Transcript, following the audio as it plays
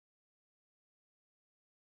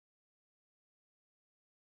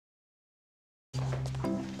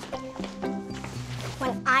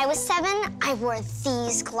I was 7, I wore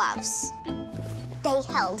these gloves. They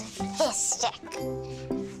held this stick.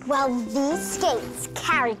 Well, these skates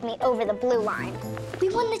carried me over the blue line. We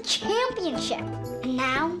won the championship, and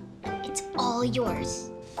now it's all yours.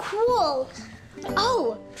 Cool.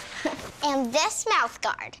 Oh, and this mouth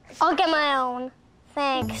guard. I'll get my own.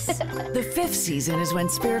 Thanks. The 5th season is when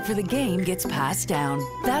spirit for the game gets passed down.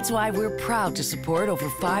 That's why we're proud to support over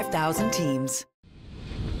 5,000 teams.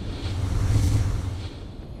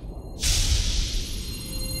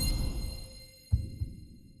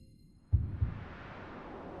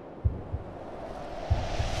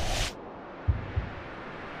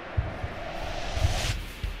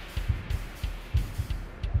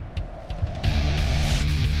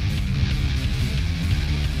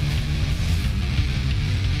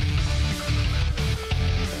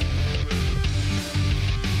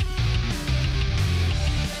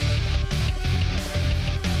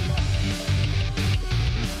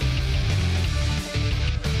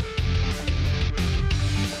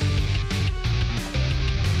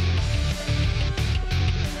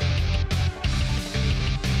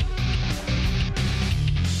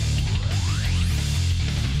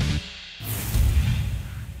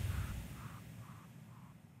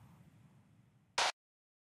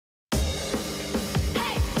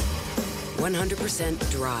 Hey!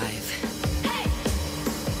 100% drive. Hey!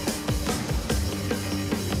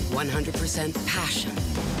 100% passion.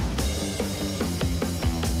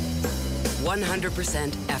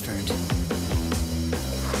 100% effort.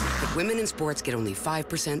 But women in sports get only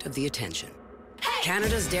 5% of the attention. Hey!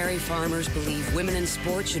 Canada's dairy farmers believe women in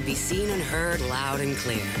sports should be seen and heard loud and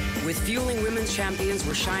clear. With Fueling Women's Champions,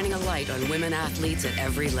 we're shining a light on women athletes at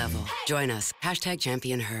every level. Join us.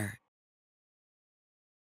 #ChampionHer.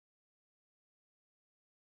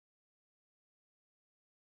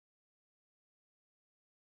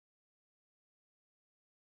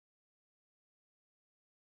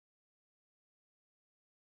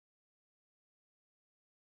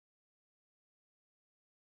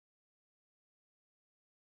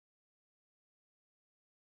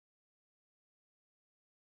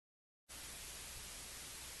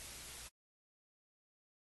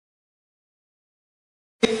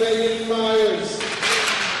 Megan Myers.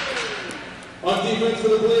 On defense for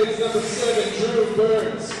the Blades, number 7, Drew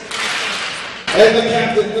Burns. And the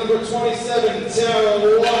captain, number 27, Tara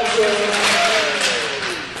Watson.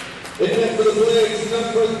 In net for the Blades,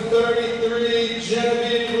 number 33,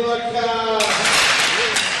 Genevieve Lacasse.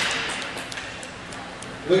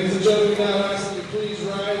 Ladies and gentlemen, we now ask that you please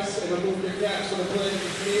rise and remove your caps for the playing of the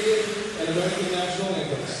Canadian and American national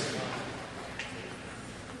anthems.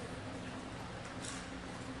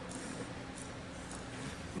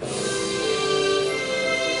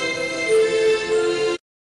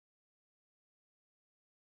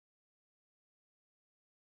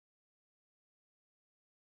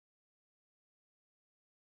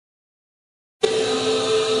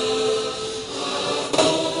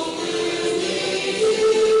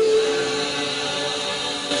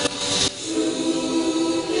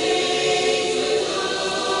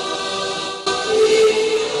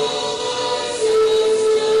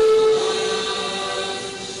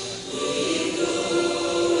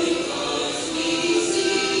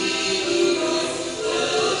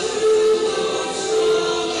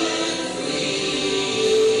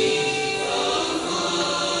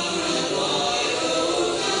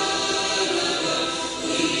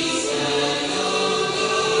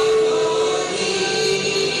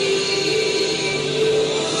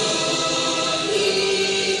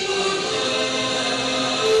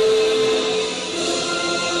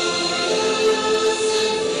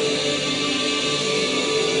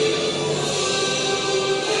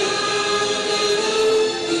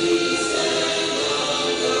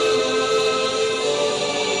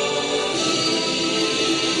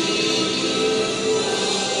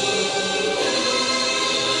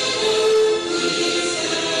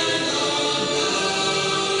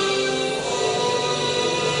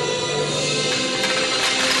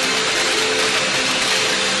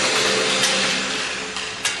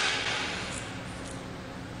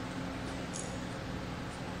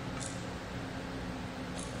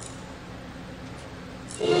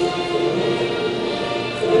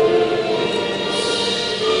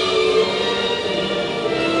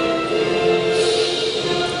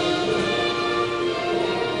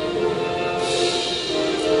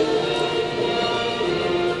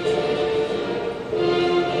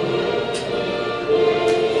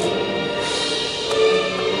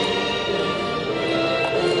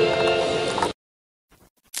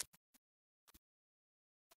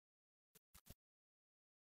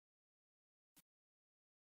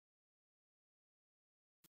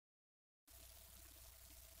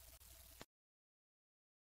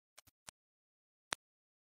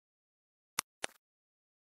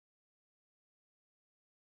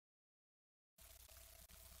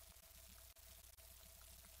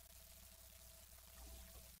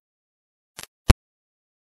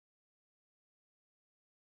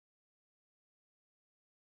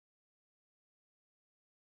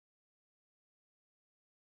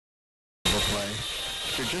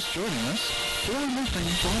 If you're just joining us, 4-0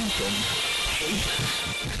 Brampton.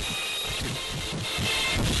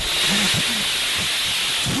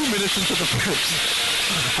 2 minutes into the first.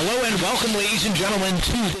 Hello and welcome, ladies and gentlemen,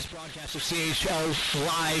 to this broadcast of CHL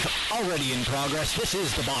Live, already in progress. This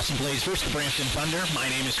is the Boston Blaze versus the Brampton Thunder. My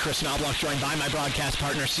name is Chris Knobloch, joined by my broadcast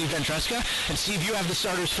partner, Steve Ventresca. And Steve, you have the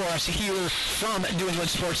starters for us here from New England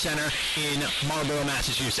Sports Center in Marlborough,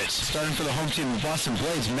 Massachusetts. Starting for the home team, the Boston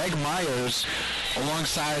Blades, Meg Myers,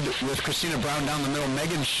 alongside with Christina Brown down the middle.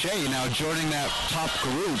 Megan Shea now joining that top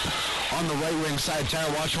group. On the right wing side,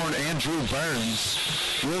 Tara Watchhorn and Drew Burns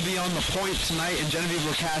will be on the point tonight, and Genevieve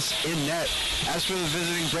Lacasse in net. As for the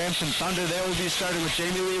visiting Brampton Thunder, they will be starting with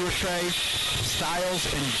Jamie Lee Rattray, Stiles,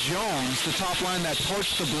 and Jones, the top line that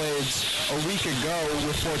torched the Blades a week ago,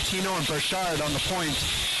 with Fortino and Burchard on the point,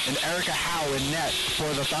 and Erica Howe in net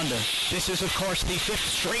for the Thunder. This is, of course, the 5th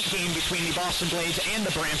straight game between the Boston Blades and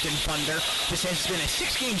the Brampton Thunder. This has been a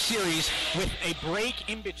 6-game series with a break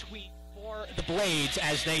in between for the Blades,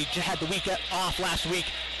 as they had the week off last week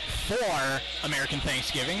for American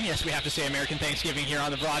Thanksgiving. Yes, we have to say American Thanksgiving here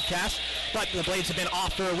on the broadcast. But the Blades have been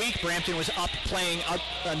off for a week. Brampton was up playing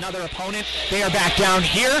another opponent. They are back down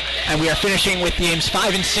here, and we are finishing with games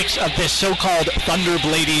 5 and 6 of this so-called Thunder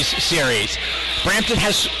Blades series. Brampton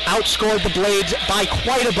has outscored the Blades by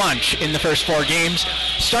quite a bunch in the first 4 games,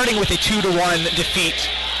 starting with a 2-1 defeat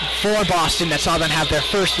for Boston that saw them have their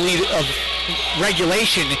first lead of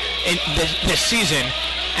regulation in this season,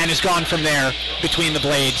 and has gone from there between the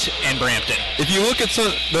Blades and Brampton. If you look at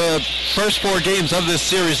the first 4 games of this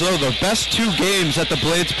series, though, the best 2 games that the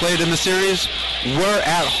Blades played in the series were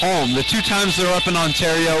at home. The 2 times they were up in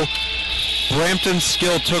Ontario, Brampton's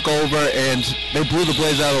skill took over and they blew the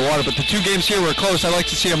Blades out of the water. But the 2 games here were close. I'd like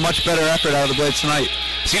to see a much better effort out of the Blades tonight.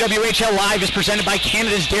 CWHL Live is presented by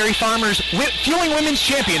Canada's Dairy Farmers Fueling Women's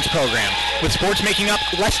Champions Program. With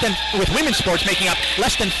women's sports making up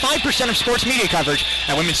less than 5% of sports media coverage,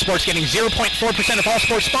 and women's sports getting 0.4% of all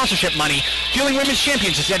sports sponsorship money, Fueling Women's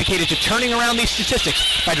Champions is dedicated to turning around these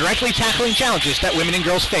statistics by directly tackling challenges that women and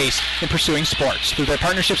girls face in pursuing sports through their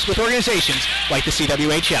partnerships with organizations like the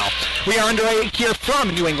CWHL. We are underway here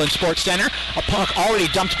from New England Sports Center. A puck already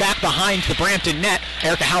dumped back behind the Brampton net.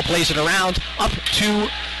 Erica Howe plays it around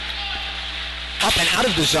up and out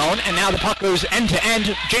of the zone, and now the puck goes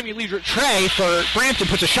end-to-end. Jamie Lee Rattray for Brampton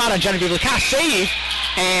puts a shot on Genevieve Lacasse, save,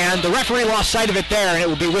 and the referee lost sight of it there, and it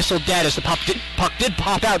will be whistled dead as the puck did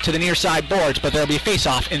pop out to the near side boards, but there will be a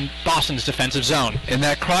face-off in Boston's defensive zone. And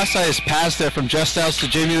that cross-ice pass there from Jess Stiles to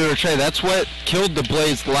Jamie Lee Rattray, that's what killed the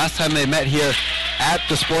Blades the last time they met here at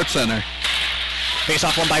the Sports Center.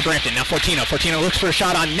 Face-off won by Brampton. Now Fortino. Fortino looks for a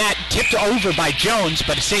shot on net, tipped over by Jones,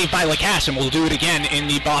 but saved by Lacasse, and will do it again in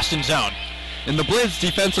the Boston zone. And the Blades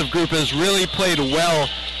defensive group has really played well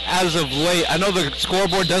as of late. I know the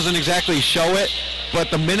scoreboard doesn't exactly show it,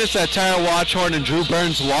 but the minutes that Tara Watchhorn and Drew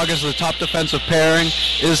Burns log as the top defensive pairing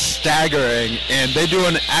is staggering, and they do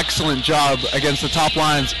an excellent job against the top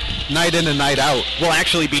lines night in and night out. We'll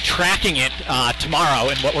actually be tracking it tomorrow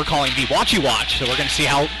in what we're calling the Watchy Watch, so we're going to see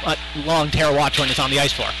how long Tara Watchhorn is on the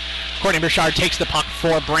ice for. Courtney Burchard takes the puck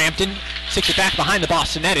for Brampton, sticks it back behind the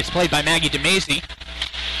Boston net. It's played by Maggie DeMazy.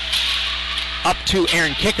 Up to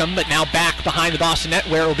Aaron Kickham, but now back behind the Boston net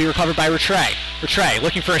where it will be recovered by Rattray. Rattray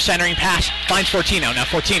looking for a centering pass, finds Fortino. Now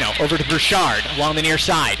Fortino over to Burchard along the near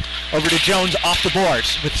side. Over to Jones off the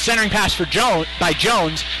boards with the centering pass for by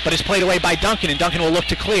Jones, but is played away by Duncan, and Duncan will look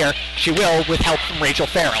to clear. She will with help from Rachel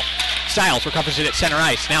Farrell. Stiles recovers it at center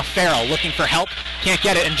ice. Now Farrell looking for help, can't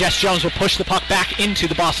get it, and Jess Jones will push the puck back into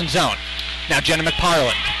the Boston zone. Now Jenna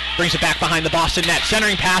McParland brings it back behind the Boston net.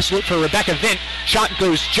 Centering pass for Rebecca Vint. Shot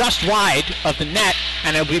goes just wide of the net,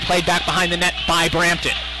 and it will be played back behind the net by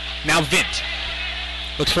Brampton. Now Vint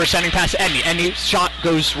looks for a centering pass to Edney. Edney's shot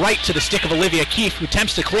goes right to the stick of Olivia Keefe, who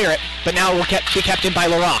attempts to clear it, but now it will be kept in by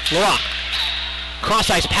LaRock. LaRock,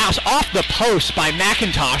 cross-ice pass off the post by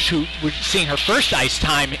McIntosh, who we're seeing her first ice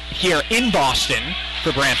time here in Boston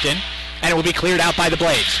for Brampton, and it will be cleared out by the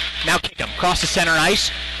Blades. Now Kickham across the center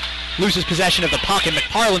ice, loses possession of the puck, and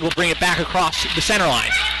McParland will bring it back across the center line.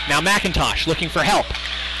 Now McIntosh looking for help.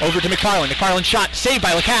 Over to McParland. McParland shot, saved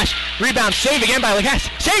by Lacasse. Rebound, save again by Lacasse.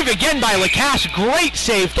 Saved again by Lacasse. Great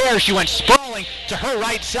save there. She went sprawling to her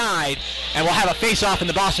right side, and we'll have a face-off in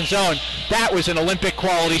the Boston zone. That was an Olympic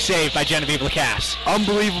quality save by Genevieve Lacasse.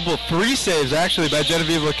 Unbelievable 3 saves, actually, by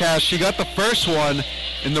Genevieve Lacasse. She got the first one,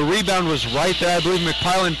 and the rebound was right there. I believe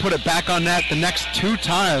McParland put it back on net the next 2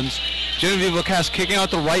 times. Genevieve Lacasse kicking out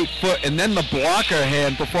the right foot, and then the blocker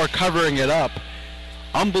hand before covering it up.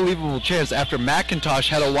 Unbelievable chance after McIntosh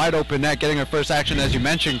had a wide open net, getting her first action, as you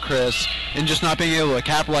mentioned, Chris, and just not being able to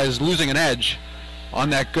capitalize, losing an edge. on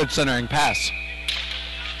that good centering pass.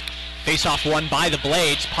 Face-off won by the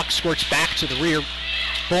Blades. Puck squirts back to the rear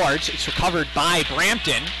boards. It's recovered by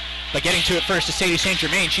Brampton, but getting to it first is Sadie St.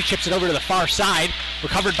 Germain. She chips it over to the far side.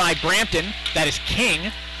 Recovered by Brampton. That is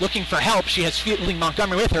King looking for help. She has fielding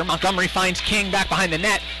Montgomery with her. Montgomery finds King back behind the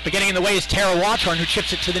net, but getting in the way is Tara Watchorn, who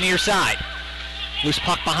chips it to the near side. Loose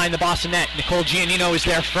puck behind the Boston net. Nicole Giannino is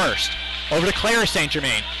there first. Over to Clara St.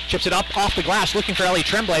 Germain. Chips it up off the glass looking for Ellie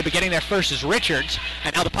Tremblay, but getting there first is Richards.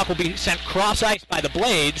 And now the puck will be sent cross-ice by the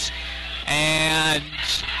Blades. And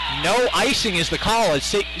no icing is the call as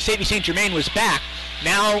Sadie St. Germain was back.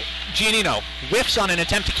 Now Giannino whiffs on an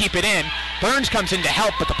attempt to keep it in. Burns comes in to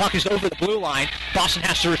help, but the puck is over the blue line. Boston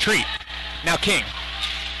has to retreat. Now King.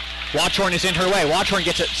 Watchorn is in her way. Watchorn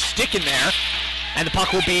gets a stick in there, and the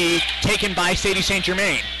puck will be taken by Sadie St.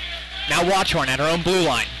 Germain. Now Watchorn at her own blue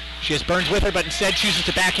line. She has Burns with her, but instead chooses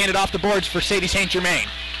to backhand it off the boards for Sadie St. Germain.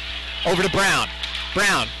 Over to Brown.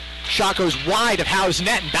 Brown. Shot goes wide of Howe's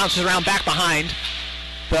net and bounces around back behind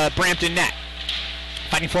the Brampton net.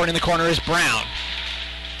 Fighting for it in the corner is Brown.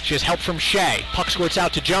 She has help from Shea. Puck squirts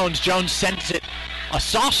out to Jones. Jones sends it a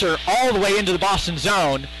saucer all the way into the Boston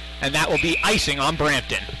zone, and that will be icing on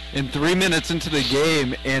Brampton. In 3 minutes into the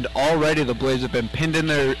game, and already the Blades have been pinned in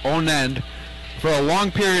their own end for a long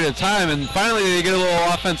period of time, and finally they get a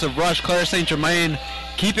little offensive rush. Claire St. Germain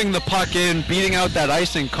keeping the puck in, beating out that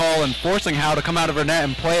icing call, and forcing Howe to come out of her net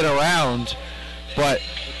and play it around. But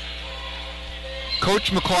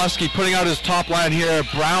Coach McCloskey putting out his top line here,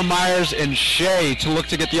 Brown, Myers, and Shea to look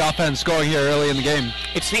to get the offense going here early in the game.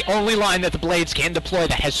 It's the only line that the Blades can deploy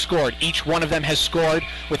that has scored. Each one of them has scored,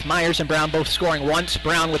 with Myers and Brown both scoring once,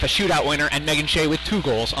 Brown with a shootout winner, and Megan Shea with 2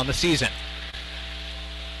 goals on the season.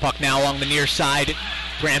 Puck now along the near side,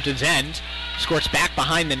 Brampton's end. Squirts back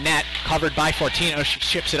behind the net, covered by Fortino. She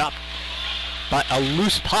chips it up. But a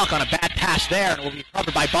loose puck on a bad pass there, and it will be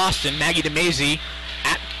covered by Boston. Maggie DeMazy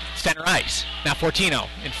at center ice. Now Fortino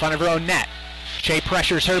in front of her own net. Shea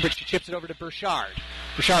pressures her, but she chips it over to Burchard.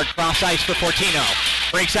 Burchard cross ice for Fortino.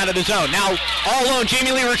 Breaks out of the zone. Now all alone,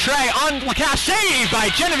 Jamie Lee Rattray on Lacasse. Saved by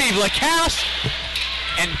Genevieve Lacasse.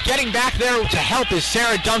 And getting back there to help is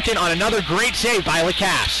Sarah Duncan on another great save by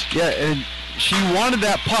Lacasse. Yeah, and she wanted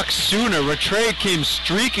that puck sooner. Rattray came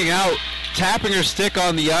streaking out, tapping her stick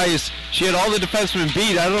on the ice. She had all the defensemen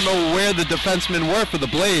beat. I don't know where the defensemen were for the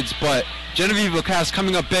Blades, but Genevieve Lacasse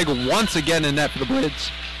coming up big once again in net for the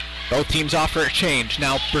Blades. Both teams offer a change.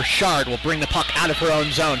 Now Burchard will bring the puck out of her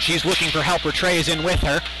own zone. She's looking for help. Rattray is in with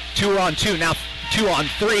her. 2-on-2. Now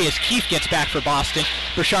 2-on-3 as Keefe gets back for Boston.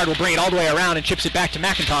 Burchard will bring it all the way around and chips it back to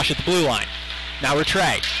McIntosh at the blue line. Now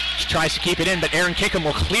Rattray. She tries to keep it in, but Erin Kickham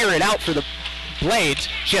will clear it out for the Blades.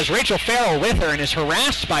 She has Rachel Farrell with her and is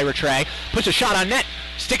harassed by Rattray. Puts a shot on net.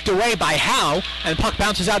 Sticked away by Howe, and the puck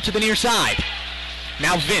bounces out to the near side.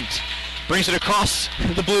 Now Vint brings it across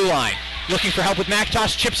the blue line. Looking for help with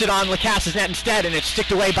McIntosh, chips it on Lacasse's net instead, and it's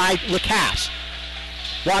sticked away by Lacasse.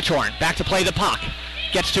 Watchorn back to play the puck.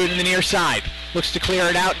 Gets to it in the near side. Looks to clear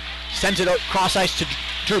it out. Sends it cross ice to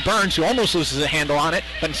Drew Burns, who almost loses a handle on it,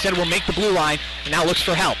 but instead will make the blue line, and now looks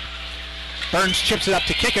for help. Burns chips it up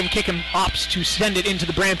to Kickham. Kickham opts to send it into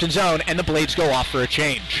the Brampton zone, and the Blades go off for a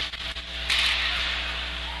change.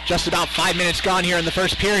 Just about 5 minutes gone here in the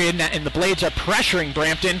first period, and the Blades are pressuring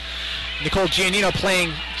Brampton. Nicole Giannino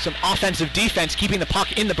playing some offensive defense, keeping the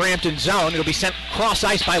puck in the Brampton zone. It'll be sent cross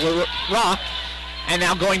ice by Leroy, and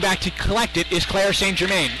now going back to collect it is Claire St.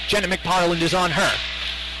 Germain. Jenna McParland is on her.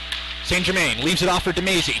 St. Germain leaves it off for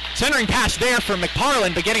DeMazy. Centering pass there for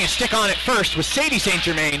McParland, but getting a stick on it first was Sadie St.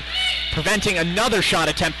 Germain, preventing another shot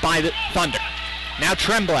attempt by the Thunder. Now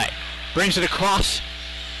Tremblay brings it across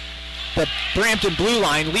the Brampton blue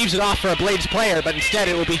line, leaves it off for a Blades player, but instead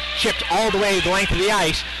it will be chipped all the way the length of the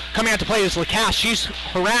ice. Coming out to play is Lacasse. She's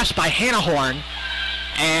harassed by Hannah Horn,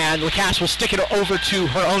 and Lacasse will stick it over to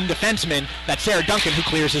her own defenseman. That's Sarah Duncan, who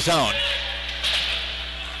clears the zone.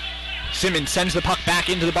 Simmons sends the puck back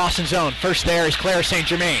into the Boston zone. First there is Claire St.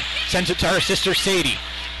 Germain. Sends it to her sister Sadie.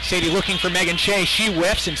 Sadie looking for Megan Shea. She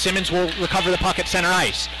whiffs, and Simmons will recover the puck at center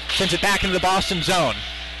ice. Sends it back into the Boston zone.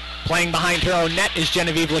 Playing behind her own net is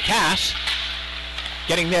Genevieve Lacasse.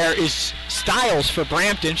 Getting there is Stiles for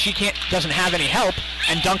Brampton. She doesn't have any help,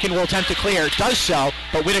 and Duncan will attempt to clear. Does so,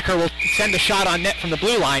 but Whitaker will send a shot on net from the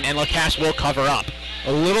blue line, and Lacasse will cover up.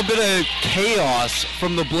 A little bit of chaos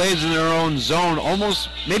from the Blades in their own zone, almost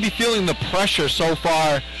maybe feeling the pressure so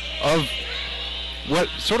far of what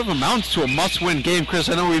sort of amounts to a must-win game. Chris,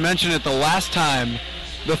 I know we mentioned it the last time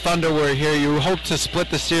the Thunder were here. You hope to split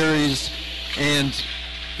the series, and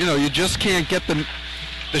you know, you just can't get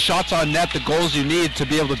the the shots on net, the goals you need to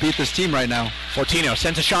be able to beat this team right now. Fortino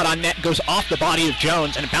sends a shot on net, goes off the body of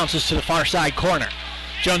Jones, and it bounces to the far side corner.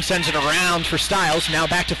 Jones sends it around for Stiles, now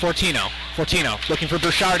back to Fortino. Fortino looking for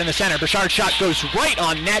Burchard in the center. Burchard's shot goes right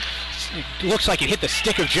on net. It looks like it hit the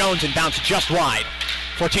stick of Jones and bounced just wide.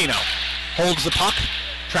 Fortino holds the puck,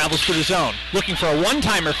 travels for the zone, looking for a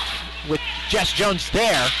one-timer with Jess Jones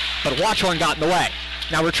there, but Watchorn got in the way.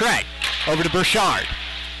 Now Rattray over to Burchard.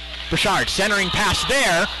 Burchard centering pass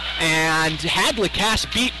there, and had Lacasse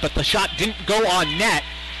beat, but the shot didn't go on net,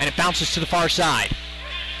 and it bounces to the far side.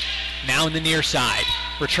 Now in the near side.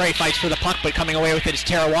 Rattray fights for the puck, but coming away with it is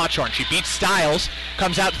Tara Watchorn. She beats Stiles,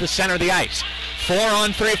 comes out to the center of the ice.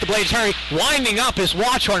 4-on-3 if the Blades hurry. Winding up is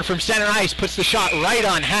Watchorn from center ice, puts the shot right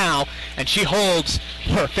on Howe, and she holds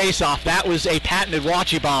her face-off. That was a patented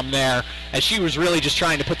Watchy bomb there, as she was really just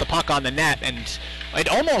trying to put the puck on the net, and it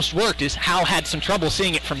almost worked, as Howe had some trouble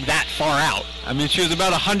seeing it from that far out. I mean, she was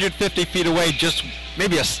about 150 feet away, just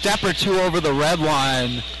maybe a step or two over the red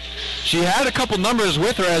line. She had a couple numbers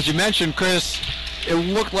with her, as you mentioned, Chris. It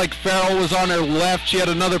looked like Farrell was on her left. She had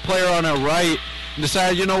another player on her right. And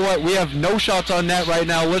decided, you know what, we have no shots on net right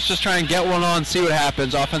now. Let's just try and get one on, see what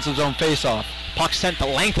happens. Offensive zone face-off. Puck sent the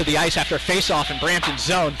length of the ice after a face-off in Brampton's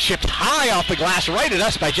zone. Chipped high off the glass right at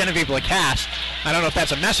us by Genevieve Lacasse. I don't know if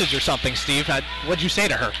that's a message or something, Steve. What'd you say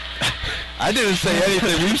to her? I didn't say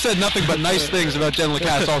anything. We've said nothing but nice things about Jen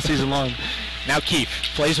Lacasse all season long. Now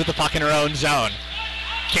Keefe plays with the puck in her own zone.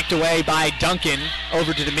 Kicked away by Duncan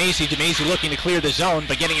over to DeMacy. DeMacy looking to clear the zone,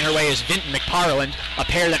 but getting in her way is Vint and McParland, a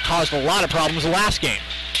pair that caused a lot of problems the last game.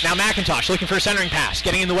 Now McIntosh looking for a centering pass.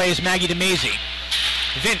 Getting in the way is Maggie DeMacy.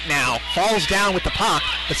 Vint now falls down with the puck,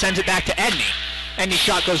 but sends it back to Edney. Edney's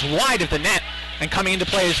shot goes wide of the net, and coming into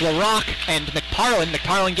play is LaRock and McParland.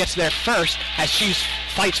 McParland gets there first as she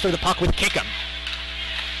fights for the puck with Kickham.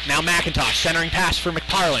 Now McIntosh, centering pass for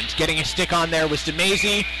McParland. Getting a stick on there was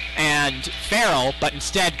DeMacy and Farrell, but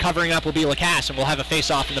instead covering up will be Lacasse, and we'll have a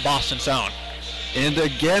face-off in the Boston zone. And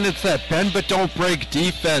again, it's that bend but don't break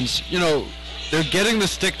defense. You know, they're getting the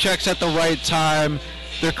stick checks at the right time.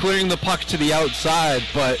 They're clearing the puck to the outside,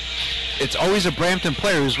 but it's always a Brampton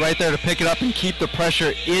player who's right there to pick it up and keep the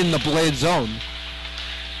pressure in the Blade zone.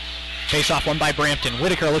 Face-off won by Brampton.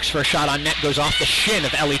 Whitaker looks for a shot on net, goes off the shin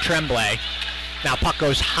of Ellie Tremblay. Now puck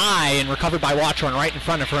goes high and recovered by Watchorn right in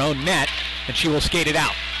front of her own net, and she will skate it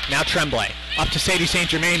out. Now Tremblay up to Sadie St.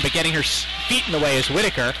 Germain, but getting her feet in the way is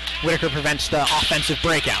Whitaker. Whitaker prevents the offensive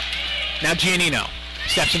breakout. Now Giannino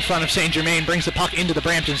steps in front of St. Germain, brings the puck into the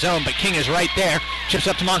Brampton zone, but King is right there, chips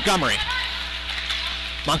up to Montgomery.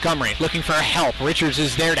 Montgomery looking for help. Richards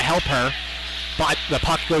is there to help her, but the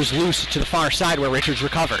puck goes loose to the far side where Richards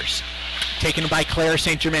recovers. Taken by Claire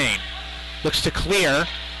St. Germain. Looks to clear.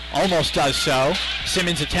 Almost does so.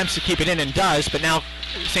 Simmons attempts to keep it in and does, but now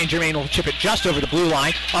St. Germain will chip it just over the blue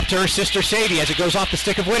line up to her sister Sadie as it goes off the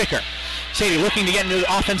stick of Whitaker. Sadie looking to get into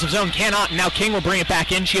the offensive zone, cannot, and now King will bring it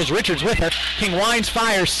back in. She has Richards with her. King winds,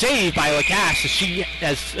 fires, saved by Lacasse as she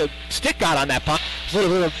has a stick got on that puck. A little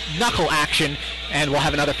bit of knuckle action, and we'll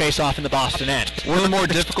have another face-off in the Boston end. One of the more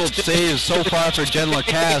difficult saves so far for Jen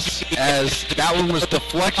Lacasse, as that one was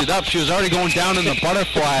deflected up. She was already going down in the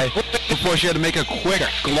butterfly before she had to make a quick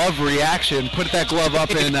glove reaction, put that glove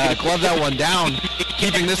up and glove that one down,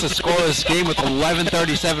 keeping this a scoreless game with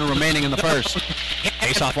 11:37 remaining in the first.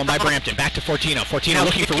 Face-off won by Brampton. Back to Fortino. Fortino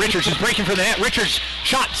looking for Richards, who's breaking for the net. Richards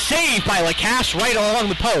shot saved by Lacasse right along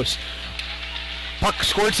the post. Puck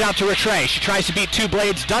squirts out to Rattray. She tries to beat two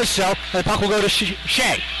Blades, does so, and the puck will go to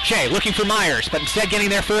Shea. Shea looking for Myers, but instead getting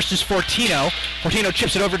there first is Fortino. Fortino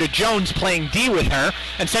chips it over to Jones, playing D with her,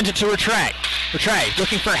 and sends it to Rattray. Rattray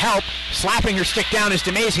looking for help, slapping her stick down is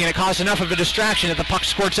DeMacy, and it caused enough of a distraction that the puck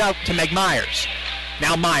squirts out to Meg Myers.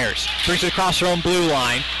 Now Myers brings it across her own blue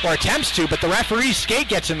line, or attempts to, but the referee's skate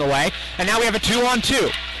gets in the way, and now we have a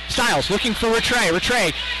 2-on-2. Stiles looking for Rattray.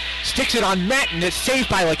 Rattray sticks it on net, and it's saved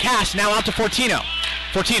by Lacasse. Now out to Fortino.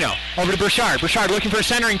 Fortino over to Burchard. Burchard looking for a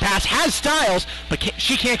centering pass. Has Stiles, but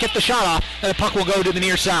she can't get the shot off, and the puck will go to the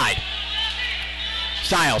near side.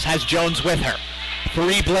 Stiles has Jones with her.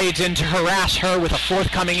 3 Blades in to harass her, with a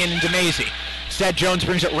 4th coming in DeMacy. Instead, Jones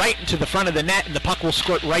brings it right into the front of the net, and the puck will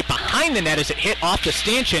squirt right behind the net as it hit off the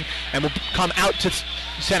stanchion and will come out to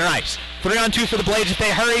center ice. 3-on-2 for the Blades if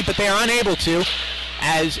they hurry, but they are unable to,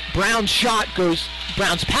 as Brown's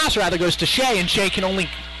pass goes to Shea, and Shea can only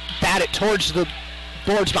bat it towards the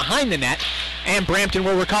boards behind the net, and Brampton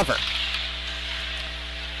will recover.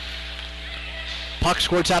 Puck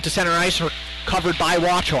squirts out to center ice, recovered by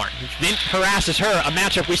Watchorn. Vint harasses her, a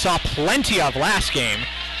matchup we saw plenty of last game.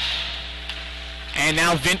 And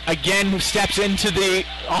now Vint again steps into the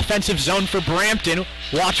offensive zone for Brampton.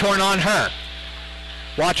 Watchorn on her.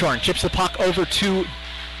 Watchorn chips the puck over to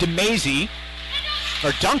DeMazy,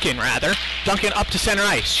 or Duncan rather. Duncan up to center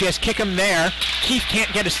ice. She has Kickham there. Keith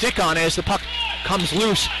can't get a stick on it as the puck comes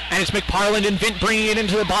loose, and it's McParland and Vint bringing it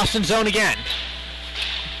into the Boston zone again.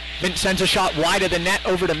 Vint sends a shot wide of the net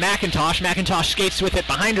over to McIntosh. McIntosh skates with it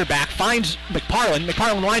behind her back, finds McParland.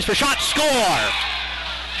 McParland lines for shot, score!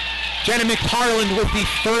 Jenna McParland with the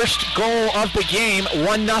first goal of the game,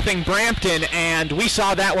 1-0 Brampton, and we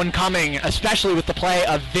saw that one coming, especially with the play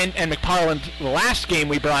of Vint and McParland the last game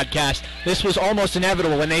we broadcast. This was almost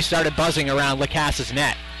inevitable when they started buzzing around Lacasse's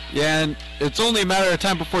net. Yeah, and it's only a matter of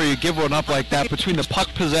time before you give one up like that. Between the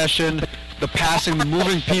puck possession, the passing, the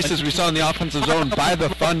moving pieces we saw in the offensive zone by the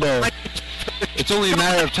Thunder, it's only a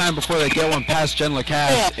matter of time before they get one past Jen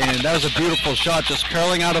Lacasse, and that was a beautiful shot, just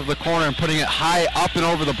curling out of the corner and putting it high up and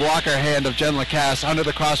over the blocker hand of Jen Lacasse under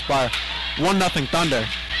the crossbar. 1-0 Thunder.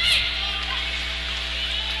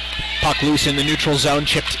 Puck loose in the neutral zone,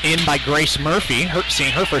 chipped in by Grace Murphy,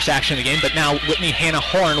 seeing her first action of the game, but now Whitney Hannah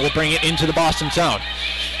Horn will bring it into the Boston zone.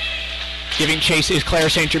 Giving chase is Claire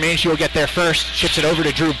St. Germain. She will get there first. Chips it over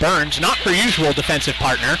to Drew Burns, not her usual defensive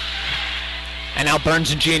partner. And now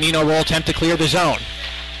Burns and Giannino will attempt to clear the zone.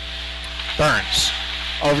 Burns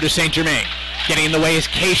over to St. Germain. Getting in the way is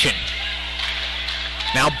Cation.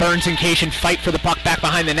 Now Burns and Cation fight for the puck back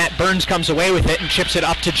behind the net. Burns comes away with it and chips it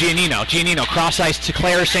up to Giannino. Giannino cross ice to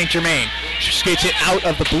Claire St. Germain. She skates it out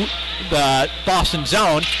of the Boston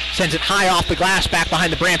zone, sends it high off the glass back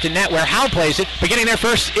behind the Brampton net where Howe plays it, but getting there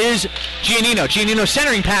first is Giannino. Giannino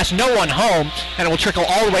centering pass, no one home, and it will trickle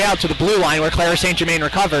all the way out to the blue line where Claire St. Germain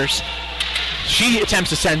recovers. She attempts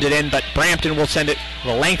to send it in, but Brampton will send it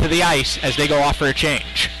the length of the ice as they go off for a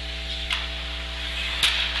change.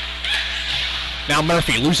 Now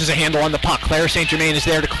Murphy loses a handle on the puck. Claire St. Germain is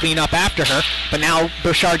there to clean up after her, but now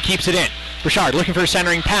Burchard keeps it in. Burchard looking for a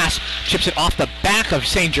centering pass, chips it off the back of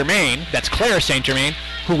St. Germain. That's Claire St. Germain,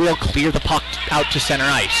 who will clear the puck out to center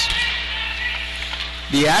ice.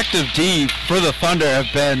 The active D for the Thunder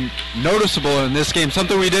have been noticeable in this game,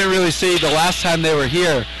 something we didn't really see the last time they were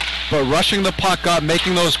here. But rushing the puck up,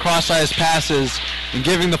 making those cross-ice passes, and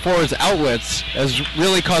giving the forwards outlets has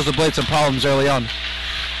really caused the Blades some problems early on.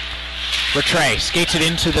 Rattray skates it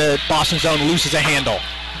into the Boston zone, loses a handle.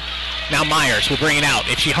 Now Myers will bring it out.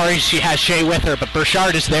 If she hurries, she has Shea with her, but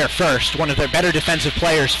Burchard is there first, one of their better defensive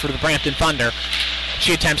players for the Brampton Thunder.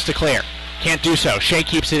 She attempts to clear. Can't do so. Shea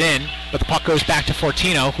keeps it in, but the puck goes back to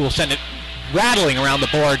Fortino, who will send it rattling around the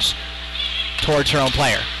boards towards her own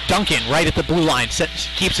player. Duncan, right at the blue line,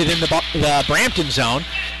 keeps it in the Brampton zone.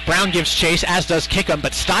 Brown gives chase, as does Kickham,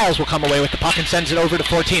 but Stiles will come away with the puck and sends it over to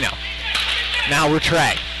Fortino. Now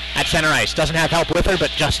Rattray at center ice. Doesn't have help with her,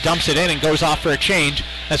 but just dumps it in and goes off for a change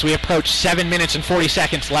as we approach 7 minutes and 40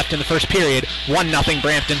 seconds left in the first period. 1-0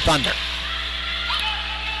 Brampton Thunder.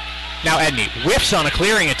 Now Edney whiffs on a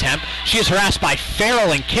clearing attempt. She is harassed by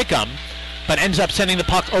Farrell and Kickham, but ends up sending the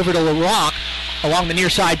puck over to LaRock along the near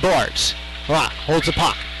side boards. LaRock holds the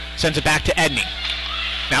puck, sends it back to Edney.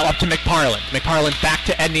 Now up to McParland. McParland back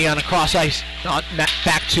to Edney on a cross-ice,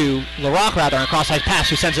 back to LaRock rather, on a cross-ice pass,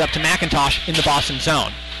 who sends it up to McIntosh in the Boston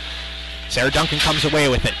zone. Sarah Duncan comes away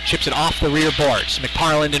with it, chips it off the rear boards.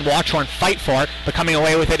 McParland and Watchorn fight for it, but coming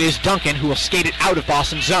away with it is Duncan, who will skate it out of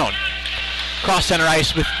Boston zone. Cross center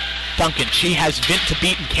ice with Duncan. She has Vint to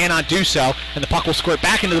beat and cannot do so, and the puck will squirt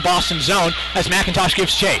back into the Boston zone as McIntosh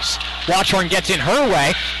gives chase. Watchorn gets in her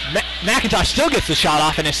way. McIntosh still gets the shot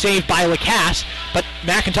off and is saved by Lacasse, but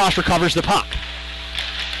McIntosh recovers the puck.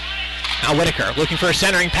 Now Whitaker looking for a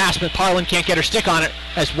centering pass, but McParland can't get her stick on it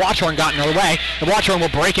as Watchorn got in her way, and Watchorn will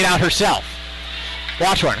break it out herself.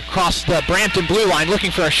 Watchorn across the Brampton blue line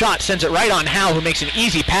looking for a shot, sends it right on Howe, who makes an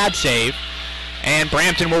easy pad save, and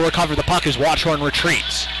Brampton will recover the puck as Watchorn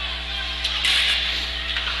retreats.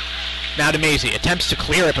 Now DeMazy attempts to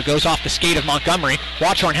clear it, but goes off the skate of Montgomery.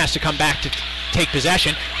 Watchorn has to come back to take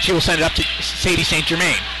possession. She will send it up to Sadie St.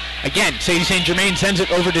 Germain. Again, Sadie St. Germain sends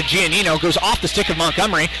it over to Giannino, goes off the stick of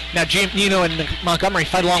Montgomery. Now Giannino and Montgomery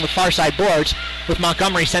fight along the far side boards, with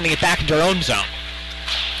Montgomery sending it back into her own zone.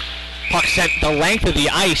 Puck sent the length of the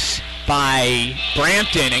ice by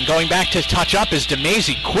Brampton, and going back to touch up is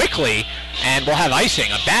DeMazy quickly, and we'll have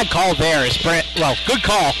icing. A bad call there is good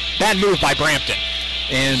call, bad move by Brampton.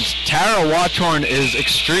 And Tara Watchorn is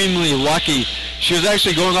extremely lucky. She was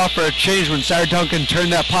actually going off for a change when Sarah Duncan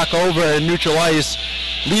turned that puck over in neutral ice,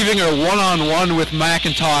 leaving her one-on-one with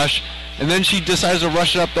McIntosh, and then she decides to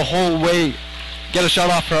rush it up the whole way, get a shot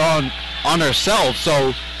off her on herself.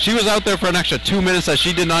 So she was out there for an extra 2 minutes that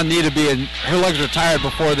she did not need to be, and her legs were tired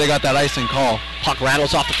before they got that icing call. Puck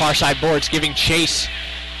rattles off the far side boards, giving chase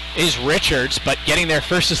is Richards, but getting there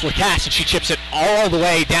first is Lacasse, and she chips it all the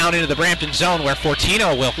way down into the Brampton zone where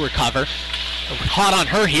Fortino will recover. Hot on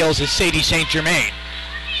her heels is Sadie St. Germain.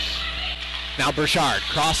 Now Burchard,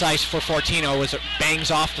 cross ice for Fortino as it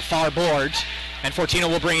bangs off the far boards, and Fortino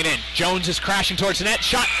will bring it in. Jones is crashing towards the net,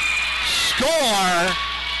 shot, score!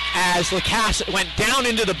 As Lacasse went down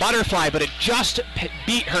into the butterfly, but it just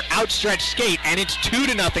beat her outstretched skate, and it's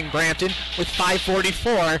 2-0 Brampton with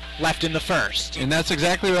 5:44 left in the first. And that's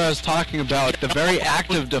exactly what I was talking about. The very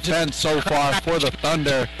active defense so far for the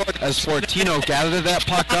Thunder as Fortino gathered that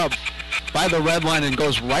puck up by the red line and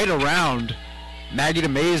goes right around Maggie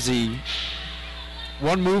DeMazy.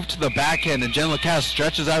 One move to the backhand, and Jen Lacasse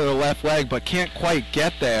stretches out her left leg but can't quite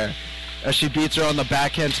get there as she beats her on the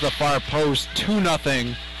backhand to the far post.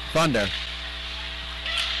 2-0 Thunder.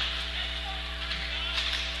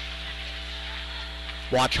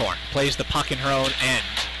 Watchhorn plays the puck in her own end.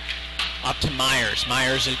 Up to Myers.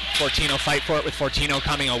 Myers and Fortino fight for it with Fortino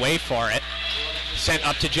coming away for it. Sent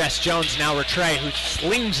up to Jess Jones, now Rattray, who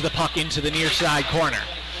slings the puck into the near side corner.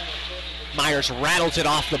 Myers rattles it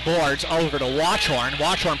off the boards over to Watchhorn.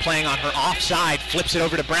 Watchhorn playing on her offside, flips it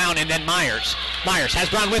over to Brown, and then Myers. Myers has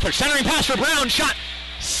Brown with her. Centering pass for Brown. Shot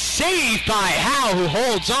saved by Howe, who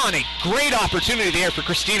holds on. A great opportunity there for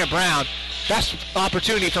Christina Brown. Best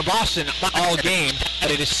opportunity for Boston all game,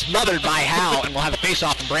 but it is smothered by Howe, and we'll have a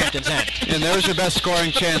face-off in Brampton's end. And there's your best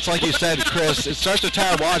scoring chance, like you said, Chris. It starts with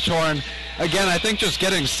Tara Watchhorn. Again, I think just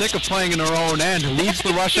getting sick of playing in her own end. Leads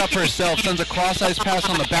the rush up herself, sends a cross-ice pass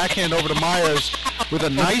on the backhand over to Myers with a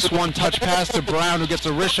nice one-touch pass to Brown, who gets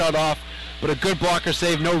a wrist shot off, but a good blocker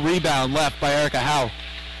save, no rebound left by Erica Howe.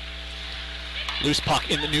 Loose puck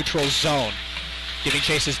in the neutral zone. Giving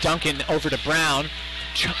chase is Duncan over to Brown.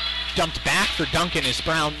 Dumped back for Duncan as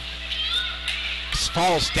Brown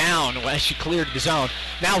falls down as she cleared the zone.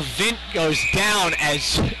 Now Vint goes down as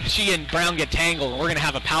she and Brown get tangled. We're going to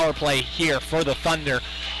have a power play here for the Thunder.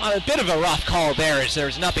 A bit of a rough call there, as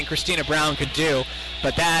there's nothing Christina Brown could do,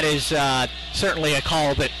 but that is certainly a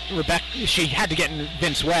call that she had to get in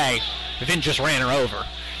Vint's way. Vint just ran her over.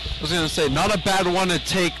 I was going to say, not a bad one to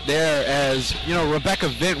take there, as, you know, Rebecca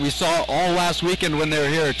Vint, we saw all last weekend when they were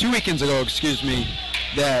here, 2 weekends ago, excuse me,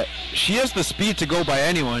 that she has the speed to go by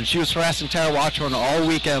anyone. She was harassing Tara Watchhorn all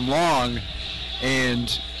weekend long,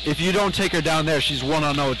 and if you don't take her down there, she's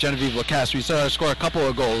 1-0 with Genevieve Lacasse. We saw her score a couple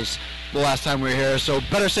of goals the last time we were here, so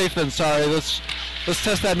better safe than sorry. Let's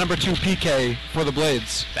test that number 2 PK for the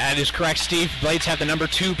Blades. That is correct, Steve. Blades have the number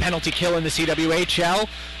 2 penalty kill in the CWHL.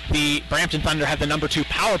 The Brampton Thunder have the number 2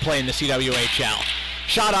 power play in the CWHL.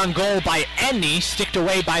 Shot on goal by Edney, sticked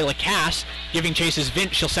away by Lacasse. Giving chase is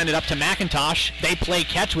Vint. She'll send it up to McIntosh. They play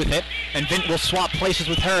catch with it, and Vint will swap places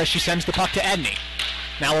with her as she sends the puck to Edney.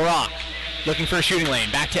 Now LaRock looking for a shooting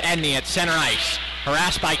lane. Back to Edney at center ice.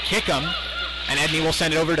 Harassed by Kickham, and Edney will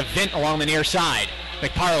send it over to Vint along the near side.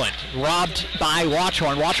 McParland robbed by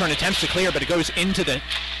Watchhorn. Watchhorn attempts to clear, but it goes into the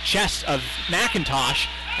chest of McIntosh,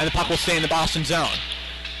 and the puck will stay in the Boston zone.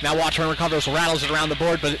 Now Watchhorn recovers, rattles it around the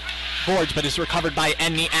boards, but is recovered by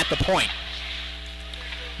Edney at the point.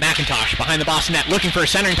 McIntosh behind the Boston net, looking for a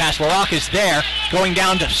centering pass. LaRock is there. Going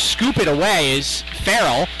down to scoop it away is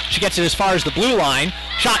Farrell. She gets it as far as the blue line.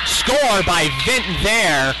 Shot, score by Vint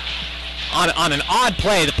there. On an odd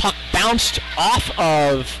play, the puck bounced off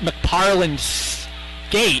of McParland's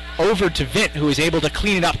skate over to Vint, who is able to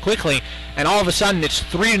clean it up quickly. And all of a sudden, it's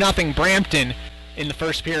 3-0 Brampton in the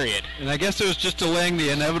first period. And I guess it was just delaying the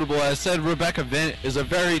inevitable. As I said, Rebecca Vint is a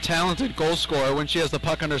very talented goal scorer when she has the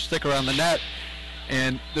puck on her stick around the net.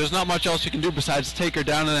 And there's not much else you can do besides take her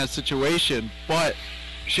down in that situation. But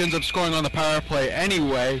she ends up scoring on the power play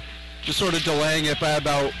anyway, just sort of delaying it by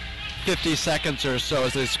about 50 seconds or so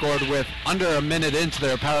as they scored with under a minute into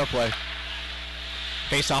their power play.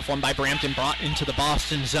 Face-off one by Brampton, brought into the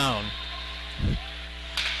Boston zone.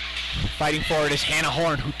 Fighting forward is Hannah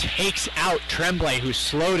Horn, who takes out Tremblay, who's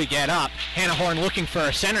slow to get up. Hannah Horn looking for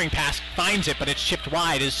a centering pass, finds it, but it's chipped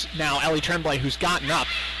wide as now Ellie Tremblay, who's gotten up,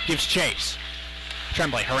 gives chase.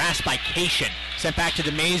 Tremblay harassed by Cation, sent back to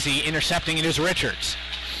DeMazy, intercepting it is Richards.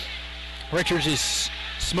 Richards is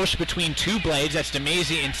smushed between 2 Blades, that's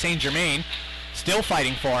DeMazy and St. Germain, still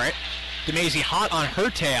fighting for it. DeMazy hot on her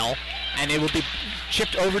tail, and it will be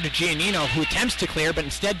chipped over to Giannino, who attempts to clear, but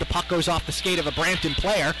instead the puck goes off the skate of a Brampton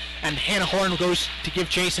player, and Hannah Horn goes to give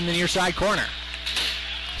chase in the near side corner.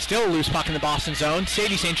 Still a loose puck in the Boston zone.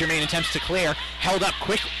 Sadie St. Germain attempts to clear, held up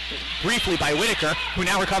briefly by Whitaker, who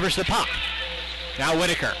now recovers the puck. Now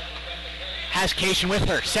Whitaker has Cation with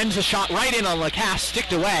her, sends a shot right in on Lacasse,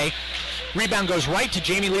 sticked away. Rebound goes right to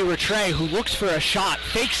Jamie Lee Rattray, who looks for a shot,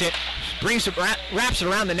 fakes it, wraps it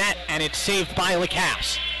around the net, and it's saved by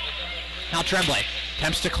Lacasse. Now Tremblay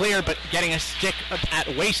attempts to clear, but getting a stick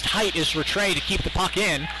at waist height is Rattray to keep the puck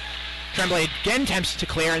in. Tremblay again attempts to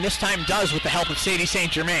clear, and this time does with the help of Sadie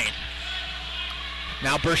St. Germain.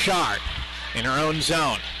 Now Burchard in her own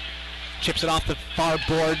zone. Chips it off the far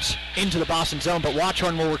boards into the Boston zone, but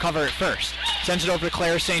Watchorn will recover it first. Sends it over to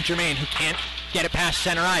Claire St. Germain, who can't get it past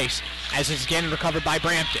center ice, as it's again recovered by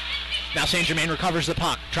Brampton. Now St. Germain recovers the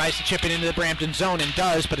puck, tries to chip it into the Brampton zone, and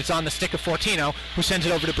does, but it's on the stick of Fortino, who sends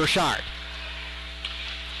it over to Burchard.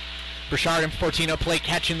 Burchard and Fortino play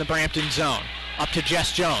catch in the Brampton zone. Up to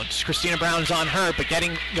Jess Jones. Christina Brown's on her, but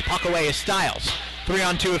getting the puck away is Stiles.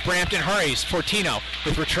 3-on-2 if Brampton hurries. Fortino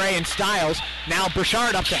with Rattray and Stiles. Now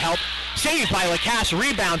Burchard up to help. Saved by Lacasse.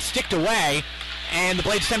 Rebound sticked away. And the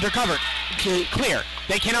Blades attempt to recover. Clear.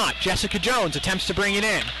 They cannot. Jessica Jones attempts to bring it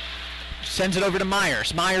in. Sends it over to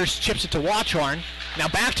Myers. Myers chips it to Watchorn. Now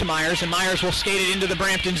back to Myers, and Myers will skate it into the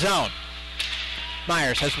Brampton zone.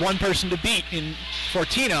 Myers has one person to beat in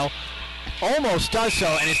Fortino. Almost does so,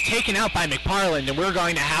 and is taken out by McParland, and we're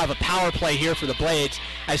going to have a power play here for the Blades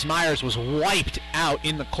as Myers was wiped out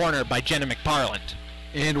in the corner by Jenna McParland.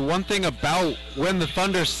 And one thing about when the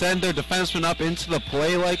Thunder send their defenseman up into the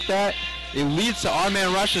play like that, it leads to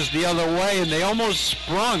odd-man rushes the other way, and they almost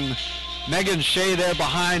sprung Megan Shea there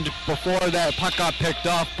behind before that puck got picked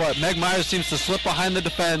off, but Meg Myers seems to slip behind the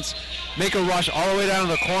defense, make a rush all the way down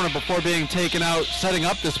to the corner before being taken out, setting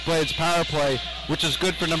up this Blades power play, which is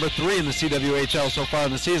good for number 3 in the CWHL so far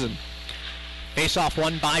in the season. Face-off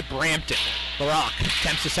won by Brampton. Barak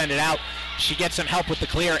attempts to send it out. She gets some help with the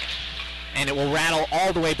clear, and it will rattle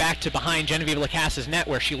all the way back to behind Genevieve Lacasse's net,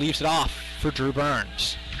 where she leaves it off for Drew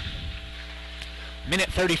Burns. Minute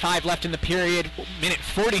 35 left in the period, minute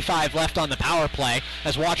 45 left on the power play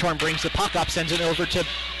as Watchorn brings the puck up, sends it over to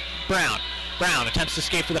Brown. Brown attempts to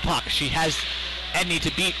escape for the puck. She has Edney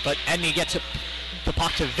to beat, but Edney gets the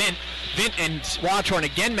puck to Vint. Vint and Watchorn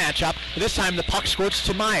again match up, but this time the puck squirts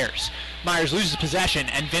to Myers. Myers loses possession,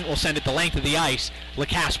 and Vint will send it the length of the ice.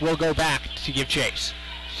 Lacasse will go back to give chase.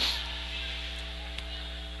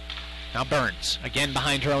 Now Burns, again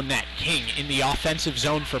behind her own net. King in the offensive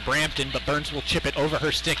zone for Brampton, but Burns will chip it over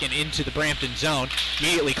her stick and into the Brampton zone.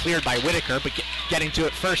 Immediately cleared by Whitaker, but getting to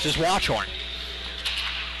it first is Watchorn.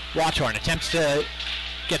 Watchorn attempts to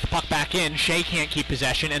get the puck back in. Shea can't keep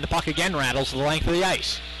possession, and the puck again rattles the length of the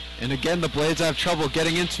ice. And again, the Blades have trouble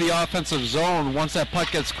getting into the offensive zone once that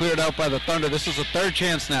puck gets cleared out by the Thunder. This is a third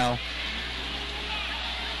chance now.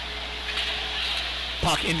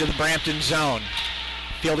 Puck into the Brampton zone.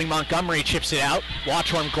 Fielding Montgomery chips it out.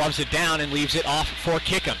 Watchorn gloves it down and leaves it off for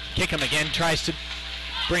Kickham. Kickham again tries to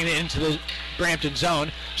bring it into the Brampton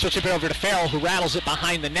zone. She'll chip it over to Farrell, who rattles it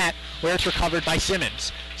behind the net, where it's recovered by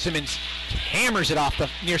Simmons. Simmons hammers it off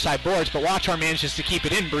the near side boards, but Watchorn manages to keep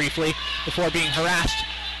it in briefly before being harassed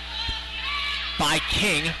by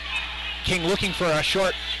King. King looking for a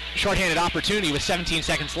shorthanded opportunity with 17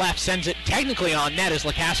 seconds left, sends it technically on net as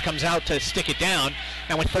Lacasse comes out to stick it down,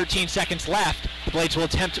 and with 13 seconds left, the Blades will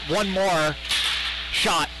attempt one more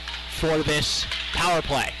shot for this power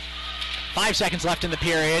play. 5 seconds left in the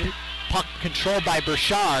period, puck controlled by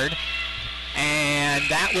Burchard, and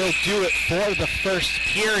that will do it for the first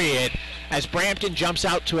period as Brampton jumps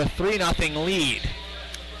out to a 3-0 lead.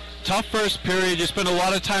 Tough first period. You spend a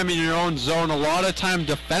lot of time in your own zone, a lot of time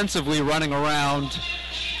defensively running around.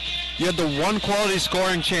 You had the one quality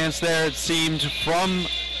scoring chance there, it seemed, from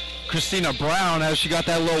Christina Brown as she got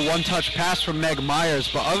that little one-touch pass from Meg Myers.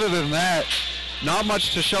 But other than that, not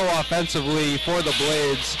much to show offensively for the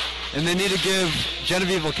Blades. And they need to give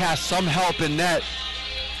Genevieve Lacasse some help in net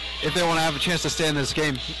if they want to have a chance to stay in this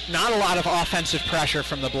game. Not a lot of offensive pressure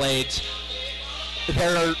from the Blades.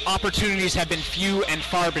 Their opportunities have been few and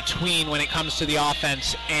far between when it comes to the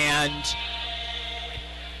offense, and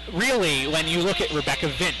really, when you look at Rebecca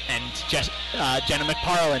Vint and Jenna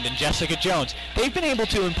McParland and Jessica Jones, they've been able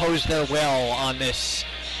to impose their will on this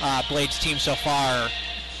Blades team so far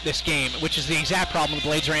this game, which is the exact problem the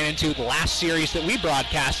Blades ran into the last series that we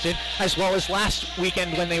broadcasted, as well as last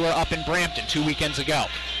weekend when they were up in Brampton 2 weekends ago.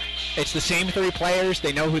 It's the same 3 players,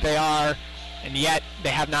 they know who they are, and yet they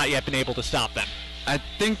have not yet been able to stop them. I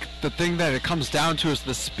think the thing that it comes down to is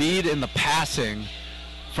the speed and the passing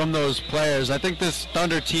from those players. I think this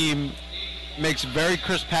Thunder team makes very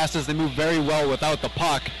crisp passes. They move very well without the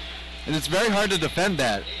puck, and it's very hard to defend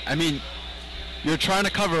that. I mean, you're trying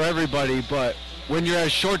to cover everybody, but when you're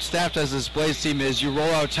as short-staffed as this Blades team is, you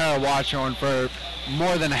roll out Tara Watchorn for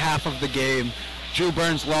more than half of the game. Drew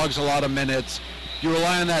Burns logs a lot of minutes. You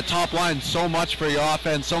rely on that top line so much for your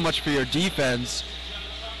offense, so much for your defense.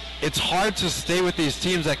 It's hard to stay with these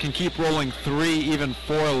teams that can keep rolling 3, even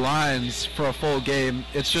 4 lines for a full game.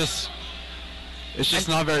 It's just It's just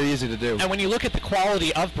not very easy to do. And when you look at the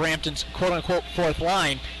quality of Brampton's quote-unquote fourth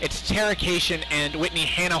line, it's Tara Cation and Whitney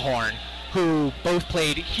Hannahorn, who both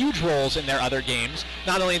played huge roles in their other games.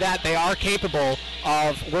 Not only that, they are capable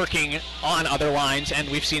of working on other lines, and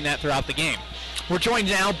we've seen that throughout the game. We're joined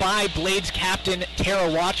now by Blades captain Tara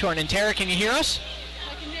Watchorn. And Tara, can you hear us?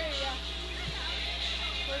 I can hear you, yeah.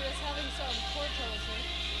 We're just having some cord troubles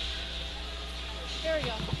here. There we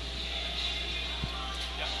go.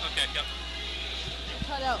 Yeah, okay, yep.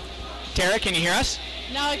 Cut out. Tara, can you hear us?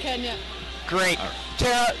 Now I can, yeah. Great.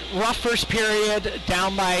 Tara, rough first period,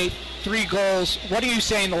 down by 3 goals. What do you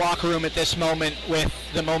say in the locker room at this moment with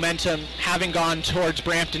the momentum having gone towards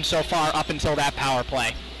Brampton so far up until that power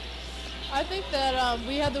play? I think that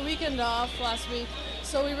we had the weekend off last week,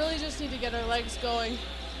 so we really just need to get our legs going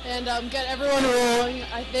and get everyone rolling.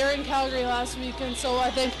 They were in Calgary last week, and so I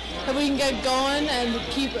think if we can get going and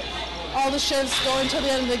keep all the shifts going till the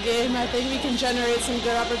end of the game, I think we can generate some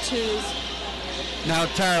good opportunities. Now,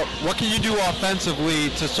 Tara, what can you do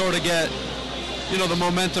offensively to sort of get, you know, the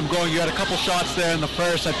momentum going? You had a couple shots there in the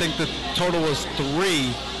first. I think the total was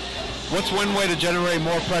 3. What's one way to generate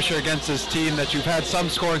more pressure against this team that you've had some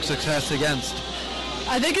scoring success against?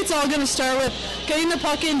 I think it's all going to start with getting the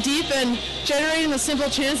puck in deep and generating the simple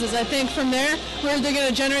chances. I think from there, we're either going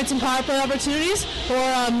to generate some power play opportunities or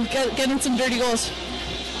getting some dirty goals.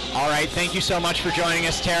 All right, thank you so much for joining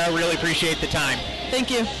us, Tara. Really appreciate the time.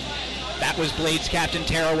 Thank you. That was Blades captain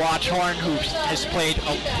Tara Watchorn, who has played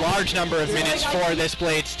a large number of minutes for this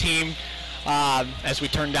Blades team. As we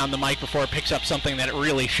turn down the mic before it picks up something that it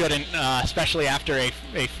really shouldn't, especially after a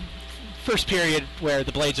first period where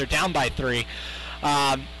the Blades are down by 3.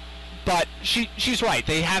 But she's right.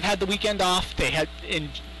 They have had the weekend off. They had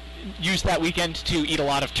used that weekend to eat a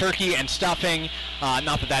lot of turkey and stuffing.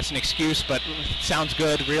 Not that that's an excuse, but it sounds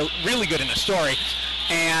good, really good in a story.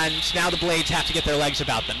 And now the Blades have to get their legs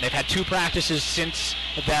about them. They've had 2 practices since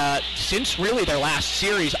really their last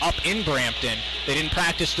series up in Brampton. They didn't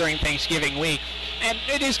practice during Thanksgiving week, and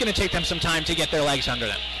it is going to take them some time to get their legs under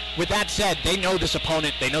them. With that said, they know this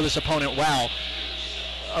opponent. They know this opponent well.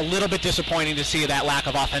 A little bit disappointing to see that lack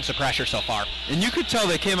of offensive pressure so far. And you could tell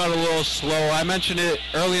they came out a little slow. I mentioned it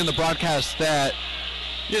early in the broadcast that,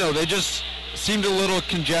 you know, they just seemed a little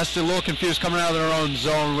congested, a little confused coming out of their own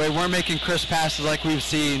zone. They weren't making crisp passes like we've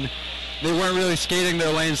seen. They weren't really skating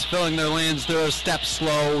their lanes, filling their lanes. They were a step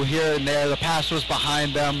slow here and there. The pass was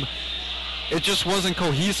behind them. It just wasn't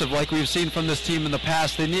cohesive like we've seen from this team in the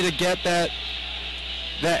past. They need to get that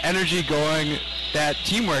energy going, that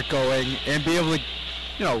teamwork going, and be able to,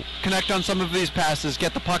 you know, connect on some of these passes,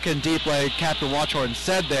 get the puck in deep like Captain Watchorn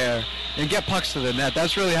said there, and get pucks to the net.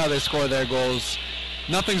 That's really how they score their goals.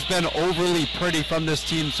 Nothing's been overly pretty from this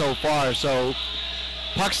team so far, so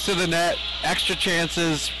pucks to the net, extra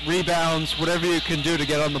chances, rebounds, whatever you can do to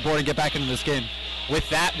get on the board and get back into this game. With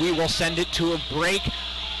that, we will send it to a break.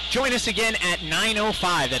 Join us again at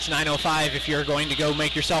 9:05. That's 9:05 if you're going to go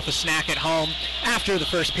make yourself a snack at home after the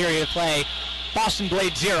first period of play. Boston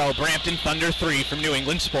Blades 0, Brampton Thunder 3 from New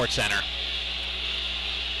England Sports Center.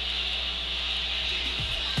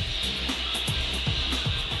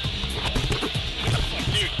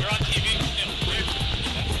 Dude, you're on TV.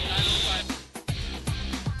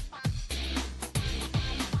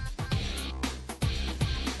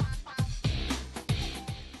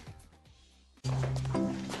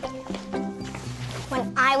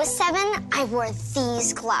 When I was 7, I wore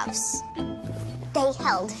these gloves. They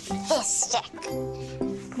held this stick.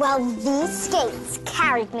 Well, these skates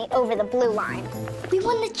carried me over the blue line. We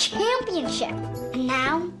won the championship, and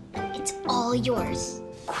now it's all yours.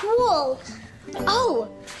 Cool. Oh,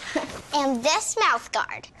 and this mouth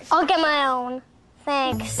guard. I'll get my own.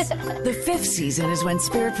 Thanks. The 5th season is when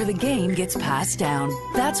spirit for the game gets passed down.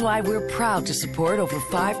 That's why we're proud to support over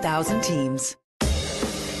 5,000 teams.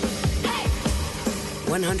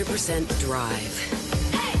 100% drive.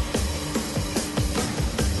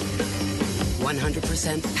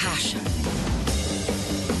 100% passion.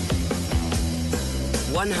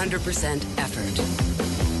 100% effort.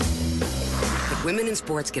 But women in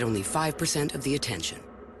sports get only 5% of the attention.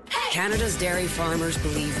 Canada's dairy farmers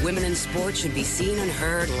believe women in sports should be seen and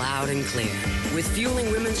heard loud and clear. With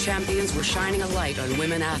Fueling Women's Champions, we're shining a light on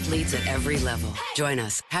women athletes at every level. Join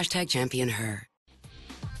us. #ChampionHer.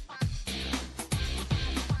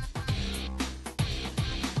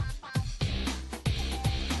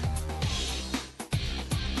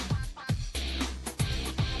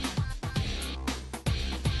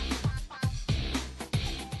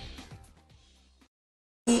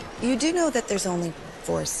 You do know that there's only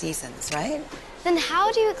 4 seasons, right? Then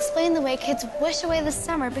how do you explain the way kids wish away the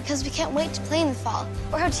summer because we can't wait to play in the fall?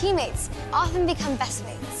 Or how teammates often become best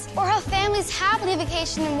mates? Or how families happily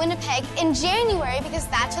vacation in Winnipeg in January because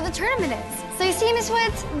that's where the tournament is? So you see, Miss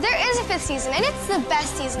Woods, there is a 5th season, and it's the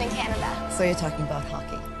best season in Canada. So you're talking about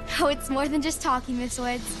hockey? Oh, it's more than just talking, Miss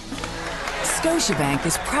Woods. Scotiabank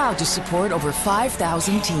is proud to support over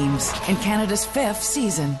 5,000 teams in Canada's 5th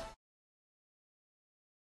season.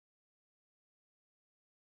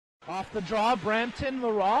 Off the draw, Brampton,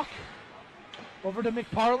 Larocque. Over to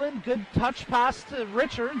McParland. Good touch pass to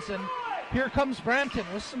Richards, and here comes Brampton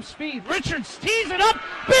with some speed. Richards tees it up.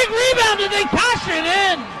 Big rebound, and they cash it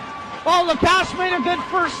in. Oh, Lacasse made a good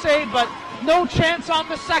first save, but no chance on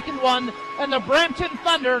the second one, and the Brampton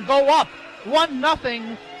Thunder go up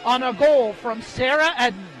 1-0 on a goal from Sarah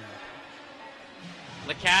Edden.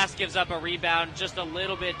 Lacasse gives up a rebound just a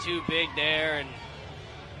little bit too big there, and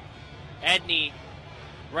Edney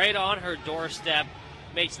right on her doorstep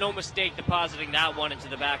makes no mistake depositing that one into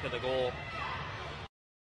the back of the goal.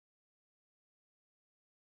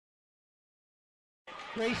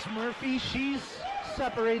 Grace Murphy, she's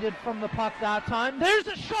separated from the puck that time. There's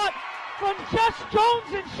a shot from Jess Jones,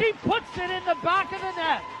 and she puts it in the back of the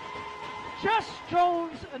net. Jess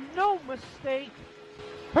Jones, no mistake.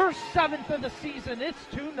 Her 7th of the season. It's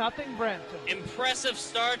 2-0 Brampton. Impressive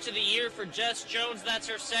start to the year for Jess Jones. That's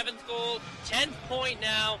her 7th goal, 10th point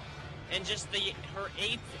now, and just her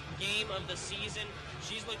 8th game of the season.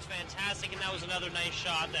 She's looked fantastic, and that was another nice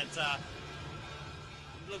shot that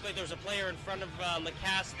looked like there was a player in front of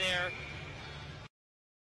Lacasse there.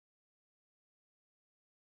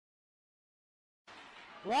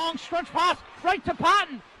 Long stretch pass right to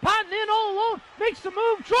Patton. Patton in all alone, makes the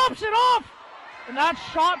move, drops it off, and that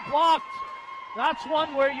shot blocked. That's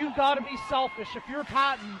one where you got to be selfish. If you're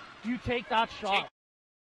Patton, you take that shot.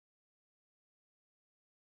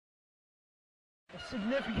 A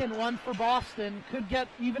significant one for Boston. Could get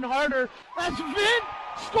even harder as Vint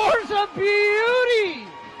scores a beauty.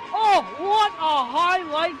 Oh, what a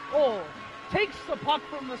highlight goal. Takes the puck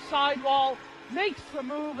from the sidewall, makes the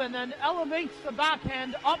move, and then elevates the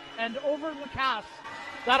backhand up and over Lacasse.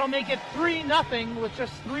 That'll make it 3-0 with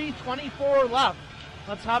just 3:24 left.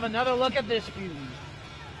 Let's have another look at this beauty.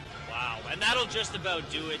 Wow, and that'll just about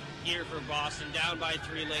do it here for Boston, down by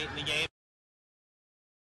 3 late in the game.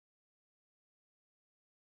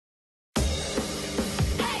 «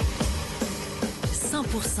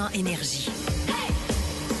 100% énergie.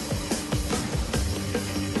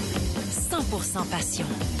 100% passion.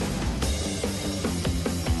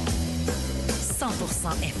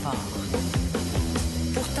 100% effort.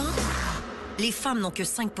 Pourtant, les femmes n'ont que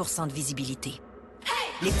 5% de visibilité.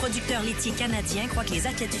 Les producteurs laitiers canadiens croient que les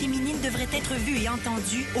athlètes féminines devraient être vues et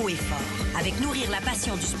entendues haut et fort. Avec Nourrir la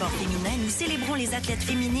passion du sport féminin, nous célébrons les athlètes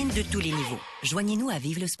féminines de tous les niveaux. Joignez-nous à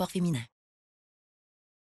Vive le sport féminin.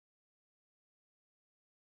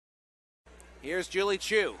 Here's Julie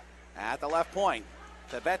Chu at the left point.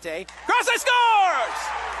 Tebete, Crossay scores!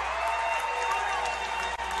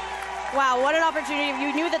 Wow, what an opportunity.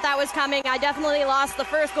 You knew that was coming. I definitely lost the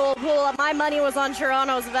first goal pool. My money was on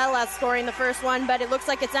Toronto's Vela scoring the first one, but it looks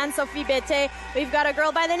like it's Ann-Sophie Bete. We've got a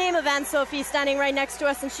girl by the name of Ann-Sophie standing right next to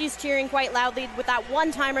us, and she's cheering quite loudly with that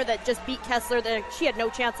one-timer that just beat Kessler. She had no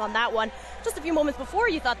chance on that one. Just a few moments before,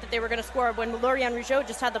 you thought that they were going to score when Lauriane Rougeau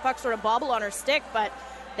just had the puck sort of bobble on her stick, but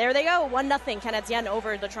there they go, 1-0 Canadiens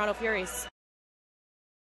over the Toronto Furies.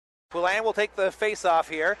 Poulin will take the face-off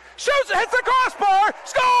here. Shoots it, hits the crossbar,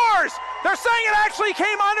 scores! They're saying it actually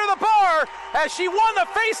came under the bar as she won the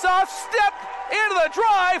face-off, stepped into the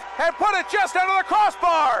drive, and put it just under the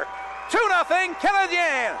crossbar. 2-0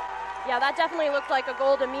 Canadiens. Yeah, that definitely looked like a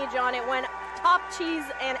goal to me, John. It went top cheese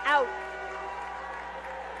and out.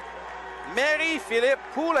 Marie-Philippe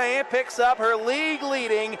Poulin picks up her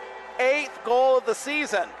league-leading 8th goal of the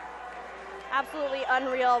season. Absolutely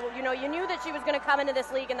unreal. You know, you knew that she was going to come into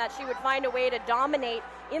this league and that she would find a way to dominate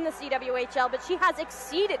in the CWHL, but she has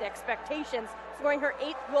exceeded expectations, scoring her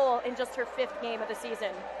 8th goal in just her 5th game of the season.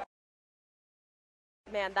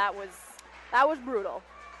 Man, that was brutal.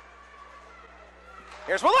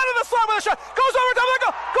 Here's Willett in the slot with a shot. Goes over top of the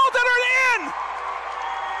goal. Goaltender in!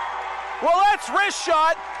 Willette's wrist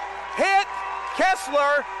shot hit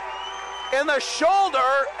Kessler in the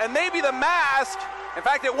shoulder and maybe the mask. In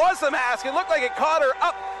fact, it was the mask. It looked like it caught her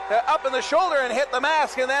up in the shoulder and hit the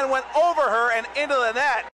mask and then went over her and into the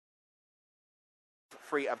net.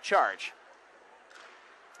 Free of charge.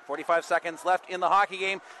 45 seconds left in the hockey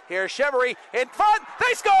game. Here's Chevery in front.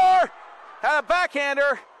 They score! Had a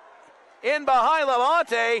backhander in behind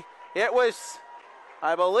Lavonte. It was,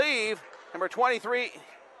 I believe, number 23.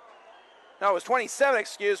 No, it was 27,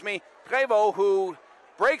 excuse me. Prevost, who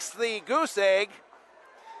breaks the goose egg.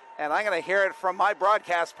 And I'm going to hear it from my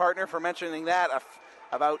broadcast partner for mentioning that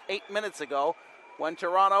about 8 minutes ago when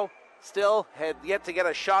Toronto still had yet to get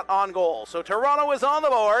a shot on goal. So Toronto is on the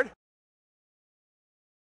board.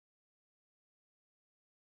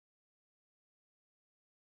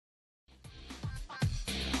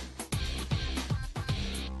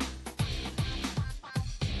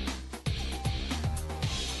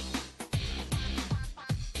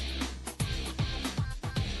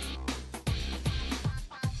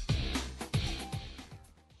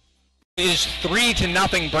 Is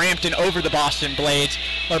 3-0 Brampton over the Boston Blades.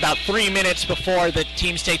 We're about 3 minutes before the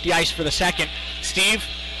teams take the ice for the second. Steve,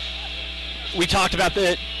 we talked about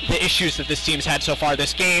the issues that this team's had so far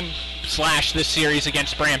this game / this series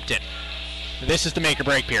against Brampton. This is the make or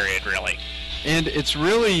break period, really. And it's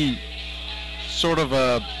really sort of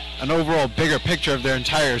an overall bigger picture of their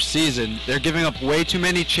entire season. They're giving up way too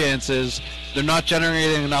many chances. They're not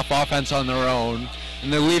generating enough offense on their own.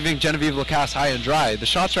 And they're leaving Genevieve Lacasse high and dry. The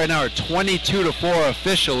shots right now are 22-4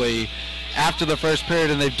 officially after the first period,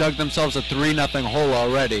 and they've dug themselves a 3-0 hole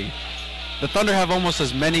already. The Thunder have almost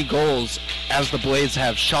as many goals as the Blades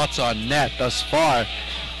have shots on net thus far,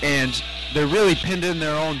 and they're really pinned in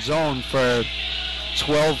their own zone for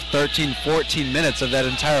 12, 13, 14 minutes of that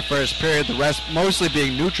entire first period, the rest mostly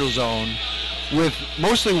being neutral zone, with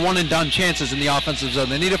mostly one-and-done chances in the offensive zone.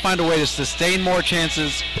 They need to find a way to sustain more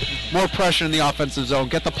chances, more pressure in the offensive zone,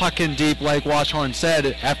 get the puck in deep, like Watchhorn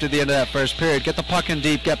said after the end of that first period. Get the puck in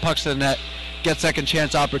deep, get pucks to the net, get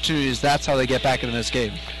second-chance opportunities. That's how they get back into this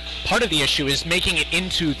game. Part of the issue is making it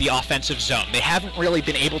into the offensive zone. They haven't really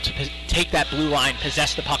been able to take that blue line,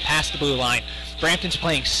 possess the puck past the blue line. Brampton's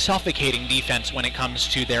playing suffocating defense when it comes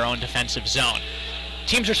to their own defensive zone.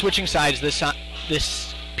 Teams are switching sides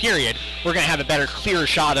this period. We're going to have a better, clearer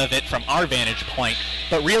shot of it from our vantage point.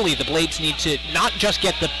 But really, the Blades need to not just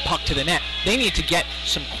get the puck to the net. They need to get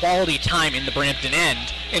some quality time in the Brampton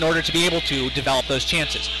end in order to be able to develop those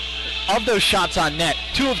chances. Of those shots on net,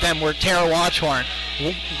 2 of them were Tara Watchhorn.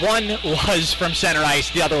 One was from center ice,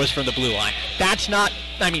 the other was from the blue line. That's not,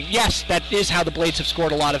 I mean, yes, that is how the Blades have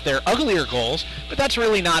scored a lot of their uglier goals, but that's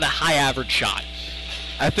really not a high average shot.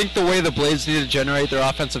 I think the way the Blades need to generate their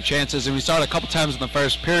offensive chances, and we saw it a couple times in the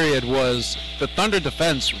first period, was the Thunder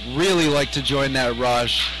defense really like to join that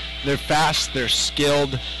rush. They're fast, they're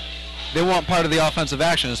skilled. They want part of the offensive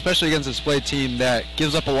action, especially against this Blade team that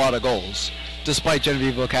gives up a lot of goals, despite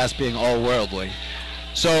Genevieve Lacasse being all-worldly.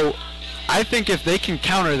 So I think if they can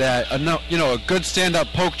counter that, a good stand-up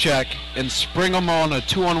poke check and spring them on a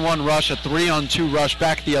 2-on-1 rush, a 3-on-2 rush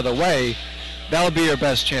back the other way, that'll be your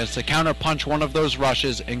best chance to counter-punch one of those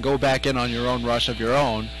rushes and go back in on your own rush of your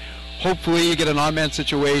own. Hopefully you get an on-man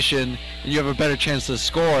situation and you have a better chance to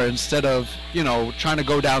score instead of, trying to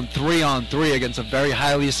go down 3-on-3 against a very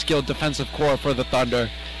highly skilled defensive core for the Thunder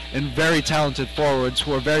and very talented forwards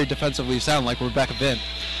who are very defensively sound, like Rebecca Vint.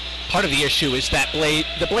 Part of the issue is that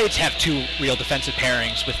the Blades have 2 real defensive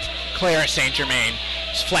pairings with Clara St. Germain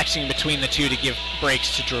flexing between the 2 to give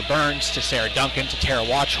breaks to Drew Burns, to Sarah Duncan, to Tara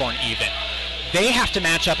Watchhorn even. They have to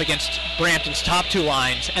match up against Brampton's top 2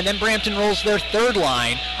 lines, and then Brampton rolls their 3rd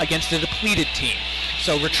line against a depleted team.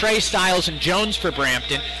 So Rattray, Stiles, and Jones for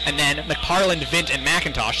Brampton, and then McParland, Vint, and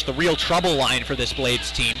McIntosh, the real trouble line for this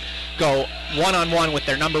Blades team, go one-on-one with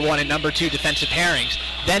their number 1 and number 2 defensive pairings.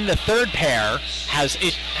 Then the 3rd pair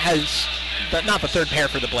not the 3rd pair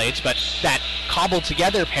for the Blades, but that cobbled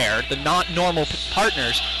together pair, the not normal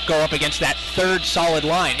partners, go up against that 3rd solid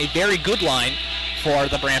line, a very good line for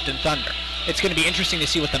the Brampton Thunder. It's going to be interesting to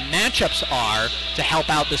see what the matchups are to help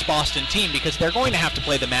out this Boston team, because they're going to have to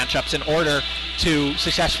play the matchups in order to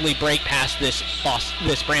successfully break past this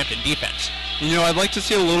Brampton defense. I'd like to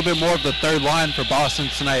see a little bit more of the 3rd line for Boston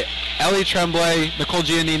tonight. Ellie Tremblay, Nicole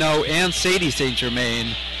Giannino, and Sadie St.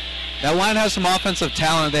 Germain. That line has some offensive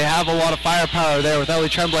talent. They have a lot of firepower there, with Ellie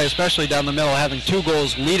Tremblay especially down the middle, having 2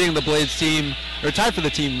 goals, leading the Blades team, or tied for the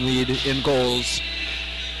team lead in goals.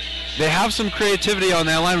 They have some creativity on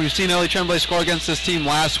that line. We've seen Ellie Tremblay score against this team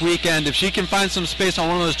last weekend. If she can find some space on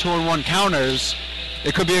one of those 2-on-1 counters,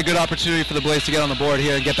 it could be a good opportunity for the Blades to get on the board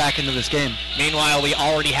here and get back into this game. Meanwhile, we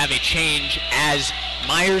already have a change as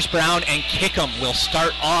Myers, Brown, and Kickham will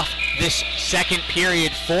start off this second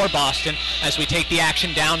period for Boston as we take the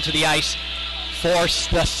action down to the ice for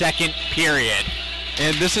the second period.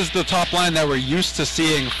 And this is the top line that we're used to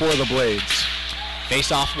seeing for the Blades.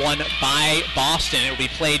 Face-off won by Boston. It will be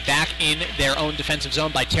played back in their own defensive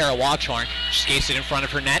zone by Tara Watchhorn. She skates it in front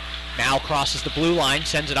of her net. Now crosses the blue line,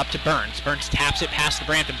 sends it up to Burns. Burns taps it past the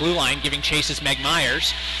Brampton blue line, giving chases Meg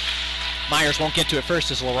Myers. Myers won't get to it first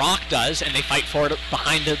as LaRock does, and they fight for it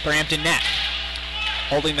behind the Brampton net.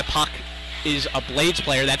 Holding the puck is a Blades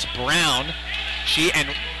player, that's Brown. She and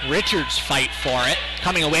Richards fight for it.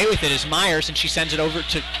 Coming away with it is Myers, and she sends it over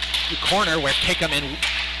to the corner where Kickham and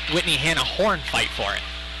Whitney Hannah Horn fight for it.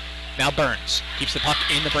 Now Burns keeps the puck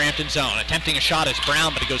in the Brampton zone. Attempting a shot is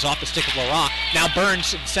Brown, but it goes off the stick of LaRock. Now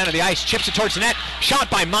Burns in the center of the ice, chips it towards the net. Shot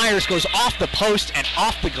by Myers goes off the post and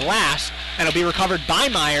off the glass, and it'll be recovered by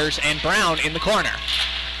Myers and Brown in the corner.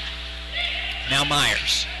 Now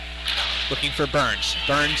Myers looking for Burns.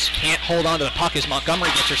 Burns can't hold on to the puck as Montgomery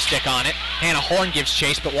gets her stick on it. Hannah Horn gives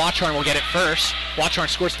chase, but Watchorn will get it first. Watchorn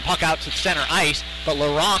squirts the puck out to the center ice, but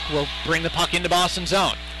LaRock will bring the puck into Boston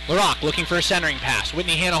zone. LaRock looking for a centering pass.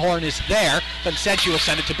 Whitney Hannah Horn is there, but instead she will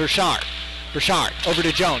send it to Burchard. Burchard over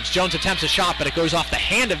to Jones. Jones attempts a shot, but it goes off the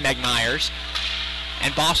hand of Meg Myers,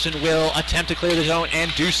 and Boston will attempt to clear the zone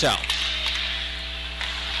and do so.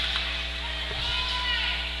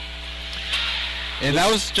 And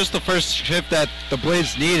that was just the first shift that the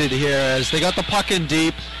Blades needed here, as they got the puck in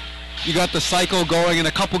deep. You got the cycle going and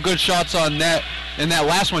a couple good shots on net, and that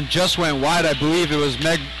last one just went wide. I believe it was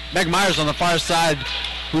Meg Myers on the far side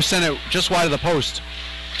who sent it just wide of the post.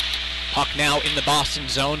 Puck now in the Boston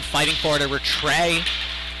zone, fighting for it are Rattray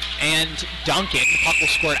and Duncan. The puck will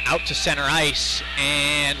squirt out to center ice,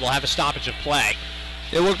 and we'll have a stoppage of play.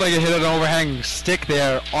 It looked like it hit an overhanging stick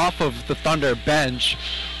there off of the Thunder bench,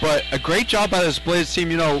 but a great job by this Blades team,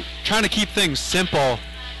 trying to keep things simple.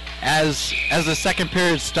 As the second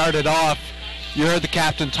period started off, you heard the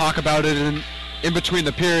captain talk about it in between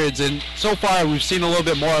the periods, and so far we've seen a little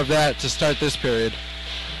bit more of that to start this period.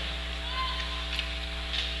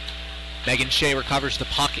 Megan Shea recovers the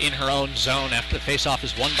puck in her own zone after the faceoff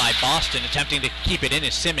is won by Boston. Attempting to keep it in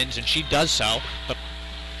is Simmons, and she does so, but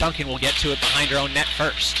Duncan will get to it behind her own net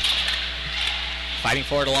first. Fighting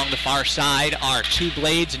for it along the far side are two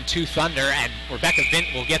Blades and two Thunder, and Rebecca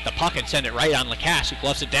Vint will get the puck and send it right on Lacasse, who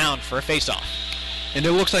gloves it down for a faceoff. And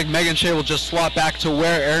it looks like Megan Shea will just slot back to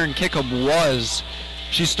where Erin Kickham was.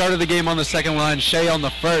 She started the game on the second line, Shea on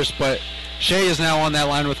the first, but Shea is now on that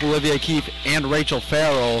line with Olivia Keefe and Rachel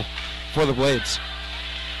Farrell for the Blades.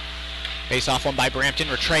 Face-off won by Brampton.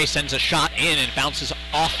 Rattray sends a shot in and bounces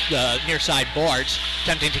off the near side boards.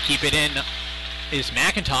 Attempting to keep it in is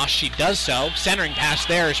McIntosh. She does so. Centering pass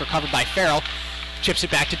there is recovered by Farrell. Chips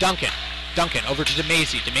it back to Duncan. Duncan over to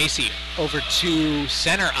DeMacy. DeMacy over to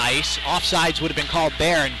center ice. Offsides would have been called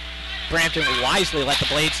there, and Brampton wisely let the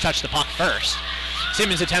Blades touch the puck first.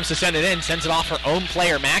 Simmons attempts to send it in, sends it off her own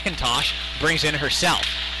player McIntosh, brings in herself.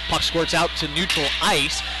 Puck squirts out to neutral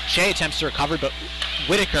ice. Shea attempts to recover, but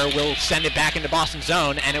Whitaker will send it back into Boston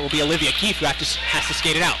zone, and it will be Olivia Keefe who has to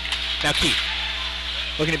skate it out. Now Keefe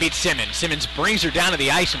looking to beat Simmons. Simmons brings her down to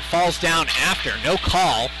the ice and falls down after. No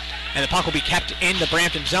call, and the puck will be kept in the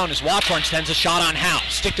Brampton zone as Watchorn sends a shot on Howe.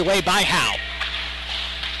 Sticked away by Howe.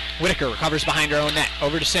 Whitaker recovers behind her own net.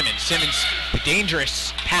 Over to Simmons. Simmons, the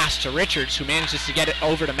dangerous pass to Richards, who manages to get it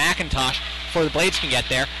over to McIntosh before the Blades can get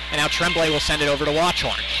there. And now Tremblay will send it over to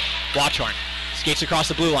Watchorn. Watchorn skates across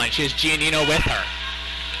the blue line. She has Giannino with her.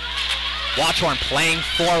 Watchorn playing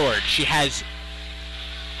forward. She has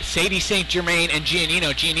Sadie St. Germain and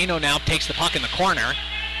Giannino. Giannino now takes the puck in the corner.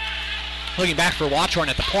 Looking back for Watchorn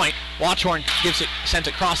at the point. Watchorn sends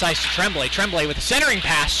it cross ice to Tremblay. Tremblay with a centering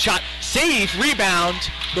pass, shot, save, rebound,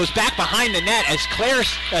 goes back behind the net as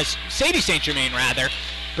Sadie St. Germain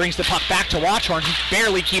brings the puck back to Watchorn, who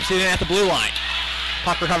barely keeps it in at the blue line.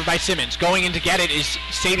 Puck recovered by Simmons. Going in to get it is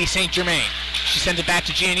Sadie St. Germain. She sends it back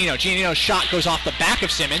to Giannino. Giannino's shot goes off the back of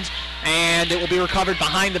Simmons, and it will be recovered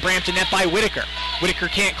behind the Brampton net by Whitaker. Whitaker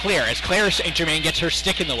can't clear as Claire St. Germain gets her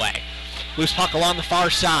stick in the way. Loose puck along the far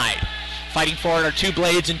side. Fighting for it are two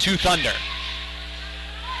Blades and two Thunder.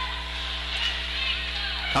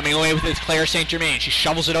 Coming away with it is Claire St. Germain. She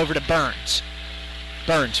shovels it over to Burns.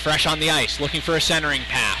 Burns fresh on the ice, looking for a centering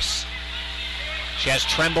pass. She has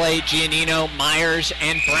Tremblay, Giannino, Myers,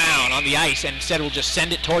 and Brown on the ice, and instead will just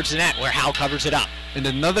send it towards the net where Howe covers it up. And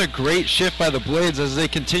another great shift by the Blades as they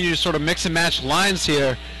continue to sort of mix and match lines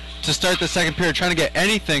here to start the second period, trying to get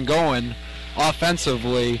anything going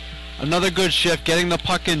offensively. Another good shift, getting the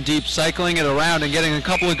puck in deep, cycling it around, and getting a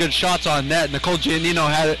couple of good shots on net. Nicole Giannino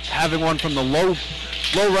having one from the low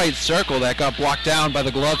right circle that got blocked down by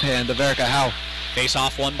the glove hand of Erica Howe.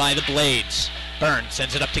 Face-off won by the Blades. Burns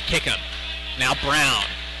sends it up to Kickham. Now Brown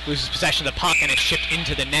loses possession of the puck, and it's shipped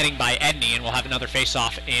into the netting by Edney, and we'll have another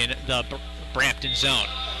face-off in the Brampton zone.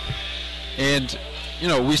 And,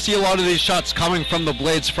 we see a lot of these shots coming from the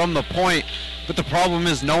Blades from the point. but the problem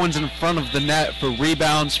is no one's in front of the net for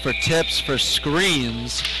rebounds, for tips, for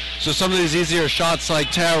screens. So some of these easier shots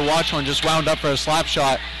like Tara Watchorn just wound up for a slap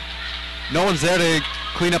shot. No one's there to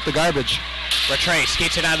clean up the garbage. Rattray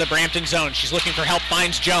skates it out of the Brampton zone. She's looking for help,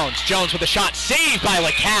 finds Jones. Jones with a shot saved by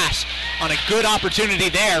Lacasse on a good opportunity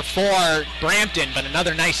there for Brampton, but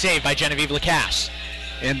another nice save by Genevieve Lacasse.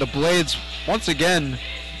 And the Blades, once again,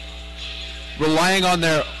 relying on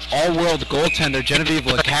their all-world goaltender, Genevieve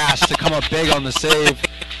Lacasse, to come up big on the save,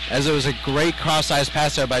 as it was a great cross-ice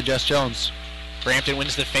pass there by Jess Jones. Brampton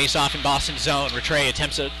wins the face-off in Boston's zone. Rattray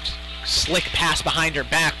attempts a slick pass behind her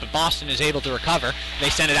back, but Boston is able to recover. They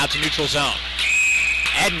send it out to neutral zone.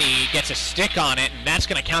 Edney gets a stick on it, and that's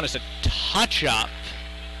going to count as a touch-up.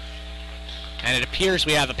 And it appears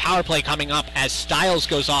we have a power play coming up as Stiles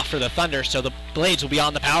goes off for the Thunder, so the Blades will be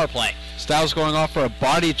on the power play. Stiles going off for a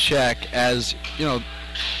body check as, you know,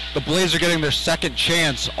 the Blades are getting their second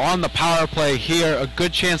chance on the power play here. A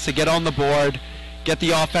good chance to get on the board, get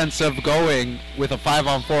the offensive going with a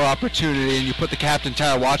 5-on-4 opportunity, and you put the captain,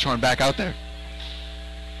 Tara Watchorn, back out there.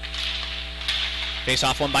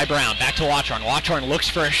 Face-off one by Brown. Back to Watchorn. Watchorn looks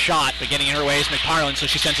for a shot, but getting in her way is McParland, so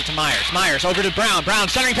she sends it to Myers. Myers over to Brown. Brown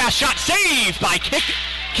centering pass, shot saved by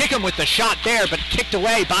Kickham with the shot there, but kicked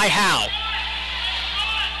away by Howe.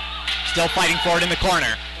 Still fighting for it in the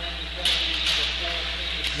corner.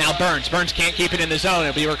 Now Burns. Burns can't keep it in the zone.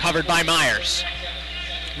 It'll be recovered by Myers.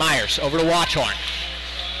 Myers over to Watchorn.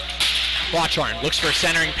 Watchorn looks for a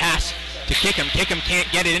centering pass to Kickham. Kickham can't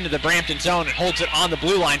get it into the Brampton zone and holds it on the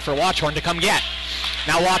blue line for Watchorn to come get.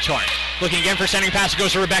 Now Watchorn looking again for a centering pass. It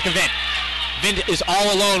goes to Rebecca Vint. Vint is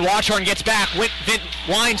all alone. Watchorn gets back. Vint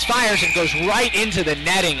winds, fires, and goes right into the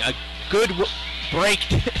netting. A good break.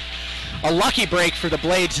 A lucky break for the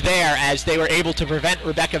Blades there as they were able to prevent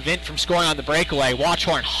Rebecca Vint from scoring on the breakaway.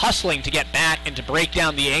 Watchorn hustling to get back and to break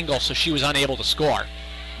down the angle so she was unable to score.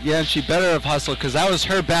 Yeah, and she better have hustled because that was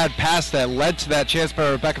her bad pass that led to that chance by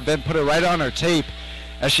Rebecca Vint. Put it right on her tape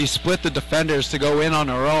as she split the defenders to go in on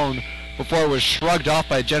her own before it was shrugged off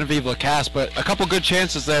by Genevieve Lacasse. But a couple good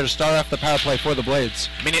chances there to start off the power play for the Blades.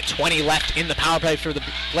 Minute 20 left in the power play for the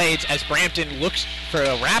Blades as Brampton looks for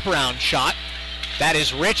a wraparound shot. That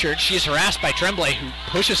is Richard. She is harassed by Tremblay, who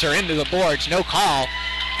pushes her into the boards. No call.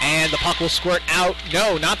 And the puck will squirt out.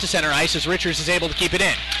 No, not to center ice, as Richards is able to keep it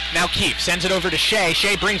in. Now Keefe sends it over to Shea.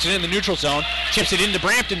 Shea brings it in the neutral zone, chips it into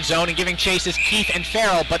Brampton zone, and giving chase is Keefe and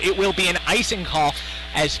Farrell, but it will be an icing call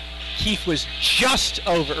as Keefe was just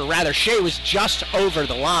over, or rather Shea was just over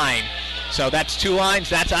the line. So that's 2 lines,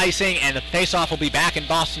 that's icing, and the faceoff will be back in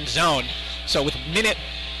Boston zone. So with a minute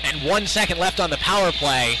and 1 second left on the power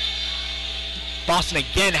play, Boston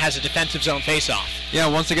again has a defensive zone faceoff. Yeah,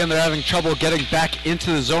 once again they're having trouble getting back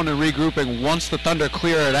into the zone and regrouping once the Thunder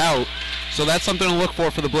clear it out. So that's something to look for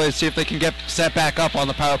the Blades, see if they can get set back up on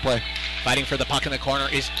the power play. Fighting for the puck in the corner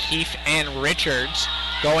is Keefe and Richards.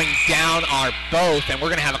 Going down are both, and we're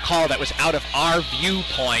going to have a call that was out of our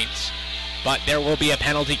viewpoint, but there will be a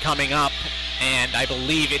penalty coming up, and I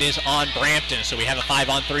believe it is on Brampton, so we have a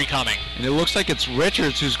 5-on-3 coming. And it looks like it's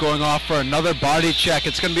Richards who's going off for another body check.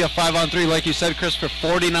 It's going to be a 5-on-3, like you said, Chris, for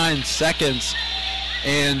 49 seconds.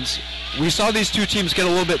 And we saw these two teams get a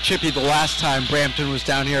little bit chippy the last time Brampton was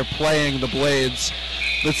down here playing the Blades.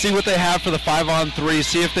 Let's see what they have for the 5-on-3,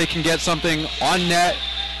 see if they can get something on net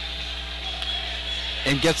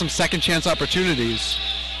and get some second chance opportunities.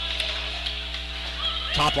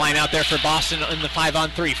 Top line out there for Boston in the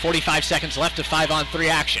 5-on-3. 45 seconds left of 5-on-3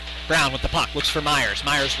 action. Brown with the puck, looks for Myers.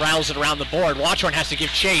 Myers rattles it around the board. Watchorn has to give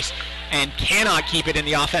chase and cannot keep it in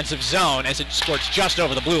the offensive zone as it squirts just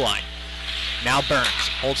over the blue line. Now Burns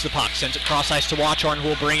holds the puck, sends it cross ice to Watchorn, who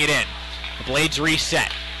will bring it in. The Blades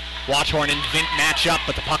reset. Watchorn and Vint match up,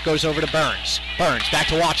 but the puck goes over to Burns. Burns back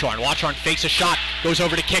to Watchorn. Watchorn fakes a shot, goes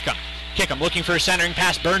over to Kickham. Kickham looking for a centering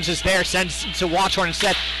pass. Burns is there, sends to Watchorn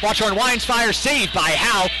instead. Watchorn winds, fires, saved by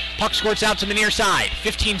Howe. Puck squirts out to the near side.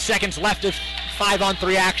 15 seconds left of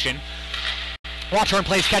 5-on-3 action. Watchorn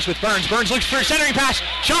plays catch with Burns. Burns looks for a centering pass.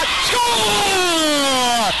 Shot,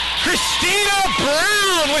 score! Christina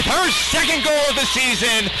Brown with her second goal of the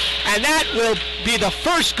season. And that will be the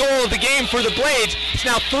first goal of the game for the Blades. It's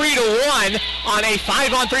now 3-1 on a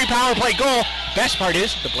 5-on-3 power play goal. Best part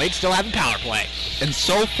is the Blades still having power play. And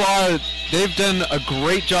so far, they've done a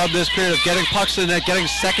great job this period of getting pucks in the net, getting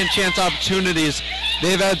second chance opportunities.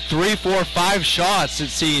 They've had 3, 4, 5 shots, it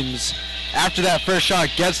seems. After that first shot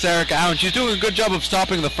gets Erica out, and she's doing a good job of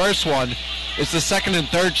stopping the first one. It's the second and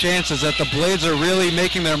third chances that the Blades are really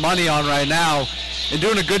making their money on right now and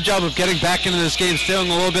doing a good job of getting back into this game,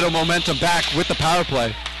 stealing a little bit of momentum back with the power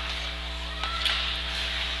play.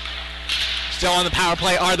 Still on the power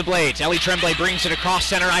play are the Blades. Ellie Tremblay brings it across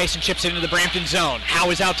center ice and chips it into the Brampton zone.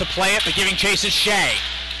 Howe is out to play it, but giving chase is Shea.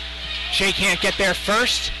 Shea can't get there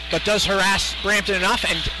first, but does harass Brampton enough,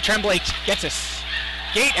 and Tremblay gets a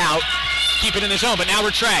skate out, keep it in the zone, but now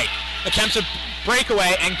Rattray attempts a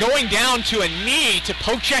breakaway, and going down to a knee to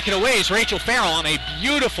poke check it away is Rachel Farrell on a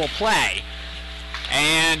beautiful play.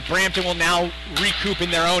 And Brampton will now recoup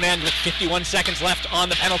in their own end with 51 seconds left on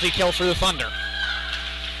the penalty kill for the Thunder.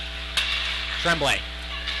 Tremblay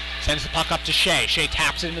sends the puck up to Shea. Shea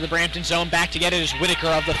taps it into the Brampton zone. Back to get it is Whitaker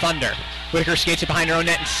of the Thunder. Whitaker skates it behind her own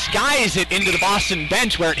net and skies it into the Boston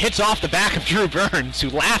bench, where it hits off the back of Drew Burns,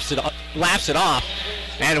 who laughs it off.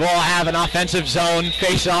 And we'll have an offensive zone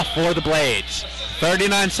face-off for the Blades.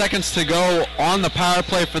 39 seconds to go on the power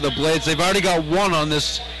play for the Blades. They've already got one on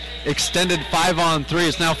this extended 5-on-3.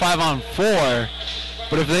 It's now 5-on-4.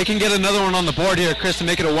 But if they can get another one on the board here, Chris, to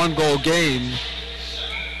make it a one-goal game,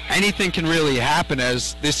 anything can really happen,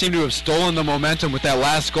 as they seem to have stolen the momentum with that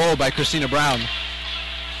last goal by Christina Brown.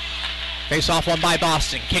 Face-off one by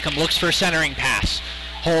Boston. Kickham looks for a centering pass.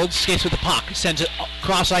 Holds, skates with the puck, sends it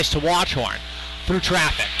cross ice to Watchorn. Through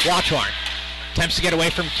traffic. Watchorn attempts to get away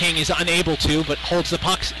from King, is unable to, but holds the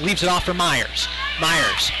puck, leaves it off for Myers.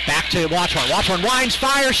 Myers back to Watchorn. Watchorn winds,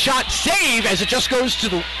 fire, shot, save as it just goes to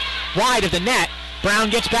the wide of the net. Brown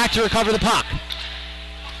gets back to recover the puck.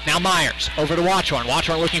 Now Myers over to Watchorn.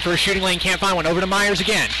 Watchorn looking for a shooting lane, can't find one. Over to Myers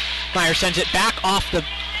again. Myers sends it back off the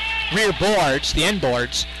rear boards, the end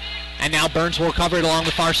boards, and now Burns will recover it along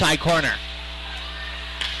the far side corner.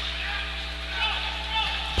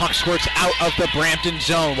 Puck squirts out of the Brampton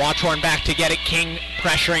zone. Watchorn back to get it. King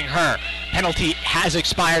pressuring her. Penalty has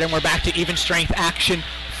expired, and we're back to even strength action.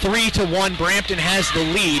 3-1. Brampton has the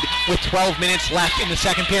lead with 12 minutes left in the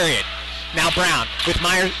second period. Now Brown with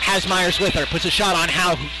Myers, has Myers with her, puts a shot on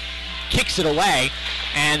Howe, who kicks it away,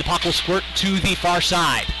 and the puck will squirt to the far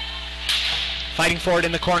side. Fighting for it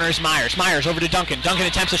in the corner is Myers. Myers over to Duncan. Duncan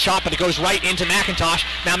attempts a shot, but it goes right into McIntosh.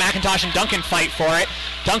 Now McIntosh and Duncan fight for it.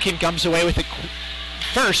 Duncan comes away with it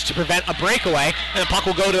first to prevent a breakaway, and the puck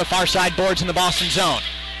will go to the far side boards in the Boston zone.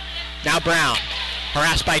 Now Brown,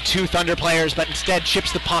 harassed by two Thunder players, but instead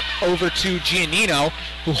chips the puck over to Giannino,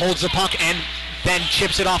 who holds the puck and then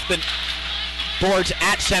chips it off the boards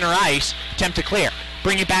at center ice. Attempt to clear.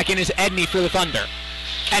 Bring it back in is Edney for the Thunder.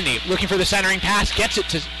 Edney looking for the centering pass, gets it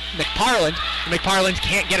to McParland. McParland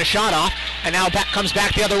can't get a shot off, and now comes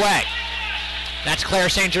back the other way. That's Claire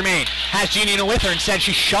St. Germain. Has Giannino with her. Instead,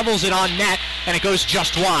 she shovels it on net, and it goes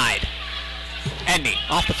just wide. Edney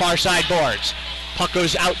off the far side boards. Puck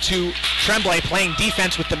goes out to Tremblay, playing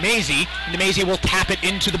defense with DeMazy. And DeMazy will tap it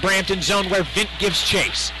into the Brampton zone, where Vint gives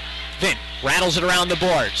chase. Vint rattles it around the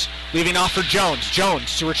boards, leaving off for Jones.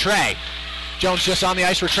 Jones to Rattray. Jones just on the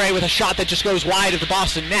ice. Rattray with a shot that just goes wide of the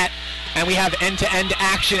Boston net. And we have end-to-end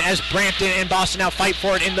action as Brampton and Boston now fight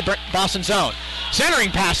for it in the Boston zone. Centering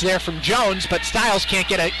pass there from Jones, but Stiles can't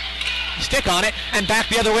get a stick on it, and back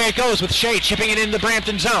the other way it goes with Shea chipping it in the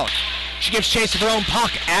Brampton zone. She gives chase of her own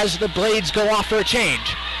puck as the Blades go off for a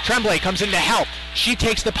change. Tremblay comes in to help. She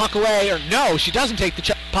takes the puck away, or no, she doesn't take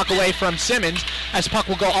the puck away from Simmons, as the puck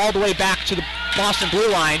will go all the way back to the Boston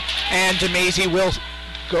blue line, and DeMazy will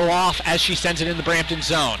go off as she sends it in the Brampton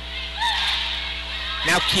zone.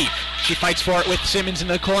 Now Keefe. She fights for it with Simmons in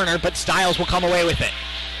the corner, but Stiles will come away with it.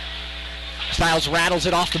 Stiles rattles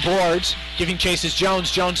it off the boards, giving chase is Jones.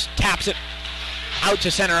 Jones taps it out to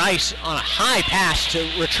center ice on a high pass to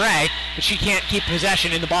Rattray, but she can't keep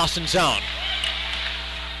possession in the Boston zone.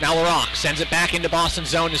 Now LaRocque sends it back into Boston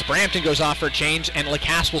zone as Brampton goes off for a change, and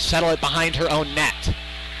Lacasse will settle it behind her own net.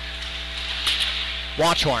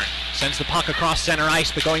 Watchorn sends the puck across center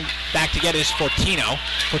ice, but going back to get it is Fortino.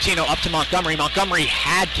 Fortino up to Montgomery. Montgomery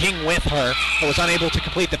had King with her, but was unable to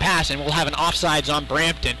complete the pass, and we'll have an offsides on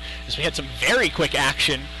Brampton, as we had some very quick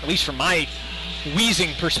action, at least from my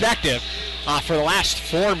wheezing perspective, for the last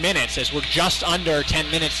 4 minutes, as we're just under 10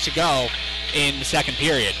 minutes to go in the second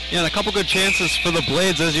period. Yeah, and a couple good chances for the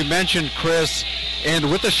Blades, as you mentioned, Chris. And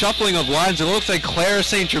with the shuffling of lines, it looks like Claire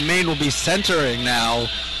St. Germain will be centering now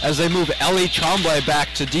as they move Ellie Tremblay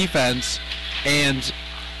back to defense. And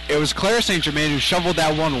it was Claire St. Germain who shoveled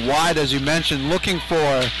that one wide, as you mentioned, looking for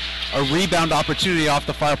a rebound opportunity off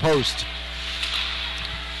the far post.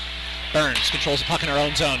 Burns controls the puck in her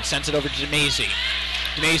own zone, sends it over to DeMazy.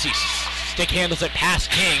 DeMazy stick handles it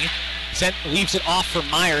past King, leaves it off for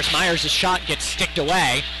Myers. Myers' shot gets sticked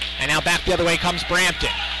away, and now back the other way comes Brampton.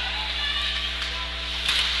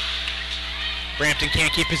 Brampton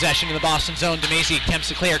can't keep possession in the Boston zone. DeMazy attempts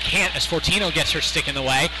to clear, can't, as Fortino gets her stick in the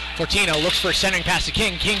way. Fortino looks for a centering pass to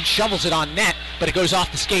King. King shovels it on net, but it goes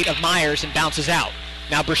off the skate of Myers and bounces out.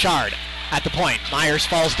 Now Burchard at the point. Myers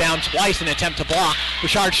falls down twice in an attempt to block.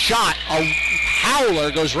 Bouchard's shot, a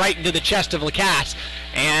howler, goes right into the chest of Lacasse,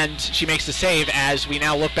 and she makes the save as we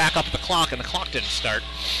now look back up at the clock, and the clock didn't start.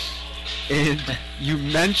 And you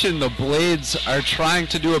mentioned the Blades are trying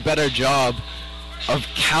to do a better job of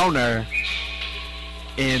counter,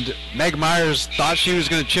 and Meg Myers thought she was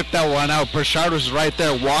going to chip that one out. Bouchard was right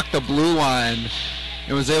there, walked the blue line,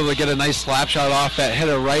 and was able to get a nice slap shot off that hit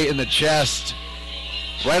her right in the chest,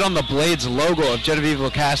 right on the Blades logo of Genevieve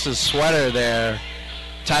Lacasse's sweater there.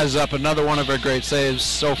 Ties up another one of her great saves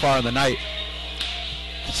so far in the night.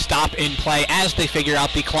 Stop in play as they figure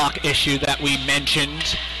out the clock issue that we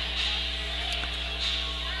mentioned.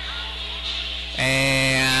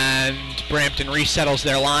 And Brampton resettles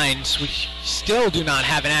their lines. We still do not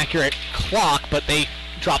have an accurate clock, but they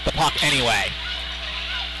drop the puck anyway.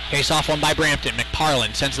 Face off one by Brampton.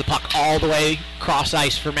 McParland sends the puck all the way cross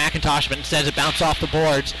ice for McIntosh, but instead it bounces off the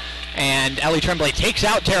boards. And Ellie Tremblay takes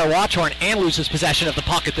out Tara Watchorn and loses possession of the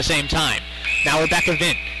puck at the same time. Now Rebecca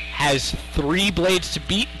Vint has 3 Blades to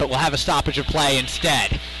beat, but will have a stoppage of play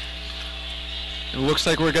instead. It looks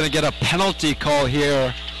like we're going to get a penalty call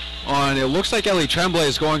here on, it looks like Ellie Tremblay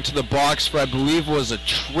is going to the box for, I believe, was a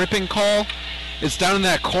tripping call. It's down in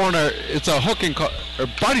that corner. It's a hooking call, or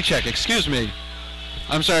body check, excuse me.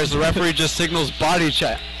 I'm sorry, as the referee just signals body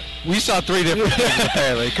check. We saw 3 different things,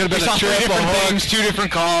 apparently. Could have been a triple hook, 2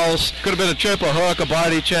 different calls. Could have been a triple hook, a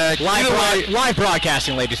body check. Live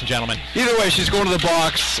broadcasting, ladies and gentlemen. Either way, she's going to the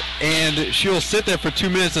box, and she'll sit there for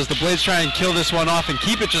 2 minutes as the Blades try and kill this one off and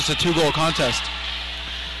keep it just a 2-goal contest.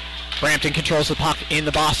 Brampton controls the puck in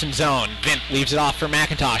the Boston zone. Vint leaves it off for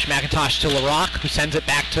McIntosh. McIntosh to LaRocque, who sends it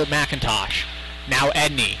back to McIntosh. Now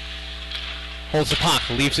Edney holds the puck,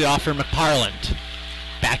 leaves it off for McParland.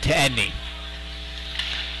 Back to Edney.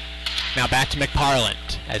 Now back to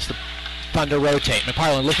McParland as the Thunder rotate.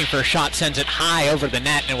 McParland looking for a shot, sends it high over the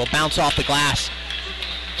net, and it will bounce off the glass.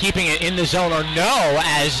 Keeping it in the zone, or no,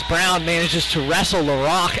 as Brown manages to wrestle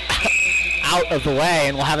LaRocque out of the way,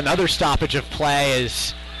 and we'll have another stoppage of play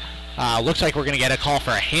as looks like we're going to get a call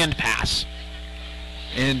for a hand pass.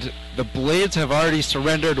 And the Blades have already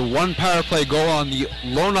surrendered 1 power play goal on the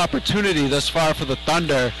lone opportunity thus far for the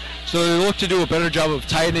Thunder. So they look to do a better job of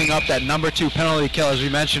tightening up that number 2 penalty kill, as we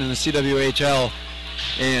mentioned in the CWHL,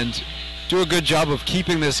 and do a good job of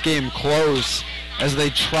keeping this game close as they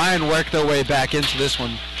try and work their way back into this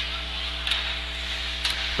one.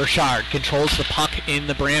 Bouchard controls the puck in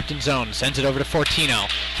the Brampton zone, sends it over to Fortino.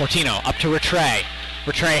 Fortino up to Rattray.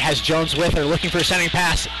 Rattray has Jones with her, looking for a centering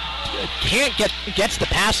pass. Gets the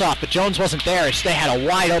pass off, but Jones wasn't there as they had a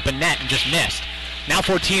wide open net and just missed. Now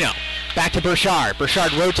Fortino, back to Bouchard.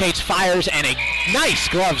 Bouchard rotates, fires, and a nice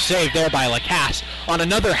glove save there by Lacasse on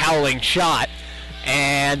another howling shot.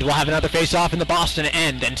 And we'll have another face-off in the Boston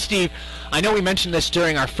end. And Steve, I know we mentioned this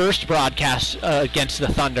during our first broadcast against the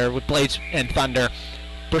Thunder, with Blades and Thunder.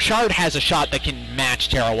 Bouchard has a shot that can match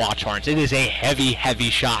Tara Watchorn's. It is a heavy, heavy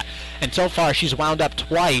shot. And so far, she's wound up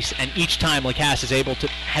twice, and each time Lacasse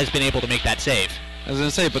has been able to make that save. I was going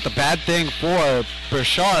to say, but the bad thing for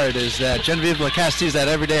Bouchard is that Genevieve Lacasse sees that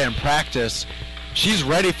every day in practice. She's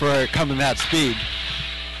ready for it coming that speed.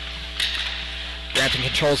 Brampton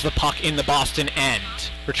controls the puck in the Boston end.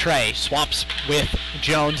 Rattray swaps with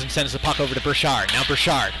Jones and sends the puck over to Bouchard. Now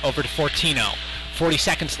Bouchard over to Fortino. 40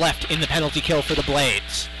 seconds left in the penalty kill for the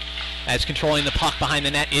Blades. As controlling the puck behind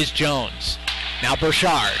the net is Jones. Now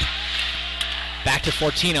Bouchard. Back to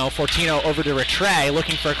Fortino. Fortino over to Rattray,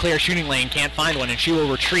 looking for a clear shooting lane. Can't find one, and she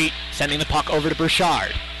will retreat, sending the puck over to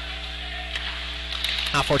Bouchard.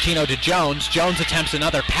 Now Fortino to Jones. Jones attempts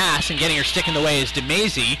another pass, and getting her stick in the way is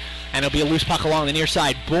DeMazy, and it'll be a loose puck along the near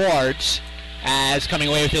side boards, as coming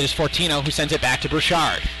away with it is Fortino, who sends it back to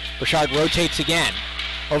Bouchard. Bouchard rotates again.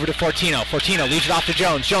 Over to Fortino. Fortino leaves it off to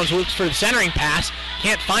Jones. Jones looks for the centering pass.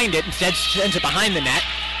 Can't find it. Instead sends it behind the net.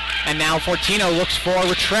 And now Fortino looks for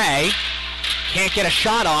Rattray. Can't get a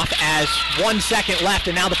shot off as 1 second left,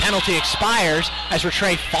 and now the penalty expires as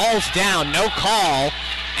Rattray falls down. No call.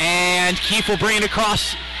 And Keefe will bring it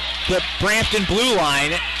across the Brampton blue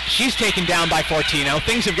line. She's taken down by Fortino.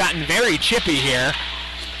 Things have gotten very chippy here.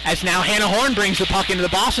 As now Hannah Horn brings the puck into the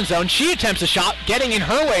Boston zone. She attempts a shot. Getting in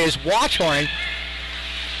her way is Watchorn.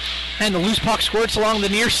 And the loose puck squirts along the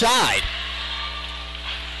near side.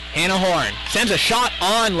 Hannah Horn sends a shot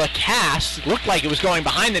on Lacasse. Looked like it was going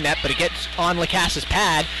behind the net, but it gets on Lacasse's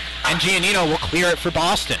pad, and Giannino will clear it for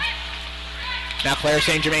Boston. Now Claire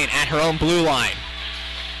St. Germain at her own blue line.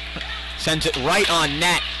 Sends it right on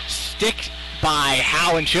net. Stick by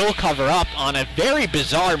Howe, and she'll cover up on a very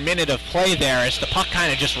bizarre minute of play there as the puck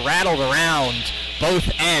kind of just rattled around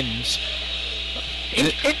both ends.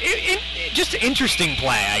 Just interesting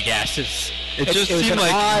play, I guess. It just seemed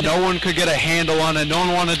like no one could get a handle on it. No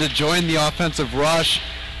one wanted to join the offensive rush.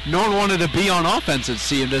 No one wanted to be on offense, it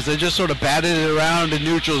seemed, as they just sort of batted it around in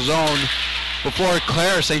neutral zone before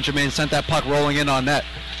Claire St. Germain sent that puck rolling in on net.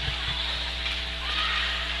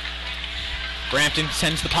 Brampton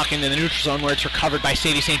sends the puck into the neutral zone where it's recovered by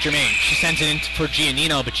Sadie St. Germain. She sends it in for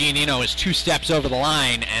Giannino, but Giannino is 2 steps over the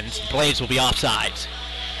line, and Blades will be offsides.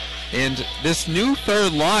 And this new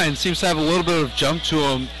third line seems to have a little bit of jump to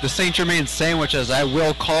them. The St. Germain sandwich, as I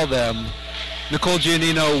will call them. Nicole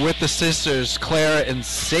Giannino with the sisters, Claire and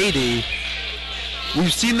Sadie.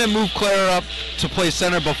 We've seen them move Claire up to play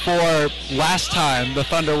center before. Last time the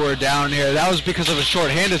Thunder were down here, that was because of a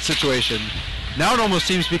shorthanded situation. Now it almost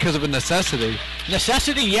seems because of a necessity.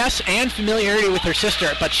 Necessity, yes, and familiarity with her sister,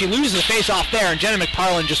 but she loses the face-off there, and Jenna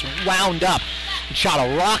McParland just wound up and shot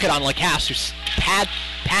a rocket on Lacasse, who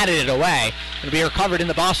patted it away. It'll be recovered in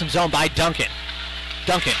the Boston zone by Duncan.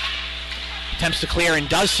 Duncan attempts to clear and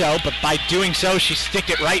does so, but by doing so, she sticked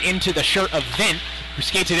it right into the shirt of Vint, who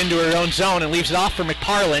skates it into her own zone and leaves it off for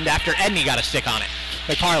McParland after Edney got a stick on it.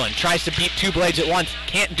 McParland tries to beat 2 Blades at once,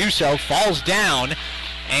 can't do so, falls down,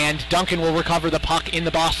 and Duncan will recover the puck in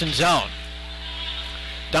the Boston zone.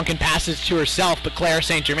 Duncan passes to herself, but Claire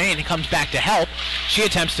St. Germain comes back to help. She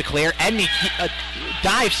attempts to clear. Edney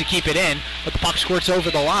dives to keep it in, but the puck squirts over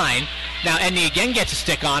the line. Now Edney again gets a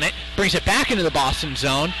stick on it, brings it back into the Boston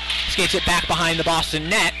zone, skates it back behind the Boston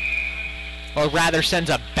net, or rather sends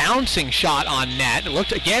a bouncing shot on net. It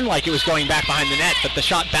looked again like it was going back behind the net, but the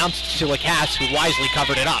shot bounced to Lacasse, who wisely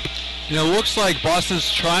covered it up. You know, it looks like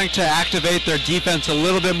Boston's trying to activate their defense a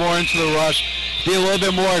little bit more into the rush, be a little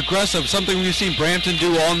bit more aggressive, something we've seen Brampton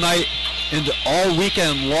do all night and all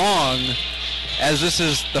weekend long, as this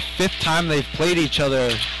is the 5th time they've played each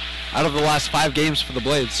other out of the last 5 games for the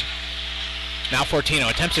Blades. Now Fortino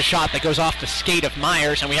attempts a shot that goes off the skate of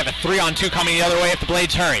Myers, and we have a 3-on-2 coming the other way if the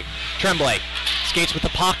Blades hurry. Tremblay skates with the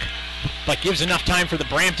puck, but gives enough time for the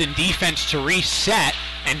Brampton defense to reset,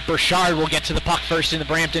 and Burchard will get to the puck first in the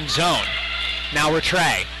Brampton zone. Now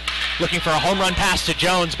Rattray looking for a home run pass to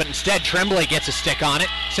Jones, but instead Tremblay gets a stick on it,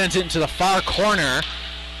 sends it into the far corner,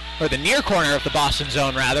 or the near corner of the Boston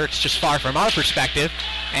zone rather. It's just far from our perspective,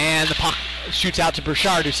 and the puck shoots out to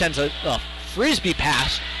Burchard, who sends a frisbee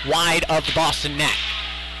pass wide of the Boston net.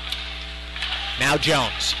 Now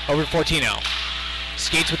Jones over to Fortino,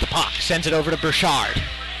 skates with the puck, sends it over to Burchard.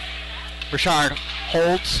 Burchard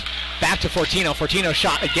holds back to Fortino. Fortino's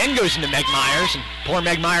shot again goes into Meg Myers, and poor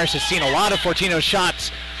Meg Myers has seen a lot of Fortino's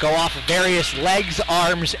shots go off of various legs,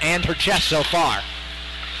 arms, and her chest so far.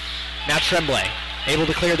 Now Tremblay able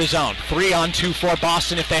to clear the zone. 3-on-2 for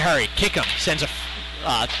Boston if they hurry. Kickham sends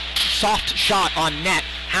a soft shot on net.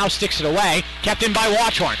 Howe sticks it away, kept in by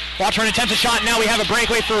Watchorn. Watchorn attempts a shot, now we have a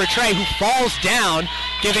breakaway for Rattray, who falls down,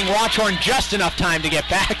 giving Watchorn just enough time to get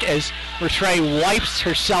back as Rattray wipes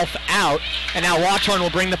herself out, and now Watchorn will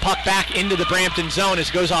bring the puck back into the Brampton zone as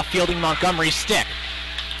it goes off Fielding Montgomery's stick.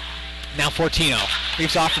 Now Fortino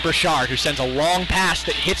leaves off to Burchard, who sends a long pass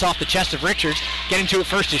that hits off the chest of Richards. Getting to it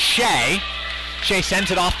first is Shea. Shea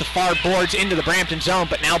sends it off the far boards into the Brampton zone,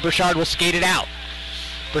 but now Burchard will skate it out.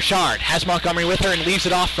 Burchard has Montgomery with her and leaves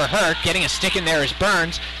it off for her. Getting a stick in there is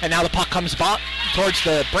Burns, and now the puck comes towards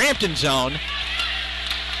the Brampton zone,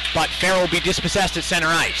 but Farrell will be dispossessed at center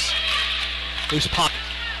ice. Loose puck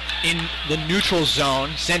in the neutral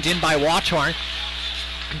zone, sent in by Watchorn.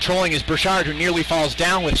 Controlling is Burchard, who nearly falls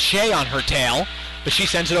down with Shea on her tail, but she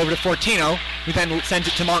sends it over to Fortino, who then sends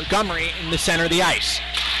it to Montgomery in the center of the ice.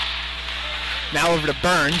 Now over to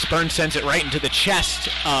Burns. Burns sends it right into the chest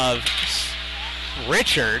of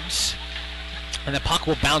Richards, and the puck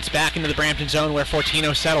will bounce back into the Brampton zone where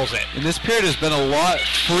Fortino settles it. And this period has been a lot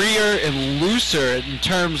freer and looser in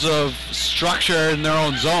terms of structure in their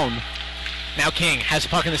own zone. Now King has the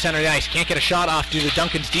puck in the center of the ice, can't get a shot off due to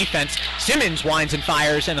Duncan's defense. Simmons winds and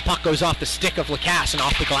fires, and the puck goes off the stick of Lacasse and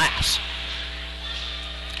off the glass.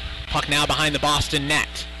 Puck now behind the Boston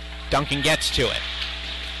net. Duncan gets to it,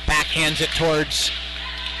 backhands it towards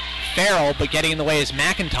Farrell, but getting in the way is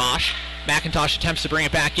McIntosh. McIntosh attempts to bring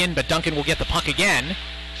it back in, but Duncan will get the puck again.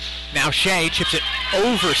 Now Shea chips it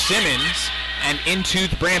over Simmons and into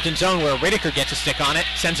the Brampton zone where Whitaker gets a stick on it,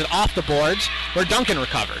 sends it off the boards where Duncan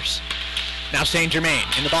recovers. Now St. Germain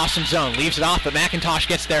in the Boston zone, leaves it off, but McIntosh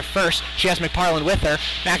gets there first. She has McParland with her.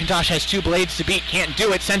 McIntosh has 2 blades to beat, can't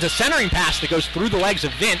do it, sends a centering pass that goes through the legs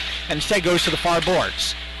of Vint and instead goes to the far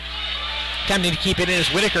boards. Attempting to keep it in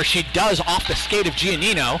as Whitaker, she does off the skate of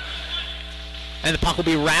Giannino, and the puck will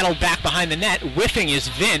be rattled back behind the net. Whiffing is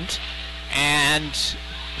Vint, and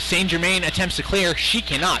St. Germain attempts to clear. She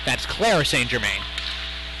cannot. That's Claire St. Germain.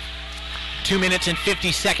 2 minutes and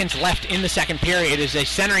 50 seconds left in the second period as a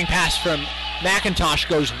centering pass from McIntosh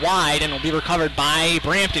goes wide and will be recovered by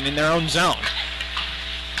Brampton in their own zone.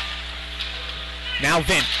 Now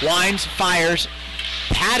Vint winds, fires,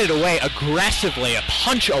 patted away aggressively, a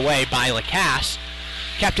punch away by Lacasse,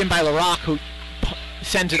 kept in by LaRock, who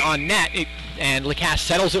sends it on net, and Lacasse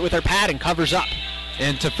settles it with her pad and covers up.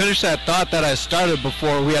 And to finish that thought that I started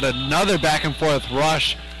before, we had another back and forth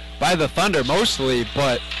rush by the Thunder mostly,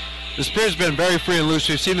 but the Spear's been very free and loose.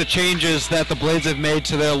 We've seen the changes that the Blades have made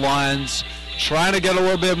to their lines, trying to get a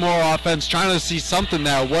little bit more offense, trying to see something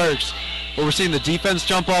that works. But we're seeing the defense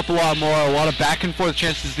jump up a lot more, a lot of back and forth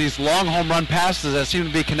chances, these long home run passes that seem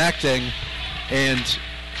to be connecting. And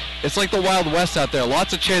it's like the Wild West out there,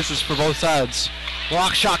 lots of chances for both sides.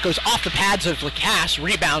 Block shot goes off the pads of Lacasse.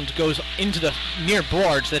 Rebound goes into the near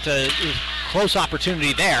boards. That's a close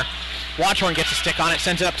opportunity there. Watchhorn gets a stick on it,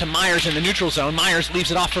 sends it up to Myers in the neutral zone. Myers leaves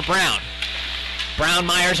it off for Brown. Brown,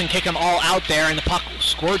 Myers, and Kickham all out there, and the puck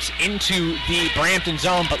squirts into the Brampton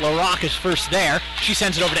zone, but LaRock is first there. She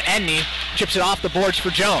sends it over to Edney, chips it off the boards for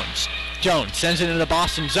Jones. Jones sends it into the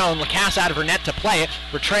Boston zone. Lacasse out of her net to play it.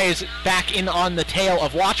 Retrays back in on the tail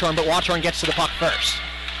of Watchhorn, but Watchhorn gets to the puck first.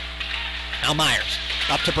 Now Myers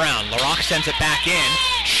up to Brown. LaRock sends it back in.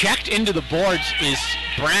 Checked into the boards is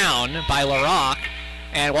Brown by LaRock,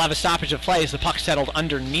 and we'll have a stoppage of play as the puck settled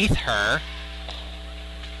underneath her.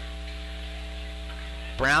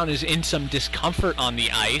 Brown is in some discomfort on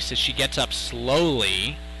the ice as she gets up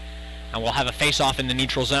slowly, and we'll have a face-off in the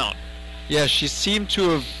neutral zone. Yeah, she seemed to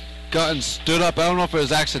have gotten stood up. I don't know if it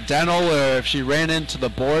was accidental or if she ran into the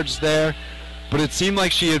boards there, but it seemed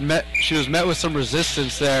like she was met with some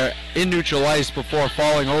resistance there in neutral ice before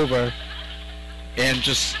falling over and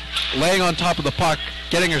just laying on top of the puck,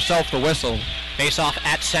 getting herself the whistle. Face-off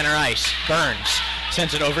at center ice. Burns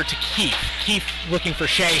sends it over to Keefe. Keefe looking for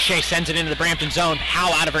Shea. Shea sends it into the Brampton zone.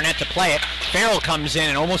 Howe out of her net to play it. Farrell comes in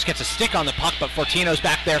and almost gets a stick on the puck, but Fortino's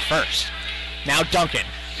back there first. Now Duncan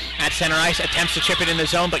at center ice attempts to chip it in the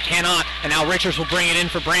zone, but cannot, and now Richards will bring it in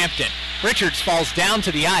for Brampton. Richards falls down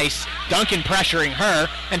to the ice. Duncan pressuring her,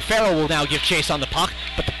 and Farrell will now give chase on the puck,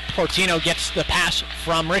 but Fortino gets the pass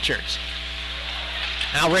from Richards.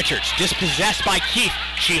 Now Richards, dispossessed by Keefe.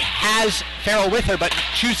 She has Farrell with her, but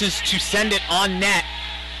chooses to send it on net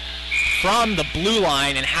from the blue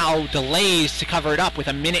line, and Howe delays to cover it up with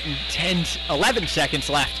 1 minute and 11 seconds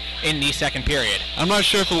left in the second period. I'm not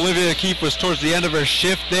sure if Olivia Keefe was towards the end of her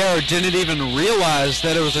shift there or didn't even realize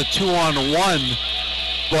that it was a 2-on-1,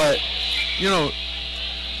 but, you know,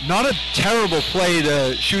 not a terrible play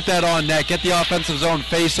to shoot that on net, get the offensive zone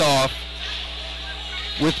face-off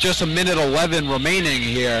with just 1 minute 11 remaining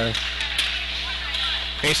here.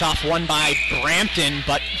 Face-off won by Brampton,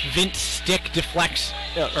 but Vint's stick deflects,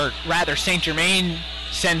 or rather St. Germain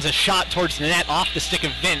sends a shot towards the net off the stick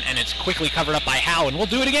of Vint, and it's quickly covered up by Howe, and we'll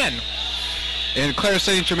do it again. And Claire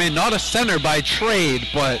St. Germain, not a center by trade,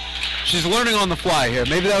 but she's learning on the fly here.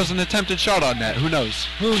 Maybe that was an attempted shot on net. Who knows?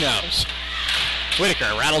 Who knows?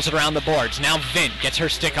 Whitaker rattles it around the boards. Now Vint gets her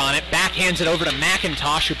stick on it, backhands it over to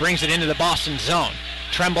McIntosh, who brings it into the Boston zone.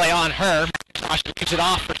 Tremblay on her. McIntosh leaves it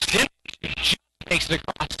off for Sim. She takes it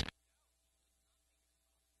across.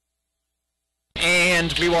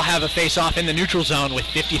 And we will have a face-off in the neutral zone with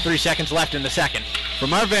 53 seconds left in the second.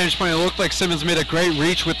 From our vantage point, it looked like Simmons made a great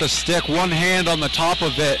reach with the stick, one hand on the top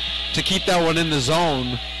of it to keep that one in the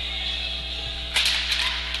zone.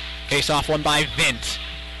 Face-off won by Vint.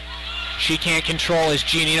 She can't control as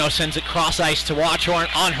Giannino sends it cross ice to Watchhorn.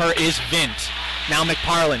 On her is Vint. Now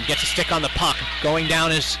McParland gets a stick on the puck. Going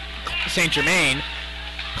down is St. Germain.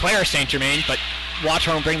 Claire St. Germain, but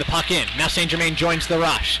Watchhorn will bring the puck in. Now St. Germain joins the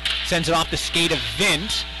rush. Sends it off the skate of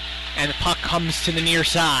Vint, and the puck comes to the near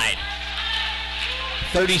side.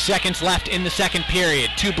 30 seconds left in the second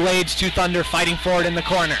period. Two Blades, two Thunder fighting for it in the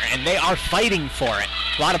corner, and they are fighting for it.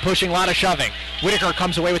 A lot of pushing, a lot of shoving. Whitaker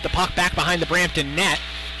comes away with the puck back behind the Brampton net.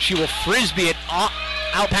 She will frisbee it out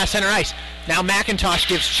past center ice. Now McIntosh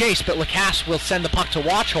gives chase, but Lacasse will send the puck to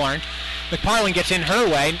Watchhorn. McParland gets in her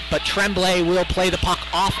way, but Tremblay will play the puck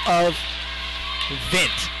off of Vint.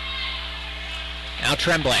 Now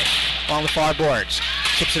Tremblay along the far boards.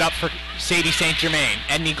 Chips it up for Sadie St. Germain.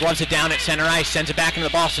 Edney gloves it down at center ice, sends it back into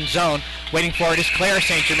the Boston zone. Waiting for it is Claire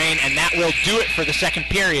St. Germain, and that will do it for the second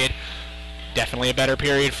period. Definitely a better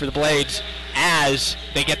period for the Blades as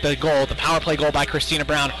they get the goal, the power play goal by Christina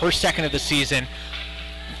Brown, her second of the season.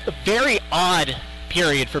 A very odd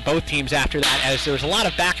period for both teams after that, as there was a lot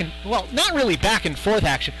of not really back and forth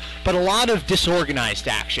action, but a lot of disorganized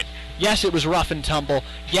action. Yes, it was rough and tumble.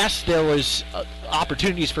 Yes, there was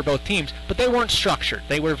opportunities for both teams, but they weren't structured.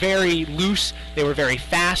 They were very loose. They were very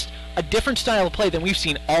fast. A different style of play than we've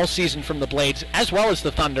seen all season from the Blades, as well as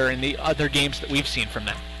the Thunder in the other games that we've seen from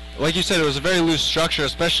them. Like you said, it was a very loose structure,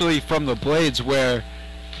 especially from the Blades, where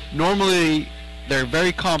normally they're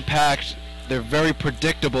very compact, they're very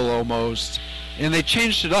predictable almost, and they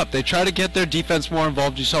changed it up. They tried to get their defense more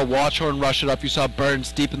involved. You saw Watchorn rush it up. You saw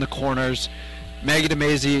Burns deep in the corners. Maggie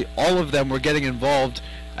DeMazy, all of them were getting involved.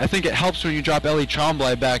 I think it helps when you drop Ellie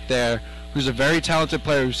Tremblay back there, who's a very talented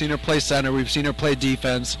player. We've seen her play center. We've seen her play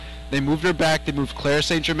defense. They moved her back. They moved Claire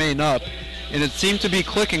St. Germain up, and it seemed to be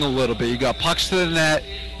clicking a little bit. You got pucks to the net.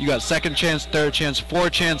 You got second chance, third chance,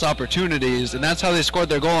 fourth chance opportunities, and that's how they scored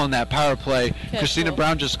their goal on that power play. Christina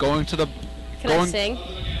Brown just going to the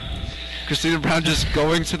Christina Brown just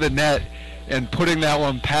going to the net and putting that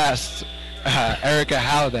one past Erica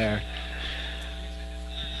Howe there.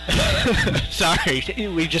 Sorry,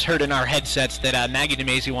 we just heard in our headsets that Maggie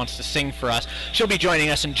DeMazy wants to sing for us. She'll be joining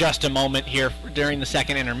us in just a moment here during the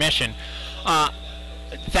second intermission.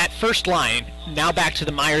 That first line, now back to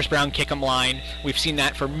the Myers-Brown Kickham line. We've seen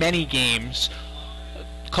that for many games.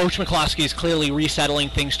 Coach McCloskey is clearly resettling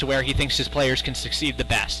things to where he thinks his players can succeed the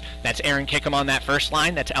best. That's Erin Kickham on that first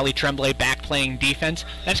line. That's Ellie Tremblay back playing defense.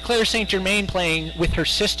 That's Claire St. Germain playing with her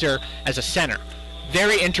sister as a center.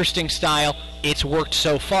 Very interesting style. It's worked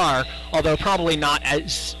so far, although probably not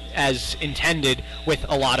as intended with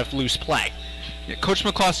a lot of loose play. Yeah, Coach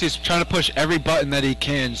McCloskey is trying to push every button that he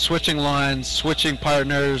can, switching lines, switching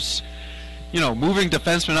partners, moving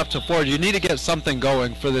defensemen up to forward. You need to get something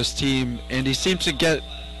going for this team, and he seems to get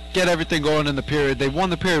everything going in the period. They won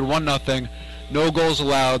the period 1-0, no goals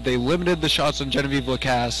allowed. They limited the shots on Genevieve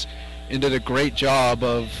Lacasse and did a great job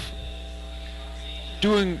of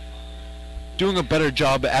doing a better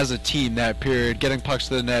job as a team that period, getting pucks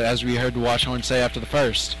to the net, as we heard Watchorn say after the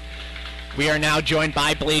first. We are now joined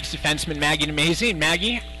by Blades defenseman Maggie DeMazy.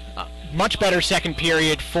 Maggie, much better second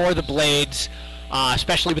period for the Blades,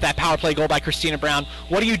 especially with that power play goal by Christina Brown.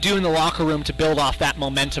 What do you do in the locker room to build off that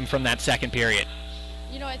momentum from that second period?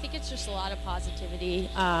 I think it's just a lot of positivity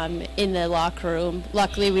in the locker room.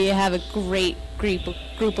 Luckily, we have a great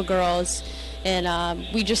group of girls, and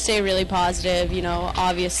we just stay really positive.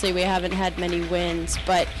 Obviously we haven't had many wins,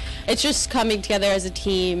 but it's just coming together as a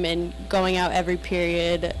team and going out every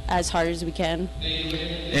period as hard as we can.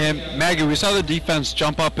 And Maggie, we saw the defense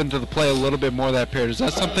jump up into the play a little bit more that period. Is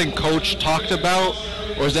that something Coach talked about,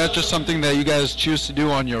 or is that just something that you guys choose to do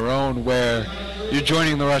on your own, where you're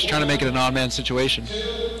joining the rush, trying to make it an odd-man situation?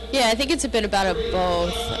 Yeah, I think it's a bit about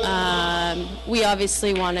both. We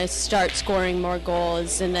obviously want to start scoring more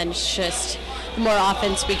goals, and then it's just the more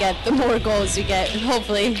offense we get, the more goals we get,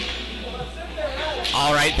 hopefully.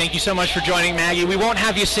 All right, thank you so much for joining, Maggie. We won't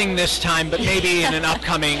have you sing this time, but maybe in an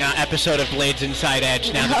upcoming episode of Blades Inside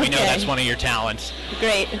Edge, now that we know that's one of your talents.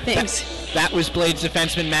 Great, thanks. That was Blades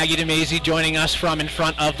defenseman Maggie DeMazy joining us from in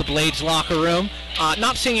front of the Blades locker room.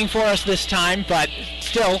 Not singing for us this time, but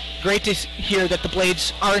still great to hear that the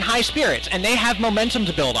Blades are in high spirits, and they have momentum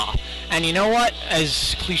to build off. And you know what?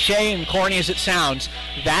 As cliche and corny as it sounds,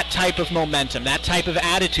 that type of momentum, that type of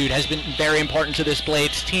attitude has been very important to this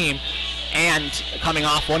Blades team. And coming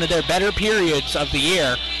off one of their better periods of the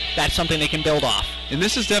year, that's something they can build off. And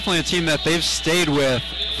this is definitely a team that they've stayed with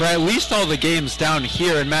for at least all the games down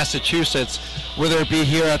here in Massachusetts, whether it be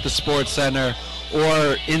here at the Sports Center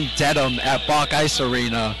or in Dedham at Bach Ice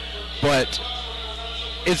Arena. But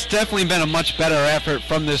it's definitely been a much better effort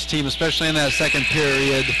from this team, especially in that second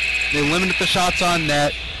period. They limited the shots on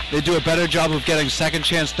net. They do a better job of getting second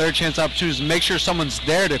chance, third chance opportunities, and make sure someone's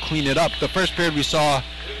there to clean it up. The first period we saw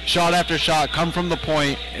shot after shot come from the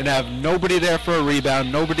point and have nobody there for a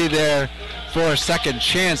rebound, nobody there for a second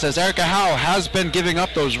chance, as Erica Howe has been giving up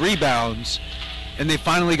those rebounds, and they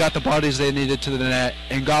finally got the bodies they needed to the net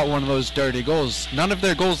and got one of those dirty goals. None of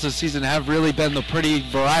their goals this season have really been the pretty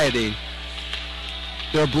variety.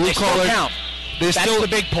 They're blue collar. Still count. That's the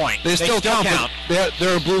big point. They still count. But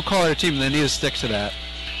they're a blue collar team, and they need to stick to that.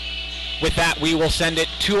 With that, we will send it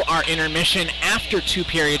to our intermission after 2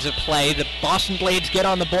 periods of play. The Boston Blades get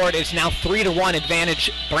on the board. It's now 3-1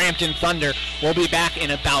 advantage Brampton Thunder. We'll be back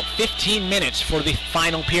in about 15 minutes for the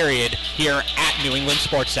final period here at New England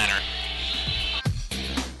Sports Center.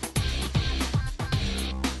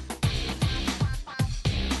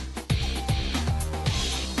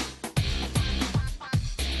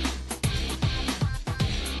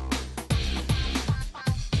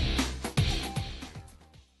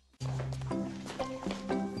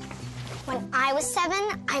 I I was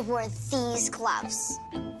 7, I wore these gloves.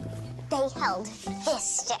 They held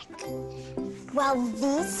this stick. Well,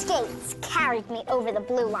 these skates carried me over the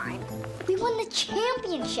blue line. We won the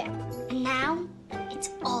championship, and now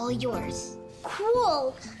it's all yours.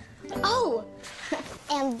 Cool. Oh,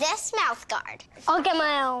 and this mouth guard. I'll get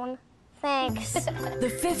my own. Thanks.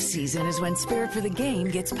 The 5th season is when Spirit for the Game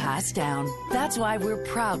gets passed down. That's why we're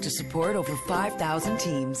proud to support over 5,000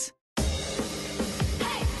 teams.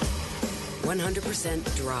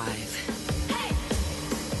 100% drive.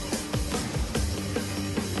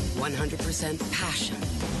 100% passion.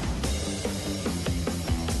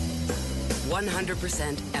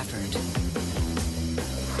 100% effort.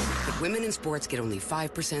 But women in sports get only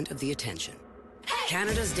 5% of the attention.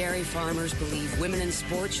 Canada's dairy farmers believe women in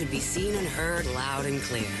sports should be seen and heard loud and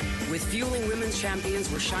clear. With Fueling Women's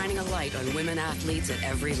Champions, we're shining a light on women athletes at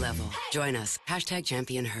every level. Join us.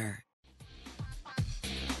 #ChampionHer.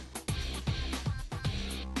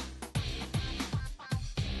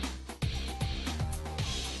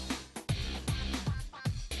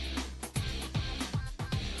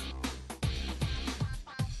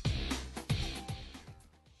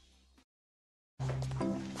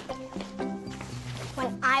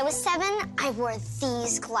 When I was 7, I wore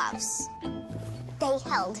these gloves. They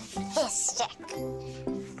held this stick.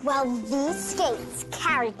 Well, these skates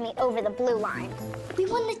carried me over the blue line. We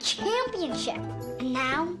won the championship, and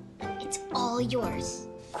now it's all yours.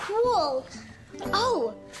 Cool.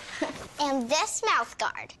 Oh, and this mouth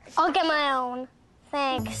guard. I'll get my own.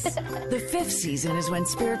 Thanks. The 5th season is when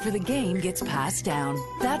Spirit for the Game gets passed down.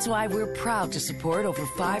 That's why we're proud to support over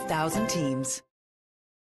 5,000 teams.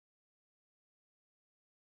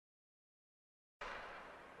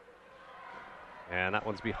 And that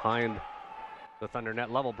one's behind the Thunder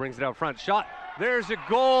net level, brings it out front. Shot, there's a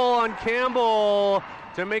goal on Campbell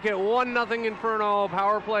to make it 1-0 Inferno,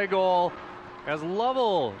 power play goal. As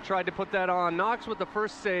Lovell tried to put that on. Knox with the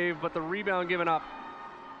first save, but the rebound given up.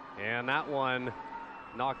 And that one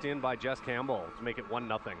knocked in by Jess Campbell to make it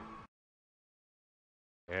 1-0.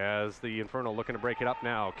 As the Inferno looking to break it up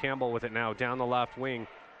now. Campbell with it now down the left wing.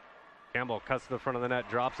 Campbell cuts to the front of the net,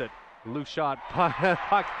 drops it. Loose shot,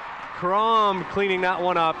 puck. Crum cleaning that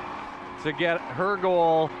one up to get her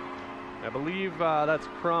goal. I believe that's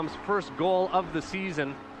Crum's first goal of the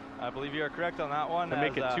season. I believe you are correct on that one. To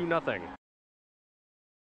make it 2-0.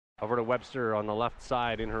 Over to Webster on the left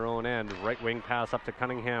side in her own end. Right wing pass up to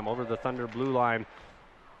Cunningham over the Thunder blue line.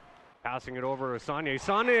 Passing it over to Saunier.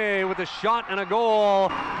 Saunier with a shot and a goal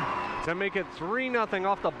to make it 3-0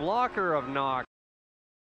 off the blocker of Knox.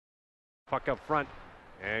 Puck up front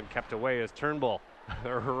and kept away as Turnbull.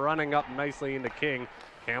 They're running up nicely into King.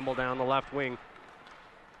 Campbell down the left wing.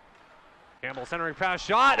 Campbell centering pass,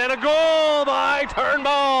 shot, and a goal by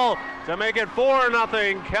Turnbull to make it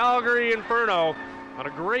 4-0 Calgary Inferno on a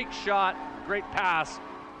great shot, great pass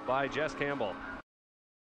by Jess Campbell.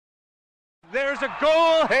 There's a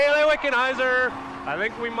goal, Haley Wickenheiser. I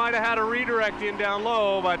think we might have had a redirect in down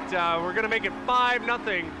low, but we're going to make it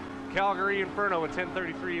 5-0 Calgary Inferno with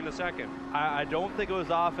 10:33 in the second. I don't think it was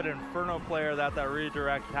off an Inferno player that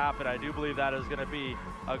redirect happened. I do believe that is going to be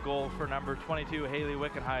a goal for number 22, Haley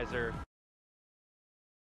Wickenheiser.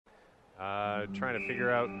 Trying to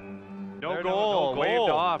figure out. No goal. Waved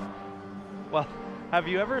off. Well, have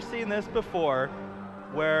you ever seen this before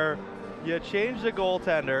where you change the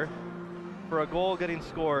goaltender for a goal getting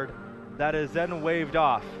scored that is then waved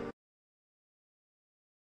off?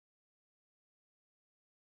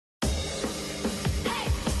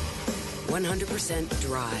 100%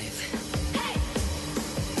 drive.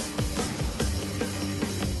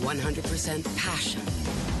 100% passion.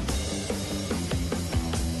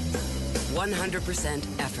 100%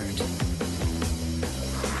 effort.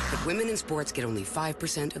 But women in sports get only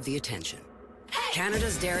 5% of the attention.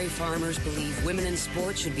 Canada's dairy farmers believe women in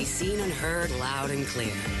sports should be seen and heard loud and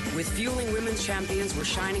clear. With Fueling Women's Champions, we're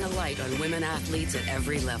shining a light on women athletes at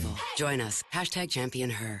every level. Join us.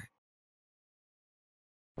 #ChampionHer.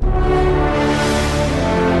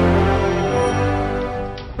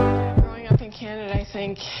 Growing up in Canada, I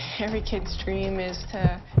think every kid's dream is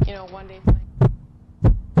to, one day play.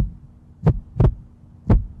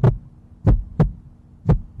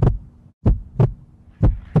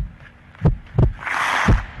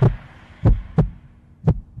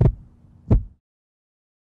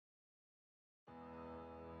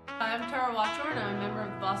 I'm Tara Watchorn. I'm a member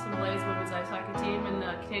of the Boston Blaze women's ice hockey team in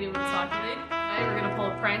the Canadian Women's Hockey League. Tonight we're going to pull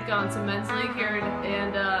a prank on some men's league here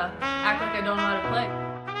and act like I don't know how to play.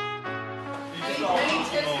 Any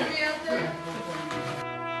tips for me out there?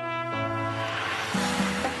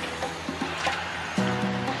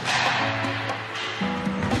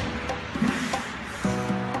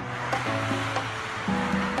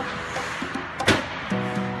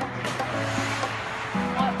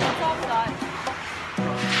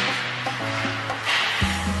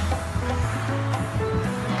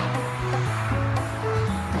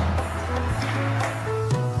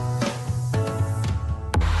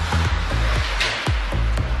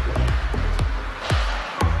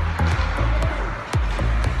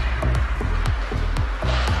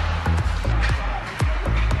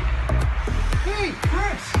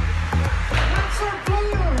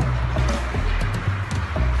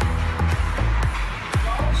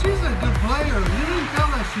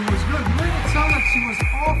 She was good. You made it sound like she was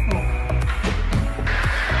awful.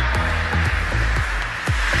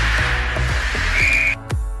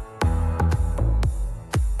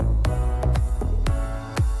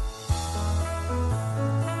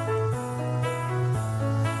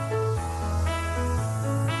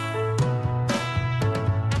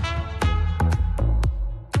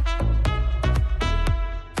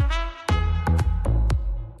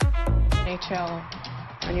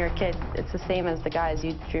 When you're a kid, it's the same as the guys.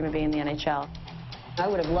 You dream of being in the NHL. I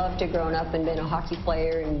would have loved to have grown up and been a hockey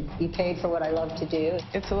player and be paid for what I love to do.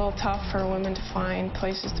 It's a little tough for women to find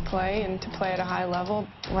places to play and to play at a high level.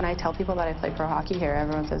 When I tell people that I play pro hockey here,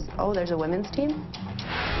 everyone says, oh, there's a women's team? A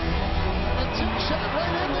tip shot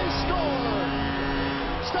right in, they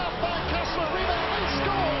score! Stopped by Kessler, rebound, they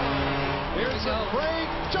score! Here's a break,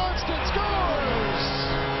 Johnston scores!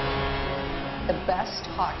 The best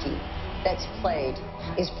hockey that's played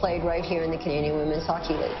is played right here in the Canadian Women's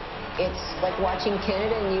Hockey League. It's like watching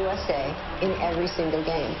Canada and USA in every single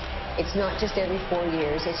game. It's not just every 4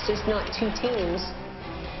 years. It's just not 2 teams.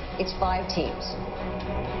 It's 5 teams.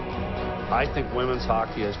 I think women's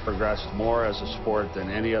hockey has progressed more as a sport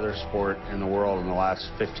than any other sport in the world in the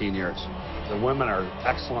last 15 years. The women are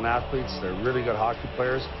excellent athletes. They're really good hockey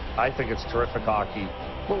players. I think it's terrific hockey.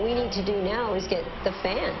 What we need to do now is get the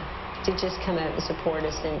fan to just come out and support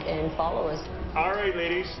us and follow us. All right,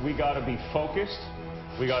 ladies, we got to be focused.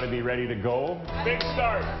 We got to be ready to go. Big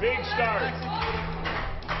start, big start.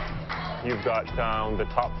 You've got the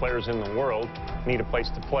top players in the world need a place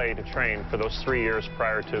to play, to train for those 3 years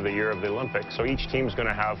prior to the year of the Olympics. So each team's going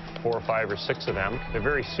to have 4 or 5 or 6 of them. They're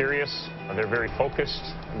very serious. They're very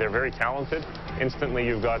focused. They're very talented. Instantly,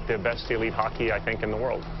 you've got the best elite hockey, I think, in the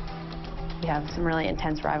world. We have some really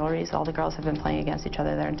intense rivalries. All the girls have been playing against each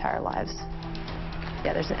other their entire lives.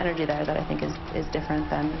 Yeah, there's an energy there that I think is different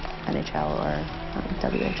than NHL or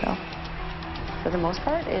WHL. For the most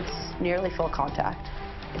part, it's nearly full contact.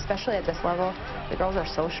 Especially at this level, the girls are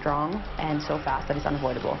so strong and so fast that it's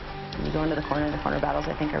unavoidable. When you go into the corner battles,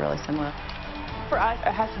 I think, are really similar. For us,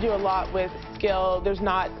 it has to do a lot with skill. There's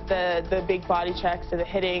not the big body checks or the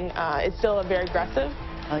hitting. It's still very aggressive.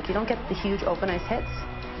 Like, you don't get the huge open ice hits,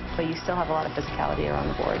 but you still have a lot of physicality around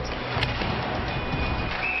the boards.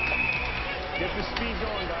 Get the speed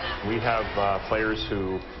going, guys. We have players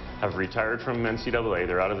who have retired from NCAA.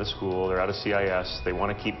 They're out of the school. They're out of CIS. They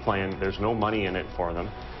want to keep playing. There's no money in it for them.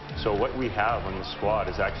 So what we have on the squad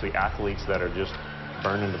is actually athletes that are just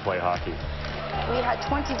burning to play hockey. We had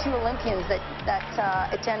 22 Olympians that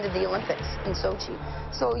attended the Olympics in Sochi.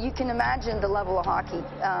 So you can imagine the level of hockey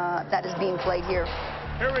that is being played here.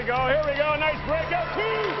 Here we go, nice breakout, 2!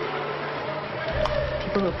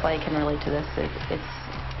 People who play can relate to this. It's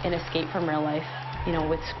an escape from real life. You know,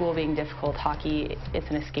 with school being difficult, hockey, it's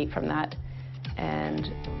an escape from that.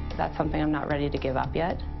 And that's something I'm not ready to give up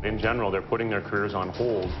yet. In general, they're putting their careers on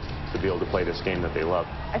hold to be able to play this game that they love.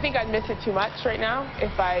 I think I'd miss it too much right now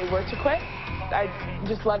if I were to quit. I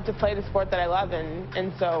just love to play the sport that I love,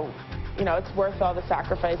 and so, you know, it's worth all the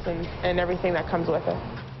sacrifice and everything that comes with it.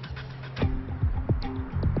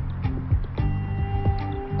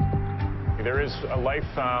 There is a life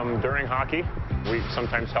during hockey. We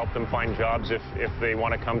sometimes help them find jobs if they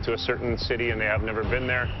want to come to a certain city and they have never been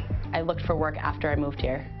there. I looked for work after I moved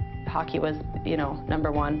here. Hockey was, you know,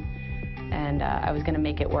 #1, and I was going to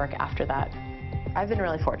make it work after that. I've been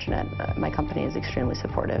really fortunate. My company is extremely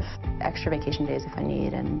supportive. Extra vacation days if I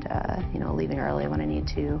need, and you know, leaving early when I need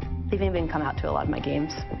to. They've even come out to a lot of my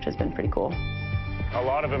games, which has been pretty cool. A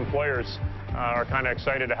lot of employers are kind of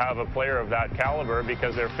excited to have a player of that caliber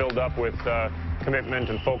because they're filled up with commitment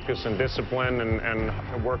and focus and discipline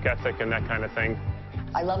and work ethic and that kind of thing.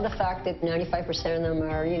 I love the fact that 95% of them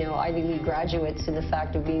are, you know, Ivy League graduates, and the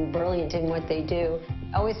fact of being brilliant in what they do.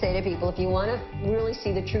 I always say to people, if you want to really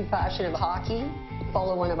see the true passion of hockey,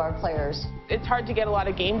 follow one of our players. It's hard to get a lot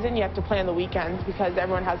of games in. You have to play on the weekends because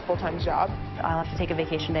everyone has full-time jobs. I'll have to take a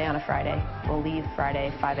vacation day on a Friday. We'll leave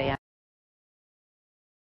Friday, 5 a.m.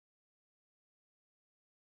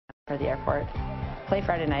 for the airport. Play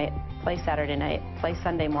Friday night, play Saturday night, play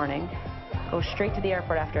Sunday morning, go straight to the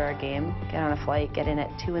airport after our game, get on a flight, get in at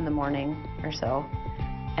 2 in the morning or so,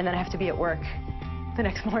 and then I have to be at work the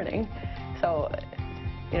next morning. So,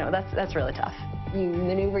 you know, that's really tough. You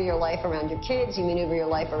maneuver your life around your kids, you maneuver your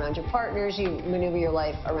life around your partners, you maneuver your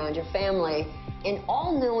life around your family, and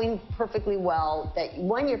all knowing perfectly well that,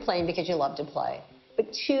 one, you're playing because you love to play, but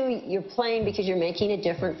two, you're playing because you're making it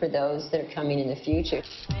different for those that are coming in the future.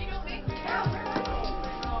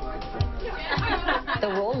 The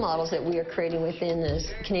role models that we are creating within this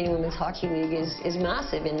Canadian Women's Hockey League is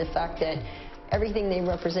massive in the fact that everything they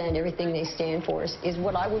represent, everything they stand for is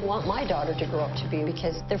what I would want my daughter to grow up to be,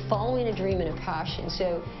 because they're following a dream and a passion.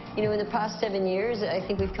 So, you know, in the past 7 years, I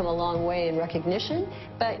think we've come a long way in recognition,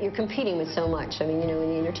 but you're competing with so much, I mean, you know, in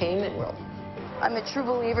the entertainment world. I'm a true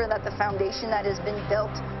believer that the foundation that has been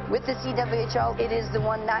built with the CWHL, it is the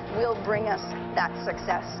one that will bring us that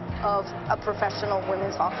success of a professional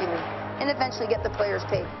women's hockey league and eventually get the players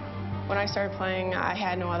paid. When I started playing, I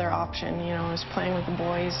had no other option. You know, I was playing with the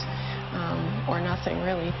boys or nothing,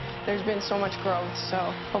 really. There's been so much growth, so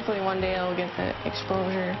hopefully one day it'll get the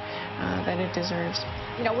exposure that it deserves.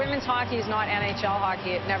 You know, women's hockey is not NHL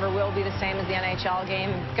hockey. It never will be the same as the NHL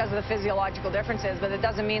game because of the physiological differences, but it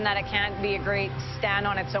doesn't mean that it can't be a great stand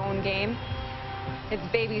on its own game. It's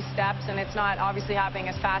baby steps, and it's not obviously happening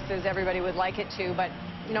as fast as everybody would like it to, but,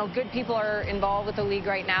 you know, good people are involved with the league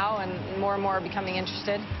right now, and more are becoming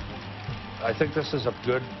interested. I think this is a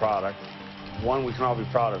good product, one we can all be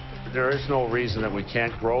proud of. There is no reason that we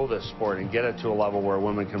can't grow this sport and get it to a level where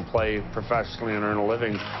women can play professionally and earn a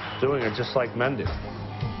living doing it just like men do.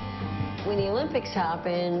 When the Olympics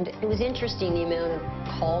happened, it was interesting the amount of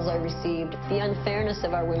calls I received, the unfairness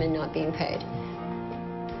of our women not being paid.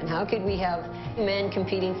 And how could we have men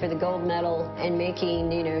competing for the gold medal and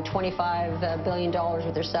making, you know, $25 billion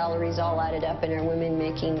with their salaries all added up, and our women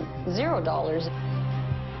making $0?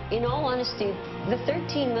 In all honesty, the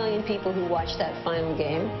 13 million people who watched that final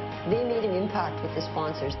game, they made an impact with the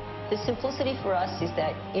sponsors. The simplicity for us is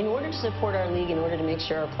that in order to support our league, in order to make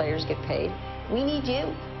sure our players get paid, we need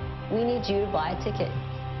you. We need you to buy a ticket.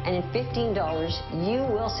 And at $15, you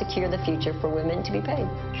will secure the future for women to be paid.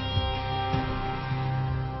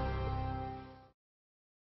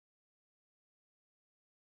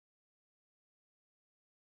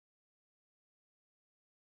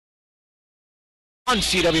 On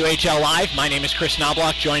CWHL Live, my name is Chris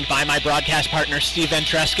Knobloch, joined by my broadcast partner Steve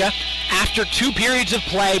Ventresca. After 2 periods of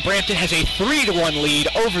play, Brampton has a 3-1 lead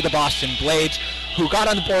over the Boston Blades, who got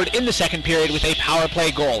on the board in the second period with a power play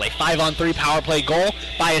goal, a 5-on-3 power play goal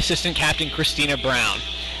by assistant captain Christina Brown.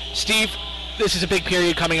 Steve, this is a big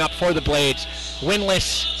period coming up for the Blades.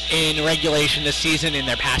 Winless in regulation this season in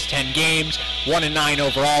their past 10 games, 1-9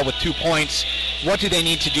 overall with 2 points. What do they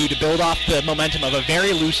need to do to build off the momentum of a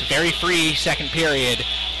very loose, very free second period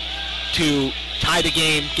to tie the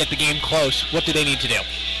game, get the game close? What do they need to do?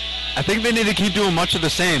 I think they need to keep doing much of the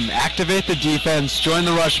same. Activate the defense, join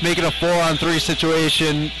the rush, make it a 4-on-3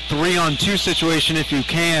 situation, 3-on-2 situation if you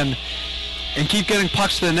can, and keep getting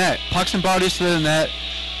pucks to the net, pucks and bodies to the net.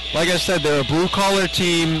 Like I said, they're a blue-collar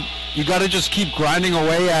team. You got to just keep grinding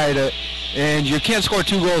away at it, and you can't score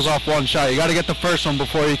 2 goals off 1 shot. You got to get the first one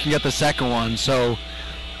before you can get the second one. So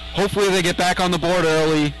hopefully they get back on the board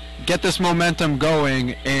early, get this momentum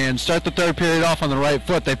going, and start the third period off on the right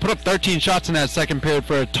foot. They put up 13 shots in that second period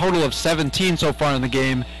for a total of 17 so far in the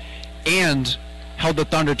game, and held the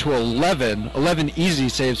Thunder to 11 easy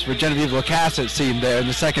saves for Genevieve Lacasse, it seemed, there in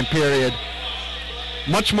the second period.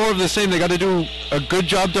 Much more of the same. They got to do a good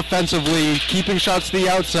job defensively, keeping shots to the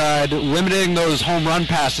outside, limiting those home run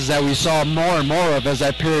passes that we saw more and more of as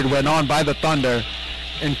that period went on by the Thunder,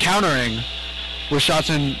 and countering with shots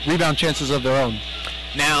and rebound chances of their own.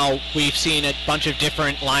 Now, we've seen a bunch of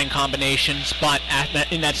different line combinations, but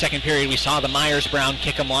in that second period, we saw the Myers-Brown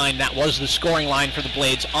kick-em line. That was the scoring line for the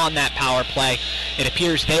Blades on that power play. It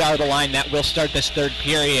appears they are the line that will start this third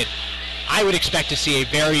period. I would expect to see a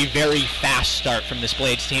very, very fast start from this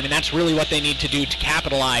Blades team, and that's really what they need to do to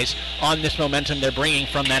capitalize on this momentum they're bringing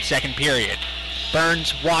from that second period.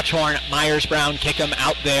 Burns, Watchhorn, Myers-Brown, Kickham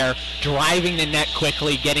out there, driving the net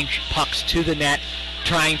quickly, getting pucks to the net,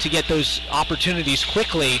 trying to get those opportunities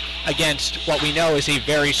quickly against what we know is a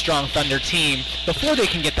very strong Thunder team before they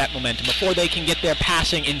can get that momentum, before they can get their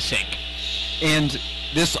passing in sync. And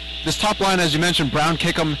this top line, as you mentioned, Brown,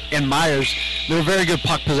 Kickham, and Myers, they're a very good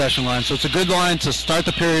puck possession line. So it's a good line to start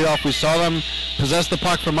the period off. We saw them possess the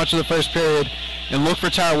puck for much of the first period, and look for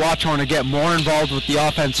Tara Watchhorn to get more involved with the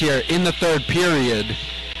offense here in the third period,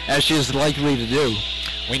 as she is likely to do.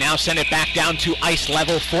 We now send it back down to ice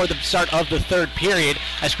level for the start of the third period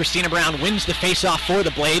as Christina Brown wins the faceoff for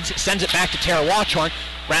the Blades, sends it back to Tara Watchhorn,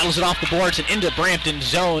 rattles it off the boards and into Brampton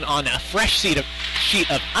zone on a fresh sheet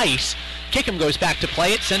of ice. Kickham goes back to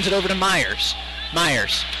play it, sends it over to Myers.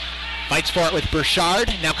 Myers fights for it with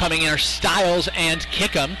Burchard. Now coming in are Stiles and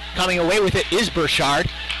Kickham. Coming away with it is Burchard.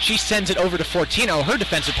 She sends it over to Fortino, her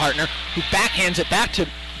defensive partner, who backhands it back to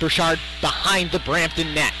Burchard behind the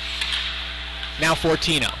Brampton net. Now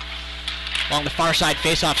Fortino along the far side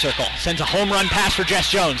face-off circle. Sends a home run pass for Jess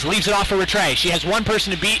Jones. Leaves it off for Rattray. She has one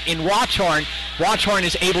person to beat in Watchhorn. Watchhorn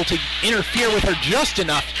is able to interfere with her just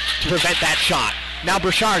enough to prevent that shot. Now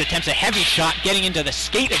Burchard attempts a heavy shot, getting into the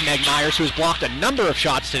skate of Meg Myers, who has blocked a number of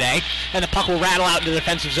shots today, and the puck will rattle out into the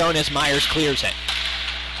defensive zone as Myers clears it.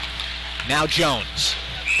 Now Jones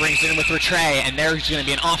brings it in with Rattray, and there's going to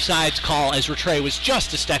be an offsides call as Rattray was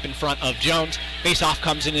just a step in front of Jones. Face-off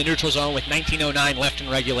comes in the neutral zone with 19:09 left in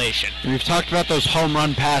regulation. We've talked about those home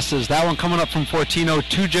run passes. That one coming up from Fortino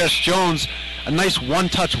to Jess Jones. A nice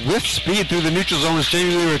one-touch with speed through the neutral zone is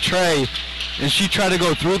Jamie Lee Rattray, and she tried to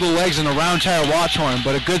go through the legs and around Tyra Watchorn,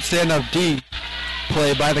 but a good stand-up D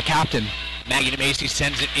play by the captain. Maggie DeMacy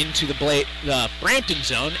sends it into the Brampton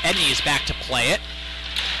zone. Edney is back to play it.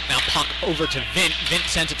 Now puck over to Vint. Vint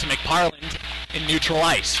sends it to McParland in neutral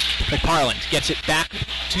ice. McParland gets it back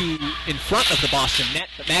to in front of the Boston net,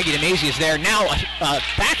 but Maggie DeMacy is there. Now a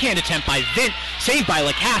backhand attempt by Vint, saved by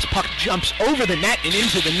Lacasse. Puck jumps over the net and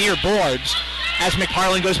into the near boards as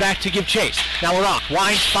McParland goes back to give chase. Now LaRock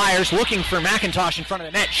winds, fires, looking for McIntosh in front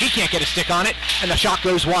of the net. She can't get a stick on it, and the shot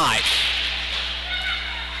goes wide.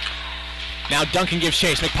 Now Duncan gives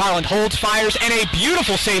chase. McParland holds, fires, and a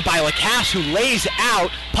beautiful save by Lacasse, who lays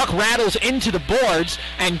out. Puck rattles into the boards,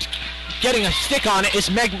 and getting a stick on it is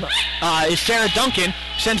Sarah Duncan.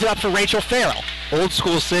 Sends it up for Rachel Farrell. Old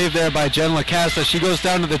school save there by Jen Lacasse as she goes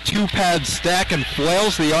down to the two-pad stack and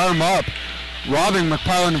flails the arm up, robbing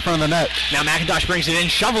McParland in front of the net. Now McIntosh brings it in,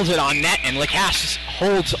 shovels it on net, and Lacasse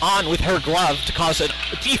holds on with her glove to cause a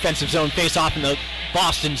defensive zone face-off in the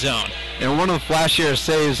Boston zone. And one of the flashier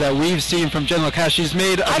saves that we've seen from Jen Lacasse, she's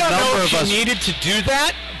made a number of us... I don't know if she needed to do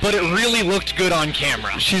that, but it really looked good on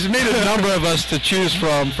camera. She's made a number of us to choose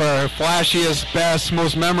from for her flashiest, best,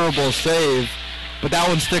 most memorable save, but that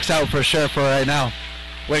one sticks out for sure for right now.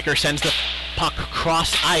 Wicker sends the puck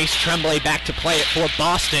cross ice. Tremblay back to play it for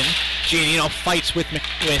Boston. Giannino fights with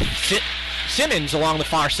Simmons along the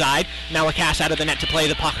far side. Now Lacasse out of the net to play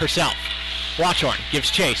the puck herself. Watchorn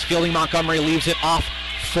gives chase. Fielding Montgomery leaves it off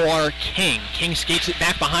for King. King skates it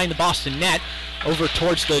back behind the Boston net over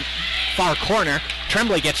towards the far corner.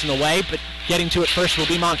 Tremblay gets in the way, but getting to it first will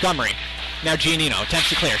be Montgomery. Now Giannino attempts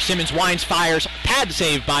to clear. Simmons winds, fires, pad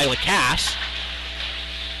save by Lacasse,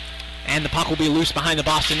 and the puck will be loose behind the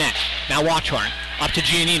Boston net. Now Watchorn up to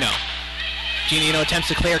Giannino. Giannino attempts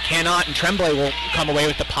to clear, cannot, and Tremblay will come away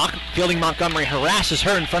with the puck. Fielding Montgomery harasses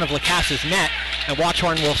her in front of Lacasse's net, and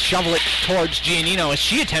Watchorn will shovel it towards Giannino as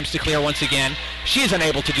she attempts to clear once again. She is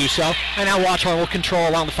unable to do so, and now Watchorn will control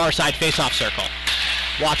along the far side face-off circle.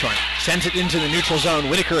 Watchorn sends it into the neutral zone.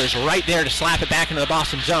 Whitaker is right there to slap it back into the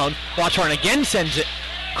Boston zone. Watchorn again sends it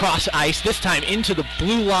cross ice, this time into the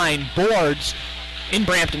blue line boards in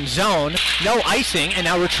Brampton zone. No icing, and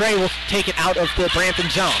now Rattray will take it out of the Brampton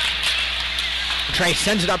zone. Rattray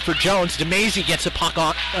sends it up for Jones. DeMazy gets a puck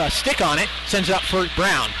on, stick on it, sends it up for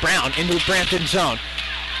Brown. Brown into the Brampton zone.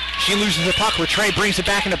 She loses the puck. Rattray brings it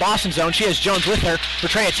back into Boston zone. She has Jones with her.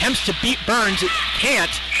 Rattray attempts to beat Burns. It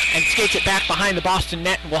can't, and skates it back behind the Boston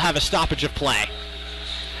net, and will have a stoppage of play.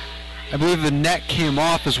 I believe the net came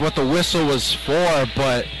off is what the whistle was for,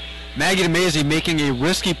 but Maggie DeMazy making a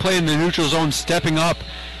risky play in the neutral zone, stepping up,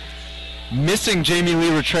 missing Jamie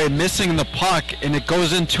Lee Rattray, missing the puck, and it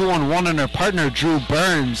goes in 2-on-1 on her partner, Drew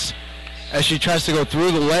Burns, as she tries to go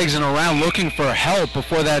through the legs and around looking for help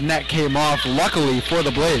before that net came off, luckily for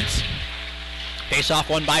the Blades. Face-off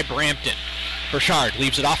won by Brampton. Burchard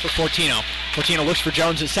leaves it off for Fortino. Fortino looks for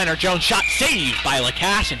Jones at center. Jones shot saved by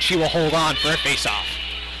Lacasse, and she will hold on for a face-off.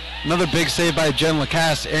 Another big save by Jen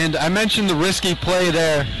Lacasse, and I mentioned the risky play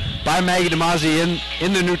there by Maggie DeMazy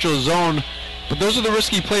in the neutral zone, but those are the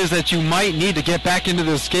risky plays that you might need to get back into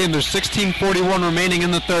this game. There's 16:41 remaining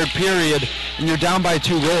in the third period, and you're down by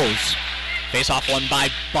 2 goals. Face-off won by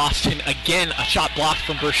Boston. Again, a shot blocked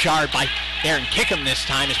from Burchard by Aaron Kickham this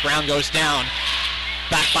time as Brown goes down.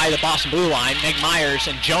 Back by the Boston blue line, Meg Myers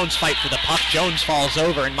and Jones fight for the puck. Jones falls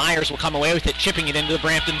over, and Myers will come away with it, chipping it into the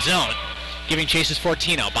Brampton zone. Giving chase is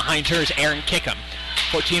Fortino. Behind her is Aaron Kickham.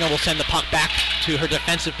 Fortino will send the puck back to her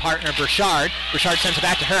defensive partner, Burchard. Burchard sends it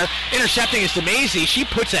back to her. Intercepting is DeMazy. She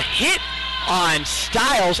puts a hit on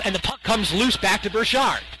Stiles, and the puck comes loose back to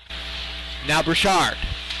Burchard. Now Burchard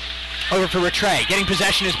over for Rattray. Getting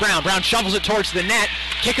possession is Brown. Brown shovels it towards the net.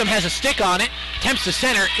 Kickham has a stick on it. Attempts to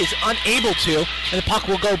center, is unable to, and the puck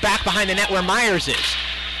will go back behind the net where Myers is.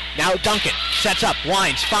 Now Duncan sets up,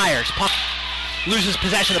 winds, fires. Puck loses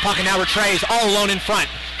possession of the puck, and now Rattray is all alone in front.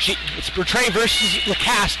 It's Rattray versus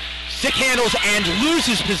Lacasse. Stick handles and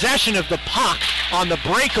loses possession of the puck on the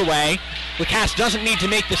breakaway. Lacasse doesn't need to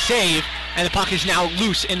make the save, and the puck is now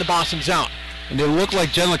loose in the Boston zone. And it looked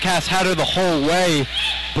like Jen Lacasse had her the whole way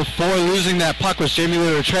before losing that puck was Jamie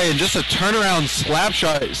Lee Rattray. And just a turnaround slap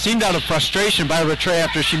shot seemed out of frustration by Rattray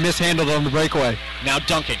after she mishandled on the breakaway. Now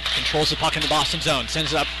Duncan controls the puck in the Boston zone,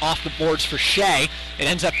 sends it up off the boards for Shea. It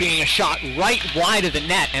ends up being a shot right wide of the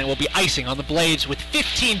net and will be icing on the Blades with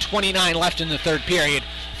 15:29 left in the third period.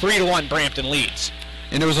 3-1 Brampton leads.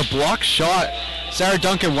 And it was a blocked shot. Sarah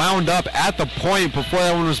Duncan wound up at the point before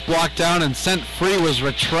that one was blocked down, and sent free was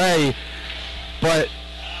Rattray. But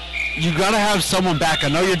you got to have someone back. I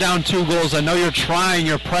know you're down 2 goals. I know you're trying,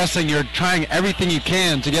 you're pressing, you're trying everything you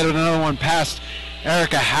can to get another one past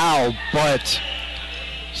Erica Howe, but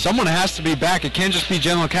someone has to be back. It can't just be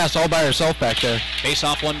Jen Lacasse all by herself back there.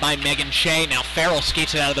 Face-off won by Megan Shea. Now Farrell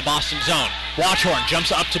skates it out of the Boston zone. Watchhorn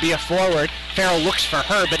jumps up to be a forward. Farrell looks for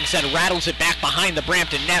her, but instead rattles it back behind the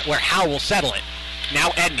Brampton net where Howe will settle it. Now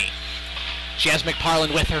Edney. She has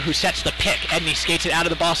McParland with her, who sets the pick. Edney skates it out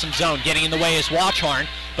of the Boston zone. Getting in the way is Watchhorn,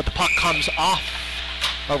 but the puck comes off.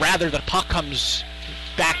 Or rather, the puck comes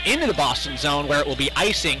back into the Boston zone where it will be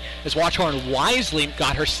icing as Watchhorn wisely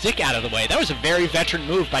got her stick out of the way. That was a very veteran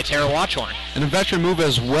move by Tara Watchhorn. And a veteran move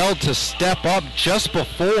as well to step up just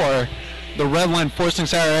before the red line, forcing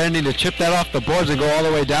Sarah Edney to chip that off the boards and go all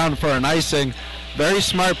the way down for an icing. Very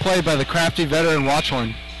smart play by the crafty veteran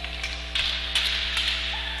Watchhorn.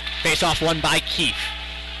 Face-off won by Keefe.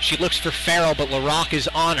 She looks for Farrell, but LaRocque is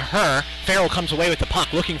on her. Farrell comes away with the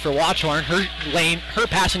puck, looking for Watchhorn. Her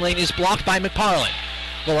passing lane is blocked by McParland.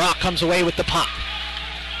 LaRocque comes away with the puck.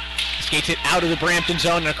 Skates it out of the Brampton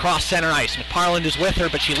zone and across center ice. McParland is with her,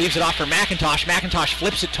 but she leaves it off for McIntosh. McIntosh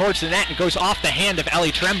flips it towards the net and goes off the hand of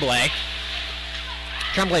Ellie Tremblay.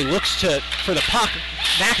 Tremblay looks for the puck.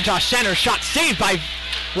 McIntosh center, shot saved by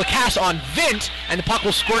Lacasse on Vint, and the puck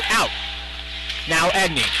will squirt out. Now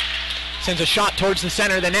Edney sends a shot towards the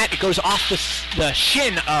center of the net. It goes off the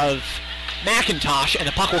shin of McIntosh, and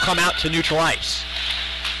the puck will come out to neutral ice.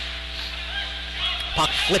 Puck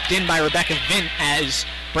flipped in by Rebecca Vint as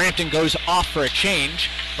Brampton goes off for a change.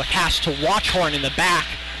 Lacasse to Watchhorn in the back.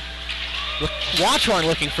 Watchhorn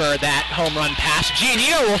looking for that home run pass.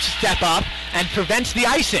 Giannino will step up and prevents the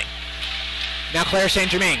icing. Now Claire St.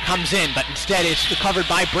 Germain comes in, but instead it's recovered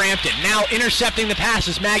by Brampton. Now intercepting the pass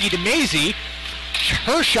is Maggie DeMazy.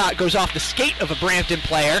 Her shot goes off the skate of a Brampton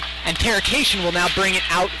player, and Tara Cation will now bring it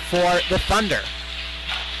out for the Thunder.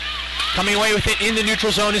 Coming away with it in the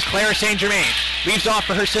neutral zone is Clara St. Germain. Leaves off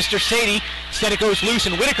for her sister Sadie. Instead it goes loose,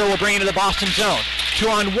 and Whitaker will bring it to the Boston zone.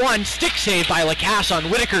 2-on-1, stick save by Lacasse on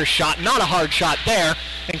Whitaker's shot. Not a hard shot there.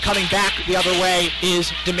 And coming back the other way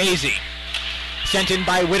is DeMazy. Sent in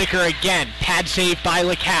by Whitaker again. Pad save by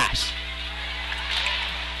Lacasse.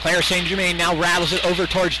 Claire St. Germain now rattles it over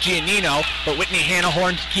towards Giannino, but Whitney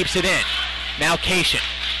Hannah-Horn keeps it in. Now Cation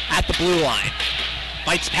at the blue line.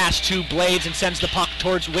 Bites past 2 Blades and sends the puck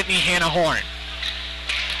towards Whitney Hannah-Horn.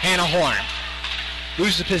 Hannah-Horn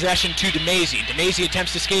loses possession to DeMazy. DeMazy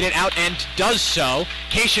attempts to skate it out and does so.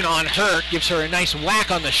 Cation on her, gives her a nice whack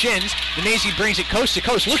on the shins. DeMazy brings it coast to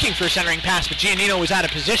coast looking for a centering pass, but Giannino was out of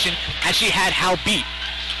position as she had Howe beat.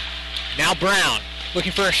 Now Brown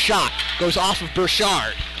looking for a shot. Goes off of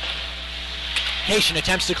Burchard. Cation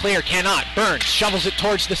attempts to clear, cannot. Burns shovels it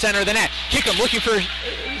towards the center of the net. Kickham looking for a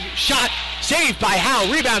shot. Saved by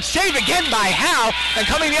Howe. Rebound. Save again by Howe. And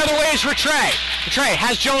coming the other way is Rattray. Rattray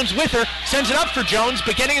has Jones with her. Sends it up for Jones.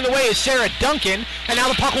 But getting in the way is Sarah Duncan. And now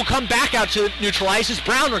the puck will come back out to neutral ice as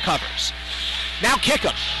Brown recovers. Now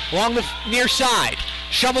Kickham along the near side.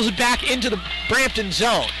 Shovels it back into the Brampton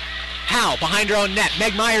zone. Howe behind her own net.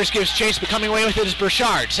 Meg Myers gives chase, but coming away with it is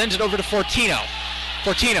Burchard. Sends it over to Fortino.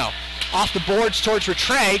 Fortino off the boards towards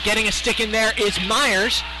Rattray. Getting a stick in there is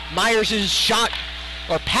Myers. Myers' shot,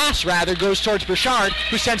 or pass rather, goes towards Burchard,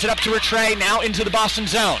 who sends it up to Rattray, now into the Boston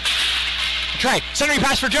zone. Rattray, centering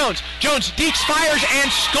pass for Jones. Jones deeks, fires,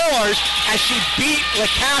 and scores as she beat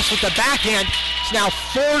Lacasse with the backhand. It's now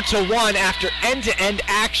 4-1 after end-to-end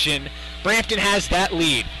action. Brampton has that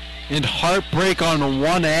lead. And heartbreak on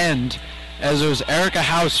one end, as it was Erica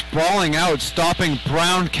Howe sprawling out, stopping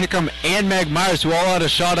Brown, Kickham, and Meg Myers, who all had a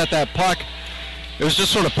shot at that puck. It was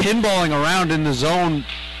just sort of pinballing around in the zone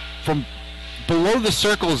from below the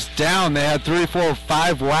circles down. They had 3, 4,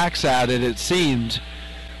 5 whacks at it, it seemed,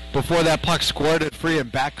 before that puck squirted free, and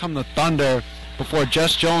back come the Thunder before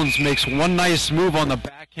Jess Jones makes one nice move on the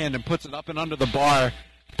backhand and puts it up and under the bar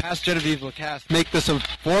past Genevieve Lacasse. Make this a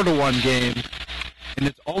 4-1 game. And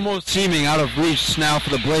it's almost seeming out of reach now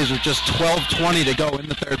for the Blades with just 12:20 to go in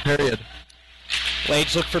the third period.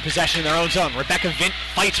 Blades look for possession in their own zone. Rebecca Vint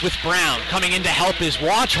fights with Brown. Coming in to help is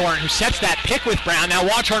Watchhorn, who sets that pick with Brown. Now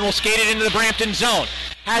Watchhorn will skate it into the Brampton zone.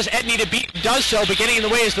 has Edney to beat, does so, but getting in the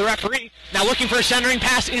way is the referee. Now looking for a centering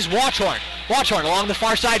pass is Watchorn. Watchorn along the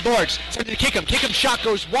far side boards. Sends it to Kickham. Kickham's shot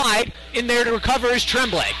goes wide. In there to recover is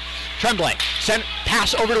Tremblay. Tremblay, send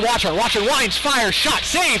pass over to Watchorn. Watchorn winds, fires, shot,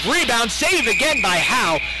 save, rebound, save again by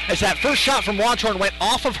Howe, as that first shot from Watchorn went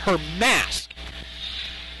off of her mask.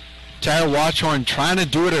 Tara Watchorn trying to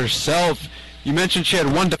do it herself. You mentioned she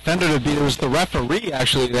had one defender to beat. It was the referee,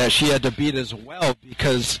 actually, that she had to beat as well,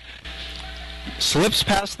 because slips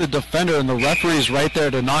past the defender and the referee's right there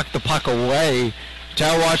to knock the puck away.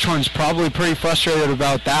 Tara Watchorn's probably pretty frustrated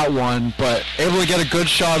about that one, but able to get a good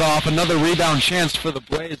shot off, another rebound chance for the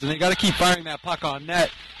Blades, and they got to keep firing that puck on net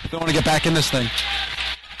if they want to get back in this thing.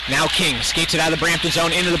 Now King skates it out of the Brampton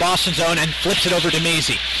zone into the Boston zone and flips it over to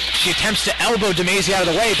Maisie. She attempts to elbow DeMaisie out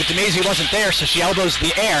of the way, but DeMaisie wasn't there, so she elbows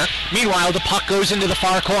the air. Meanwhile, the puck goes into the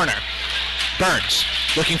far corner. Burns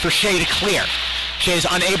looking for Shea to clear. Shea is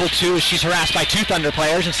unable to as she's harassed by two Thunder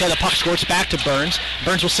players. Instead, the puck squirts back to Burns.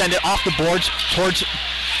 Burns will send it off the boards towards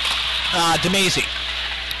DeMaisie.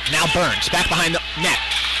 Now Burns back behind the net.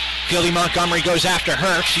 Fieldy Montgomery goes after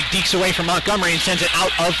her. She dekes away from Montgomery and sends it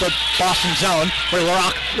out of the Boston zone, where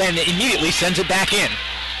LaRocque then immediately sends it back in.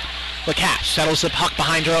 Lacasse settles the puck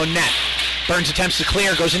behind her own net. Burns attempts to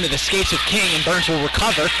clear, goes into the skates of King, and Burns will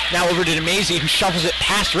recover. Now over to DeMaisie, who shovels it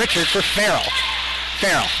past Richard for Farrell.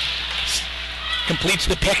 Farrell completes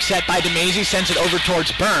the pick set by DeMaisie, sends it over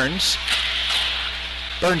towards Burns.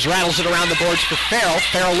 Burns rattles it around the boards for Farrell.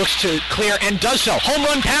 Farrell looks to clear and does so. Home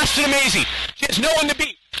run pass to DeMaisie. She has no one to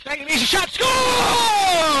beat. Maggie DeMaisie shot, score!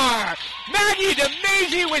 Maggie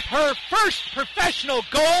DeMaisie with her first professional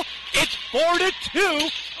goal. It's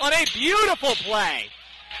 4-2 on a beautiful play.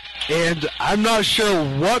 And I'm not sure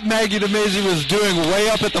what Maggie DeMaisie was doing way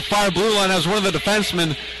up at the far blue line as one of the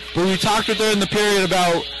defensemen, but we talked with her in the period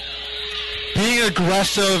about being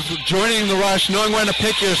aggressive, joining the rush, knowing when to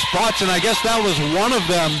pick your spots, and I guess that was one of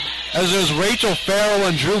them, as there's Rachel Farrell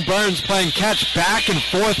and Drew Burns playing catch back and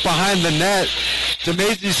forth behind the net.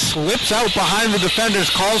 DeMaisie slips out behind the defenders,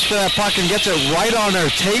 calls for that puck, and gets it right on her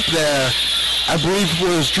tape there. I believe it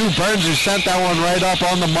was Drew Burns who sent that one right up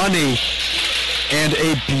on the money. And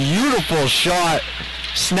a beautiful shot.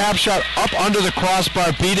 Snapshot up under the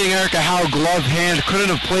crossbar, beating Erica Howe glove hand.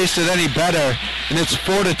 Couldn't have placed it any better. And it's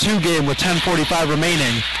 4-2 game with 10:45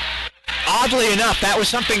 remaining. Oddly enough, that was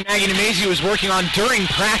something Maggie DeMaisie was working on during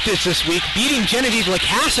practice this week, beating Genevieve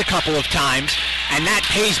Lacasse a couple of times, and that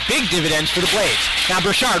pays big dividends for the Blades. Now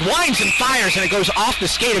Burchard winds and fires, and it goes off the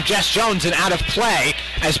skate of Jess Jones and out of play,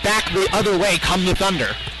 as back the other way come the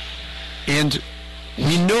Thunder. And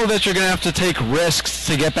we know that you're going to have to take risks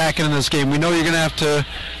to get back into this game. We know you're going to have to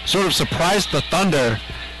sort of surprise the Thunder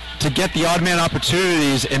to get the odd man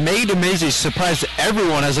opportunities. And Maggie DeMaisie surprised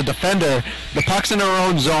everyone as a defender. The puck's in her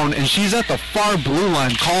own zone, and she's at the far blue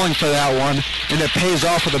line calling for that one, and it pays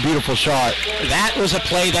off with a beautiful shot. That was a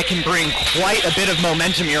play that can bring quite a bit of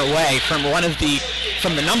momentum your way from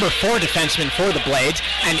the number 4 defenseman for the Blades,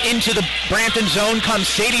 and into the Brampton zone comes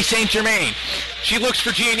Sadie St. Germain. She looks for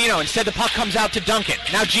Giannino. Instead, the puck comes out to Duncan.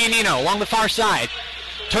 Now Giannino along the far side.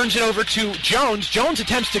 Turns it over to Jones. Jones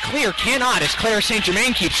attempts to clear, cannot, as Claire St.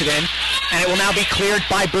 Germain keeps it in, and it will now be cleared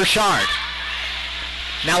by Burchard.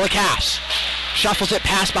 Now Lacasse shuffles it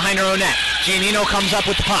past behind her own net. Giannino comes up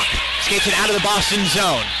with the puck, skates it out of the Boston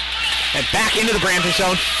zone, and back into the Brampton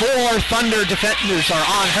zone. 4 Thunder defenders are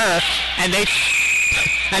on her, and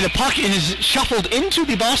the puck is shuffled into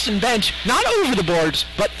the Boston bench, not over the boards,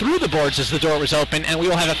 but through the boards as the door was open, and we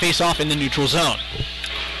will have a face-off in the neutral zone.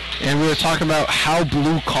 And we were talking about how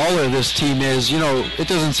blue-collar this team is. You know, it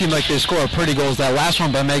doesn't seem like they score pretty goals. That last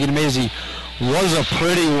one by Maggie DeMaisie was a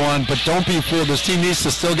pretty one, but don't be fooled. This team needs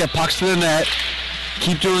to still get pucks to the net,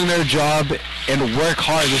 keep doing their job, and work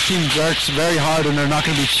hard. This team works very hard, and they're not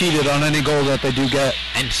going to be cheated on any goal that they do get.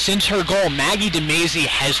 And since her goal, Maggie DeMaisie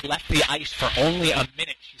has left the ice for only a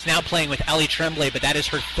minute. She's now playing with Ellie Tremblay, but that is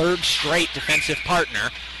her 3rd straight defensive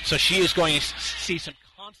partner, so she is going to see some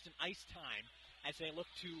constant ice time as they look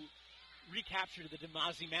to recapture the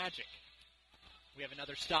DeMaisie magic. We have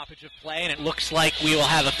another stoppage of play, and it looks like we will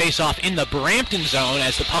have a face-off in the Brampton zone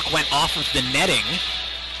as the puck went off of the netting.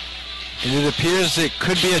 And it appears it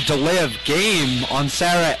could be a delay of game on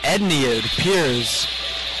Sarah Edney, it appears,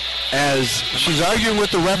 as she's arguing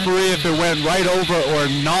with the referee if it went right over or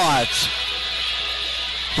not.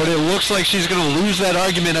 But it looks like she's going to lose that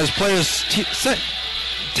argument, as players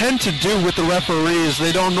tend to do with the referees.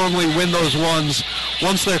 They don't normally win those ones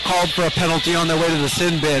once they're called for a penalty on their way to the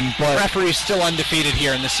sin bin. But the referee's still undefeated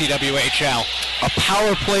here in the CWHL. A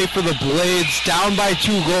power play for the Blades, down by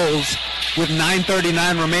 2 goals with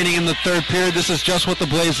 9:39 remaining in the 3rd period. This is just what the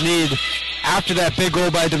Blades need after that big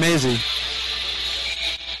goal by DeMazy.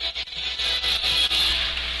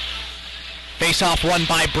 Face-off won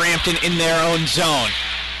by Brampton in their own zone.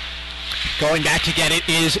 Going back to get it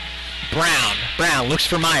is Brown. Brown looks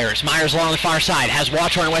for Myers. Myers along the far side. Has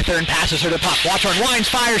Watchorn with her and passes her to puck. Watchorn winds,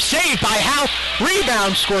 fires, saved by Howe.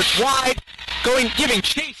 Rebound squirts wide. Giving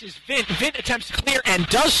chase is Vint. Vint attempts to clear and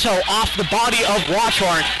does so off the body of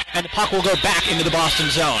Watchorn. And the puck will go back into the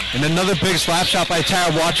Boston zone. And another big slap shot by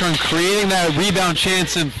Tara Watchorn, creating that rebound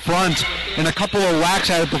chance in front. And a couple of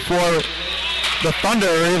whacks at it before the Thunder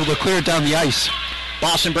are able to clear it down the ice.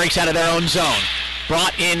 Boston breaks out of their own zone.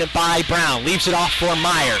 Brought in by Brown. Leaves it off for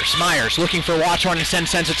Myers. Myers looking for Watchorn and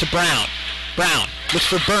sends it to Brown. Brown looks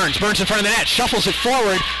for Burns. Burns in front of the net. Shuffles it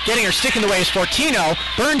forward. Getting her stick in the way is Fortino.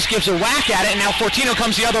 Burns gives a whack at it, and now Fortino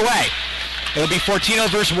comes the other way. It'll be Fortino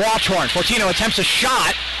versus Watchorn. Fortino attempts a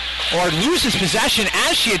shot, or loses possession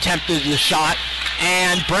as she attempted the shot,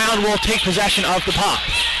 and Brown will take possession of the puck.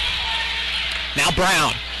 Now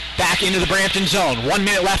Brown back into the Brampton zone. 1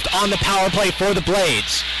 minute left on the power play for the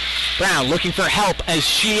Blades. Brown looking for help as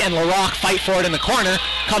she and LaRocque fight for it in the corner.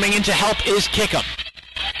 Coming in to help is Kickham.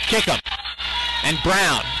 Kickham and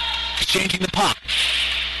Brown exchanging the puck.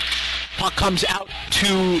 Puck comes out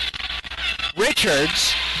to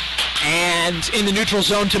Richards and in the neutral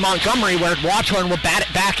zone to Montgomery, where Watchorn will bat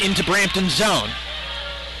it back into Brampton's zone.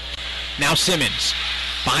 Now Simmons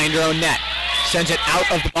behind her own net. Sends it out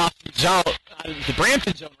of the Boston zone, out of the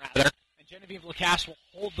Brampton zone rather. Genevieve Lacasse will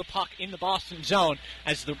hold the puck in the Boston zone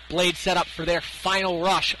as the Blades set up for their final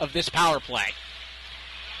rush of this power play.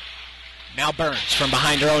 Now Burns from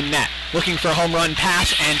behind her own net, looking for a home run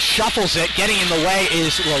pass and shuffles it. Getting in the way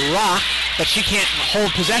is LaRocque, but she can't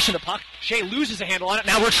hold possession of the puck. Shea loses a handle on it.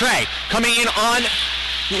 Now Rattray coming in on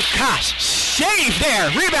Lacasse. Save there.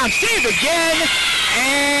 Rebound, save again.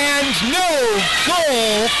 And no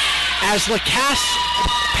goal as Lacasse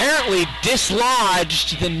apparently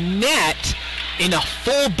dislodged the net in a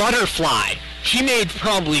full butterfly. She made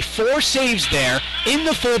probably 4 saves there in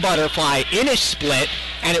the full butterfly in a split,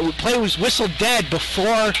 and play was whistled dead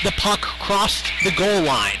before the puck crossed the goal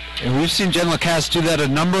line. And we've seen Jen Lacasse do that a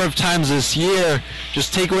number of times this year.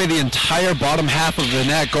 Just take away the entire bottom half of the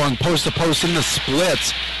net, going post to post in the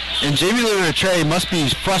splits. And Jamie Lee Rattray must be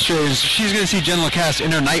frustrated. She's going to see Jen Lacasse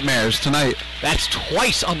in her nightmares tonight. That's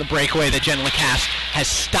twice on the breakaway that Jen Lacasse has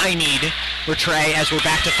stymied Rattray as we're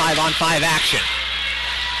back to 5-on-5 action.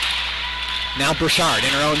 Now Burchard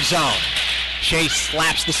in her own zone. Shea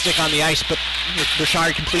slaps the stick on the ice, but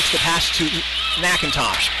Burchard completes the pass to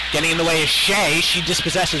McIntosh. Getting in the way is Shea. She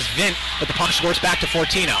dispossesses Vint, but the puck scores back to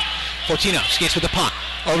Fortino. Fortino skates with the puck.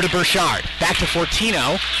 Over to Burchard. Back to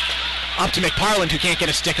Fortino. Up to McParland, who can't get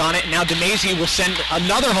a stick on it. Now DeMazy will send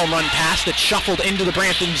another home run pass that's shuffled into the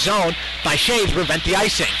Brampton zone by Shea to prevent the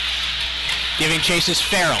icing. Giving chase is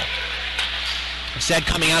Farrell. Instead,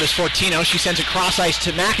 coming out is Fortino. She sends it cross ice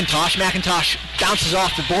to McIntosh. McIntosh bounces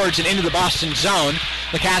off the boards and into the Boston zone.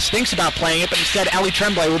 Lacasse thinks about playing it, but instead Ellie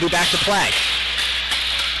Tremblay will be back to play.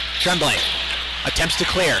 Tremblay attempts to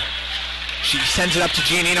clear. She sends it up to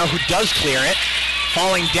Giannino, who does clear it.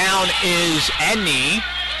 Falling down is Edney,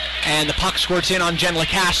 and the puck squirts in on Jen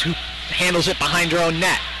Lacasse, who handles it behind her own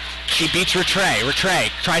net. She beats Rattray. Rattray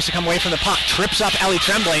tries to come away from the puck, trips up Ellie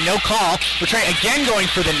Tremblay, no call. Rattray again going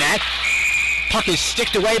for the net. Puck is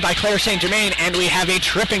sticked away by Claire St. Germain, and we have a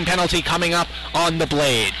tripping penalty coming up on the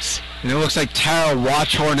Blades. And it looks like Tara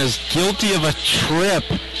Watchorn is guilty of a trip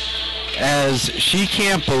as she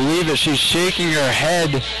can't believe it. She's shaking her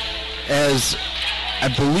head as I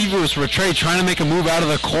believe it was Rattray trying to make a move out of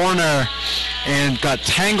the corner and got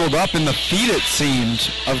tangled up in the feet, it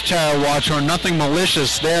seemed, of Tara Watchorn. Nothing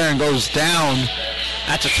malicious there, and goes down.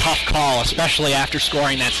 That's a tough call, especially after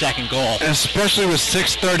scoring that second goal. And especially with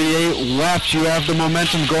 6:38 left, you have the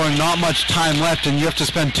momentum going, not much time left, and you have to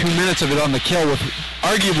spend 2 minutes of it on the kill with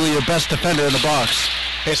arguably your best defender in the box.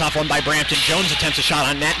 Face-off won by Brampton. Jones attempts a shot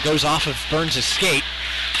on net, goes off of Burns' skate.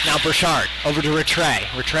 Now Burchard over to Rattray.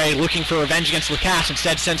 Rattray looking for revenge against Lacasse,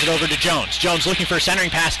 instead sends it over to Jones. Jones looking for a centering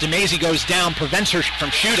pass. DeMazy goes down, prevents her from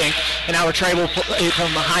shooting, and now Rattray will play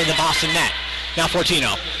from behind the Boston net. Now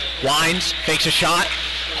Fortino winds, fakes a shot,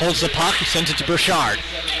 holds the puck, sends it to Burchard.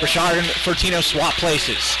 Burchard and Fortino swap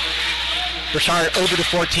places. Burchard over to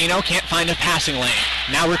Fortino, can't find a passing lane.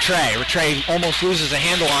 Now Rattray. Rattray almost loses a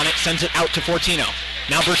handle on it, sends it out to Fortino.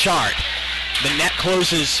 Now Burchard. The net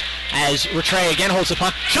closes as Rattray again holds the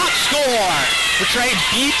puck. Shot, score! Rattray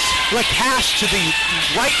beats Lacasse to the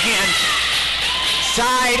right-hand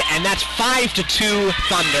side, and that's 5-2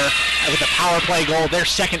 Thunder with a power play goal, their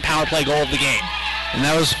second power play goal of the game. And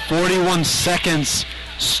that was 41 seconds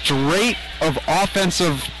straight of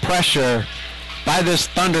offensive pressure by this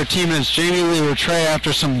Thunder team, and it's Jamie Lee Rattray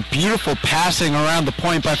after some beautiful passing around the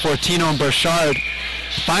point by Fortino and Burchard.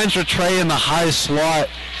 Finds Rattray in the high slot,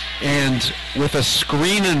 and with a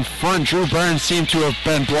screen in front, Drew Burns seemed to have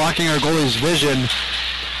been blocking our goalie's vision.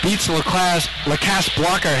 Beats Lacasse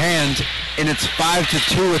blocker hand, and it's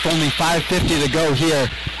 5-2 with only 5:50 to go here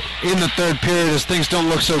in the third period, as things don't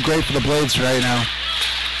look so great for the Blades right now.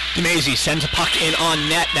 DeMazy sends a puck in on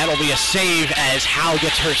net. That'll be a save as Howe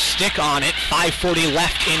gets her stick on it. 5:40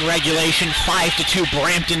 left in regulation. 5-2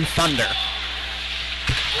 Brampton Thunder.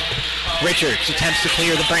 Richards attempts to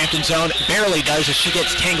clear the Brampton zone. Barely does as she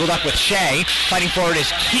gets tangled up with Shea. Fighting forward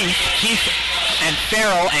is Keith. Keith and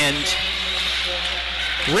Farrell and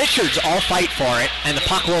Richards all fight for it, and the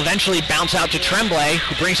puck will eventually bounce out to Tremblay,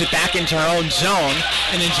 who brings it back into her own zone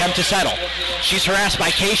in an attempt to settle. She's harassed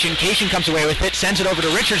by Cation. Cation comes away with it, sends it over to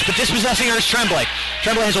Richards, but dispossessing her is Tremblay.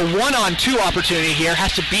 Tremblay has a 1-on-2 opportunity here,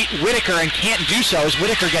 has to beat Whitaker and can't do so as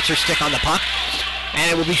Whitaker gets her stick on the puck,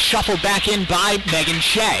 and it will be shuffled back in by Megan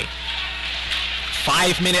Shea.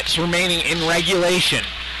 5 minutes remaining in regulation.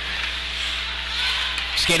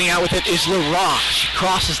 Skating out with it is Leroy. She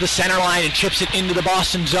crosses the center line and chips it into the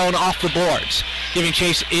Boston zone off the boards. Giving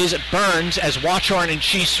chase is Burns as Watchorn and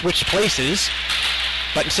she switch places.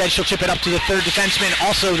 But instead she'll chip it up to the third defenseman,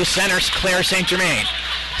 also the center, Claire St. Germain.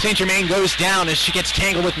 St. Germain goes down as she gets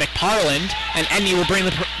tangled with McParland, and Edney will bring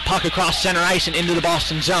the puck across center ice and into the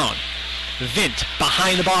Boston zone. Vint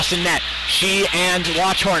behind the Boston net. She and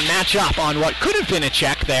Watchorn match up on what could have been a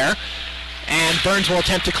check there. And Burns will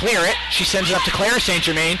attempt to clear it. She sends it up to Claire St.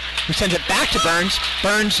 Germain, who sends it back to Burns.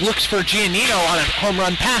 Burns looks for Giannino on a home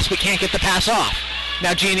run pass, but can't get the pass off.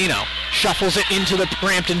 Now Giannino shuffles it into the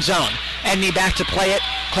Brampton zone. Edney back to play it.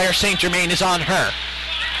 Claire St. Germain is on her.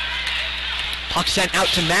 Puck sent out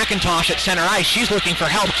to McIntosh at center ice. She's looking for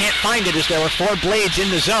help. Can't find it as there were 4 Blades in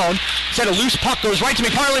the zone. Instead, a loose puck goes right to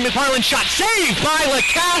McParland. McParland shot saved by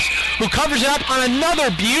Lacasse, who covers it up on another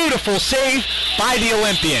beautiful save by the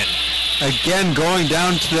Olympian. Again, going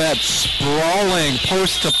down to that sprawling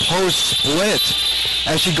post-to-post split.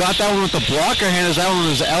 As she got that one with the blocker hand, as that one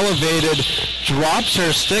was elevated, drops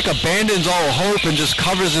her stick, abandons all hope, and just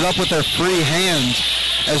covers it up with her free hand.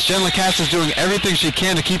 As Jen Lacasse is doing everything she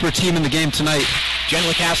can to keep her team in the game tonight. Jen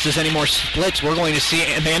Lacasse does any more splits, we're going to see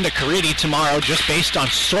Amanda Caridi tomorrow, just based on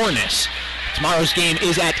soreness. Tomorrow's game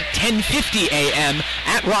is at 10:50 a.m.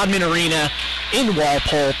 at Rodman Arena in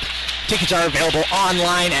Walpole. Tickets are available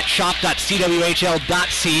online at shop.cwhl.ca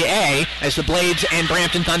as the Blades and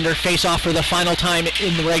Brampton Thunder face off for the final time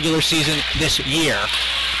in the regular season this year.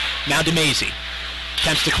 Now DeMazy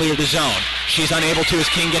attempts to clear the zone. She's unable to as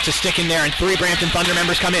King gets a stick in there and 3 Brampton Thunder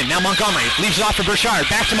members come in. Now Montgomery leaves it off for Burchard.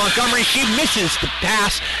 Back to Montgomery. She misses the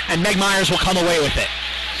pass and Meg Myers will come away with it.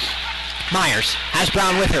 Myers has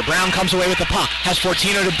Brown with her. Brown comes away with the puck. Has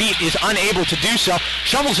Fortino to beat. Is unable to do so.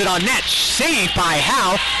 Shovels it on net. Saved by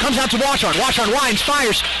Howe. Comes out to Watchorn. Watchorn winds.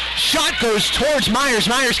 Fires. Shot goes towards Myers.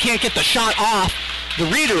 Myers can't get the shot off the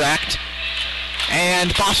redirect.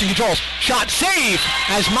 And Boston controls. Shot save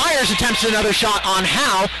as Myers attempts another shot on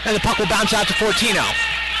Howe. And the puck will bounce out to Fortino.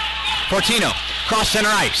 Fortino cross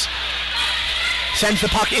center ice. Sends the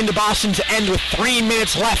puck into Boston's end with 3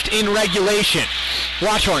 minutes left in regulation.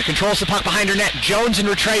 Watchorn controls the puck behind her net. Jones and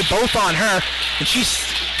Rattray both on her, and she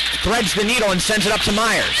threads the needle and sends it up to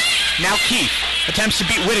Myers. Now Keith attempts to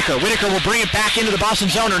beat Whitaker. Whitaker will bring it back into the Boston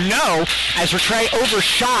zone, or no, as Rattray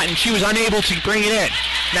overshot and she was unable to bring it in.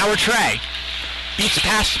 Now Rattray beats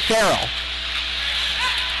past Farrell.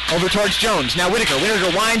 Over towards Jones. Now Whitaker.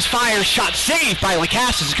 Whitaker winds, fires, shot saved by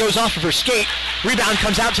Lacasse as it goes off of her skate. Rebound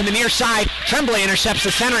comes out to the near side. Tremblay intercepts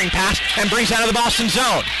the centering pass and brings it out of the Boston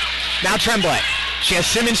zone. Now Tremblay. She has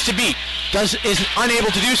Simmons to beat. Is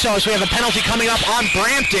unable to do so as we have a penalty coming up on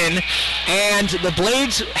Brampton. And the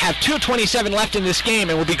Blades have 2:27 left in this game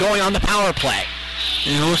and will be going on the power play.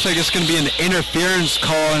 And it looks like it's going to be an interference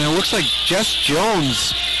call, and it looks like Jess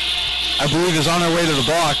Jones, I believe, is on her way to the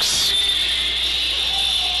box.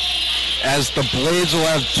 As the Blades will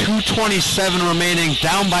have 2:27 remaining,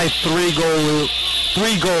 down by 3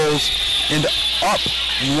 goals, and up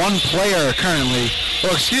 1 player currently.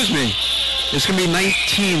 Oh, excuse me. It's going to be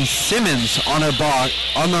 19 Simmons on their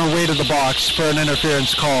way to the box for an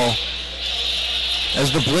interference call.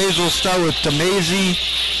 As the Blades will start with DeMazy,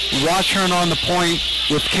 Watchorn on the point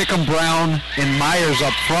with Kickham Brown and Myers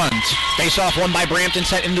up front. Face-off won by Brampton,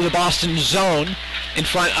 set into the Boston zone in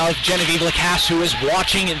front of Genevieve Lacasse, who is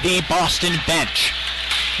watching the Boston bench.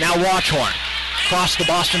 Now Watchorn across the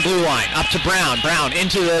Boston blue line, up to Brown. Brown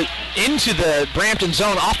into the Brampton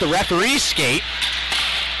zone off the referee's skate,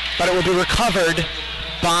 but it will be recovered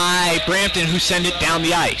by Brampton, who send it down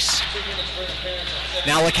the ice.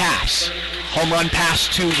 Now Lacasse. Home run pass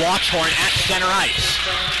to Watchhorn at center ice.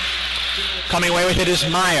 Coming away with it is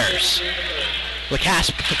Myers.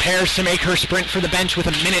 Lacasse prepares to make her sprint for the bench with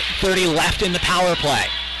 1:30 left in the power play.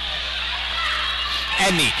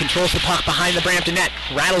 Edney controls the puck behind the Brampton net,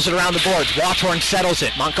 rattles it around the boards. Watchhorn settles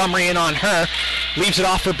it. Montgomery in on her, leaves it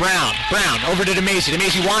off for Brown. Brown over to DeMazy.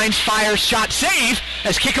 DeMazy winds, fires, shot, save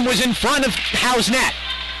as Kickham was in front of Howe's net.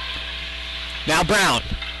 Now Brown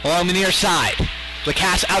along the near side.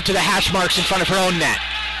 Lacasse out to the hash marks in front of her own net.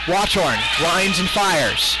 Watchhorn winds and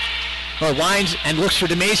fires. Or winds and looks for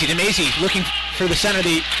DeMazy. DeMazy looking for the center of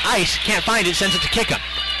the ice. Can't find it. Sends it to Kickham.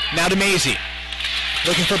 Now DeMazy.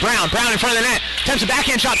 Looking for Brown. Brown in front of the net. Attempts a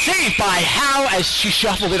backhand shot. Saved by Howe as she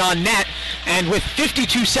shuffled it on net. And with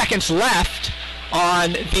 52 seconds left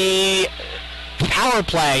on the power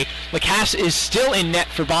play, Lacasse is still in net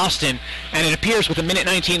for Boston. And it appears with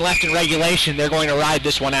 1:19 left in regulation, they're going to ride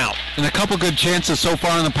this one out. And a couple good chances so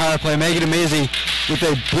far in the power play. Megan DeMazy with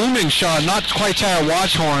a booming shot. Not quite Tara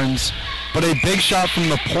Watchhorn's, but a big shot from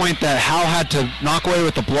the point that Howe had to knock away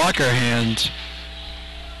with the blocker hand.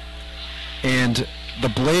 And the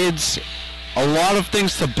Blades, a lot of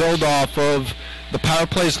things to build off of. The power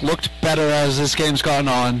plays looked better as this game's gone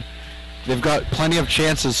on. They've got plenty of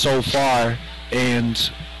chances so far, and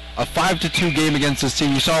a 5-2 game against this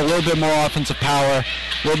team. You saw a little bit more offensive power,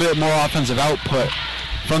 a little bit more offensive output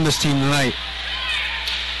from this team tonight.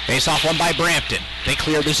 Face-off won by Brampton. They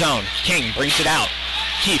clear the zone. King brings it out.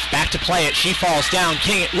 Keefe back to play it. She falls down.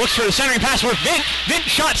 King looks for the centering pass for Vint. Vint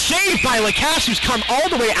shot saved by Lacasse, who's come all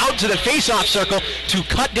the way out to the face-off circle to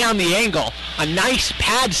cut down the angle. A nice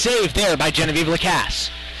pad save there by Genevieve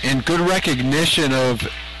Lacasse. And good recognition of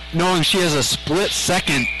knowing she has a split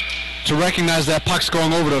second to recognize that puck's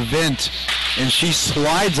going over to Vint, and she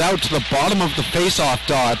slides out to the bottom of the face-off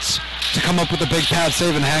dots to come up with a big pad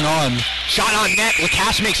save and hang on. Shot on net.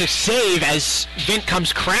 Lacasse makes a save as Vint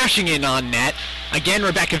comes crashing in on net. Again,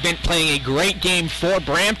 Rebecca Vint playing a great game for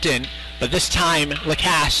Brampton, but this time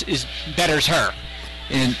Lacasse betters her.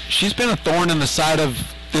 And she's been a thorn in the side of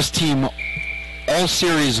this team all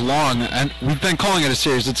series long, and we've been calling it a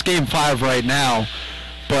series. It's game 5 right now,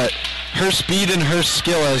 but her speed and her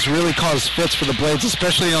skill has really caused fits for the Blades,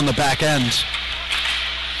 especially on the back end.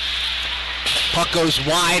 Puck goes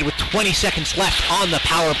wide with 20 seconds left on the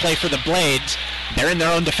power play for the Blades. They're in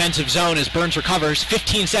their own defensive zone as Burns recovers.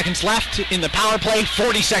 15 seconds left in the power play,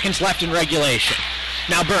 40 seconds left in regulation.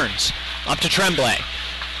 Now Burns up to Tremblay.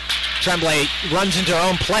 Tremblay runs into her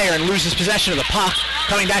own player and loses possession of the puck.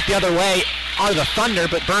 Coming back the other way are the Thunder,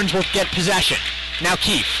 but Burns will get possession. Now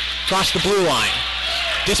Keefe across the blue line.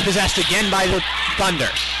 Dispossessed again by the Thunder.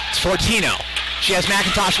 It's Fortino. She has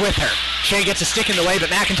McIntosh with her. Shea gets a stick in the way, but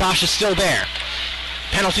McIntosh is still there.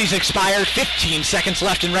 Penalties expired. 15 seconds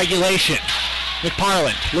left in regulation.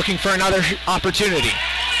 McParland looking for another opportunity.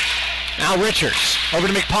 Now Richards over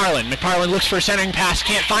to McParland. McParland looks for a centering pass,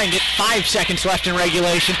 can't find it. 5 seconds left in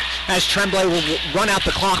regulation as Tremblay will run out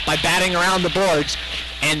the clock by batting around the boards.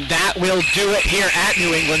 And that will do it here at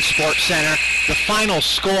New England Sports Center. The final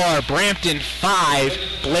score, Brampton 5,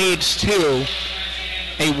 Blades 2.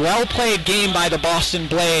 A well-played game by the Boston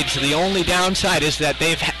Blades. The only downside is that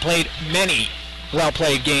they've played many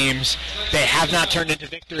well-played games. They have not turned into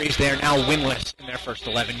victories. They are now winless in their first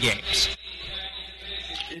 11 games.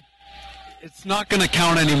 It's not going to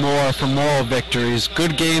count anymore for moral victories.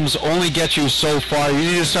 Good games only get you so far. You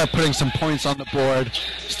need to start putting some points on the board.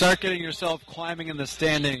 Start getting yourself climbing in the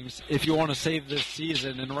standings if you want to save this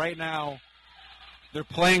season. And right now, they're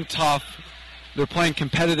playing tough. They're playing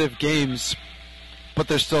competitive games, but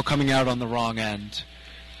they're still coming out on the wrong end.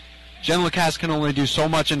 Jen Lacasse can only do so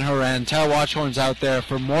much in her end. Tara Watchhorn's out there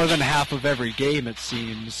for more than half of every game, it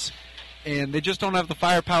seems. And they just don't have the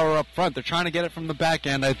firepower up front. They're trying to get it from the back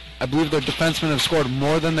end. I believe their defensemen have scored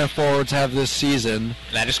more than their forwards have this season.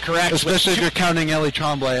 That is correct. Especially if you're counting Ellie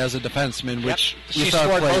Tremblay as a defenseman, which we saw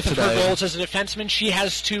scored play both today. of her goals as a defenseman. She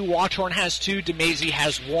has 2, Watchhorn has 2, DeMazy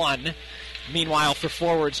has 1. Meanwhile, for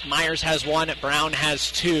forwards, Myers has 1, Brown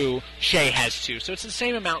has 2, Shea has 2. So it's the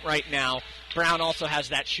same amount right now. Brown also has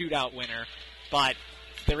that shootout winner, but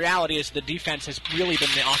the reality is the defense has really been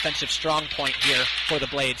the offensive strong point here for the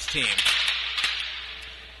Blades team.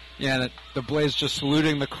 Yeah, and the Blades just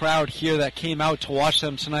saluting the crowd here that came out to watch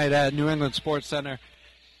them tonight at New England Sports Center.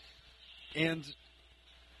 And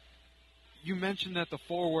you mentioned that the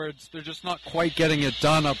forwards, they're just not quite getting it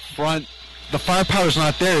done up front. The firepower's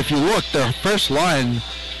not there. If you look, their first line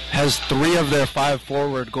has 3 of their 5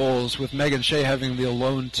 forward goals, with Megan Shea having the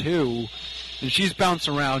alone 2. And she's bounced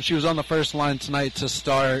around. She was on the first line tonight to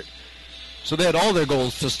start. So they had all their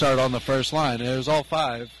goals to start on the first line. It was all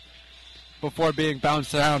 5 before being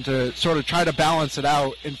bounced down to sort of try to balance it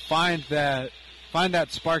out and find that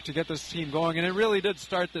spark to get this team going. And it really did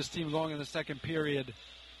start this team going in the second period.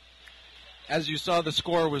 As you saw, the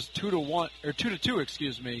score was 2-1 or 2-2,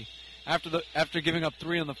 excuse me. After giving up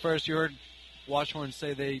 3 in the first, you heard Washorn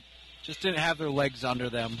say they just didn't have their legs under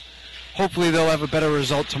them. Hopefully they'll have a better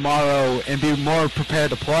result tomorrow and be more prepared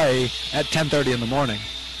to play at 10:30 in the morning.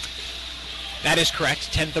 That is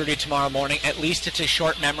correct, 10:30 tomorrow morning. At least it's a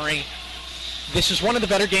short memory. This is one of the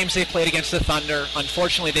better games they played against the Thunder.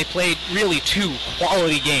 Unfortunately, they played really 2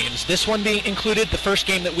 quality games. This one being included, the first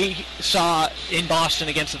game that we saw in Boston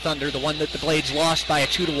against the Thunder, the one that the Blades lost by a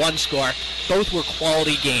 2-1 score. Both were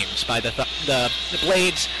quality games by the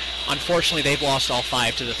Blades. Unfortunately, they've lost all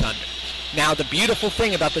 5 to the Thunder. Now, the beautiful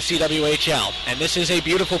thing about the CWHL, and this is a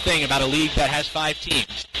beautiful thing about a league that has 5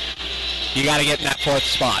 teams, you got to get in that 4th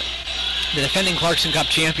spot. The defending Clarkson Cup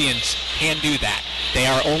champions can do that. They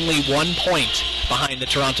are only 1 point behind the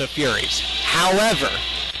Toronto Furies. However,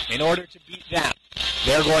 in order to beat them,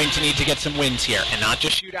 they're going to need to get some wins here, and not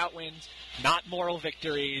just shootout wins, not moral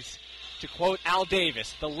victories. To quote Al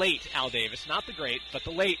Davis, the late Al Davis, not the great, but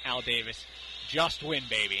the late Al Davis, just win,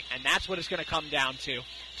 baby. And that's what it's going to come down to.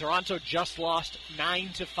 Toronto just lost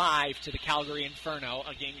 9-5 to the Calgary Inferno,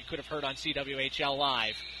 a game you could have heard on CWHL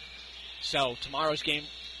Live. So tomorrow's game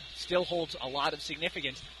still holds a lot of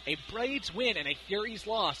significance. A Blades win and a Furies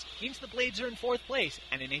loss means the Blades are in 4th place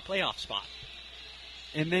and in a playoff spot.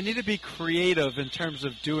 And they need to be creative in terms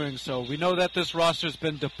of doing so. We know that this roster's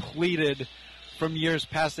been depleted from years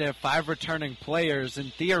past. They have 5 returning players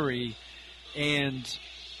in theory, and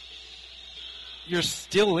you're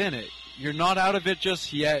still in it. You're not out of it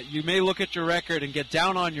just yet. You may look at your record and get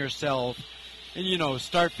down on yourself and,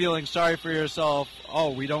 start feeling sorry for yourself.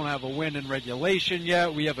 Oh, we don't have a win in regulation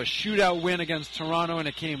yet. We have a shootout win against Toronto, and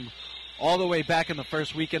it came all the way back in the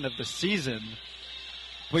first weekend of the season.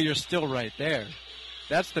 But you're still right there.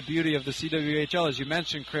 That's the beauty of the CWHL, as you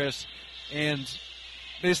mentioned, Chris. And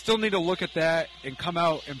they still need to look at that and come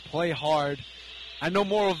out and play hard. I know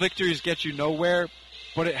moral victories get you nowhere,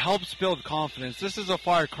 but it helps build confidence. This is a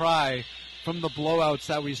far cry from the blowouts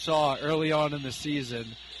that we saw early on in the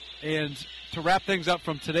season. And to wrap things up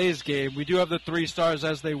from today's game, we do have the 3 stars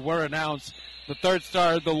as they were announced. The 3rd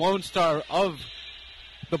star, the lone star of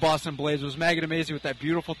the Boston Blades, was Maggot Amazing with that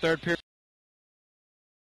beautiful 3rd period.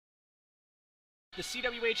 The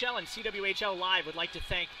CWHL and CWHL Live would like to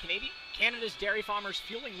thank Canada's Dairy Farmers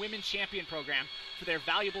Fueling Women's Champion Program for their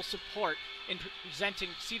valuable support in presenting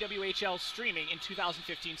CWHL streaming in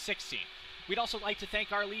 2015-16. We'd also like to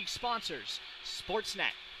thank our league sponsors,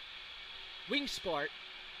 Sportsnet, Wingsport,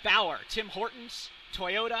 Bauer, Tim Hortons,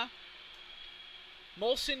 Toyota,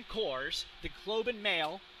 Molson Coors, the Globe and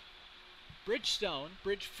Mail, Bridgestone,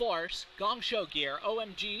 Bridge Force, Gong Show Gear,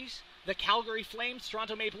 OMGs, the Calgary Flames,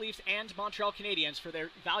 Toronto Maple Leafs, and Montreal Canadiens for their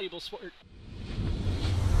valuable support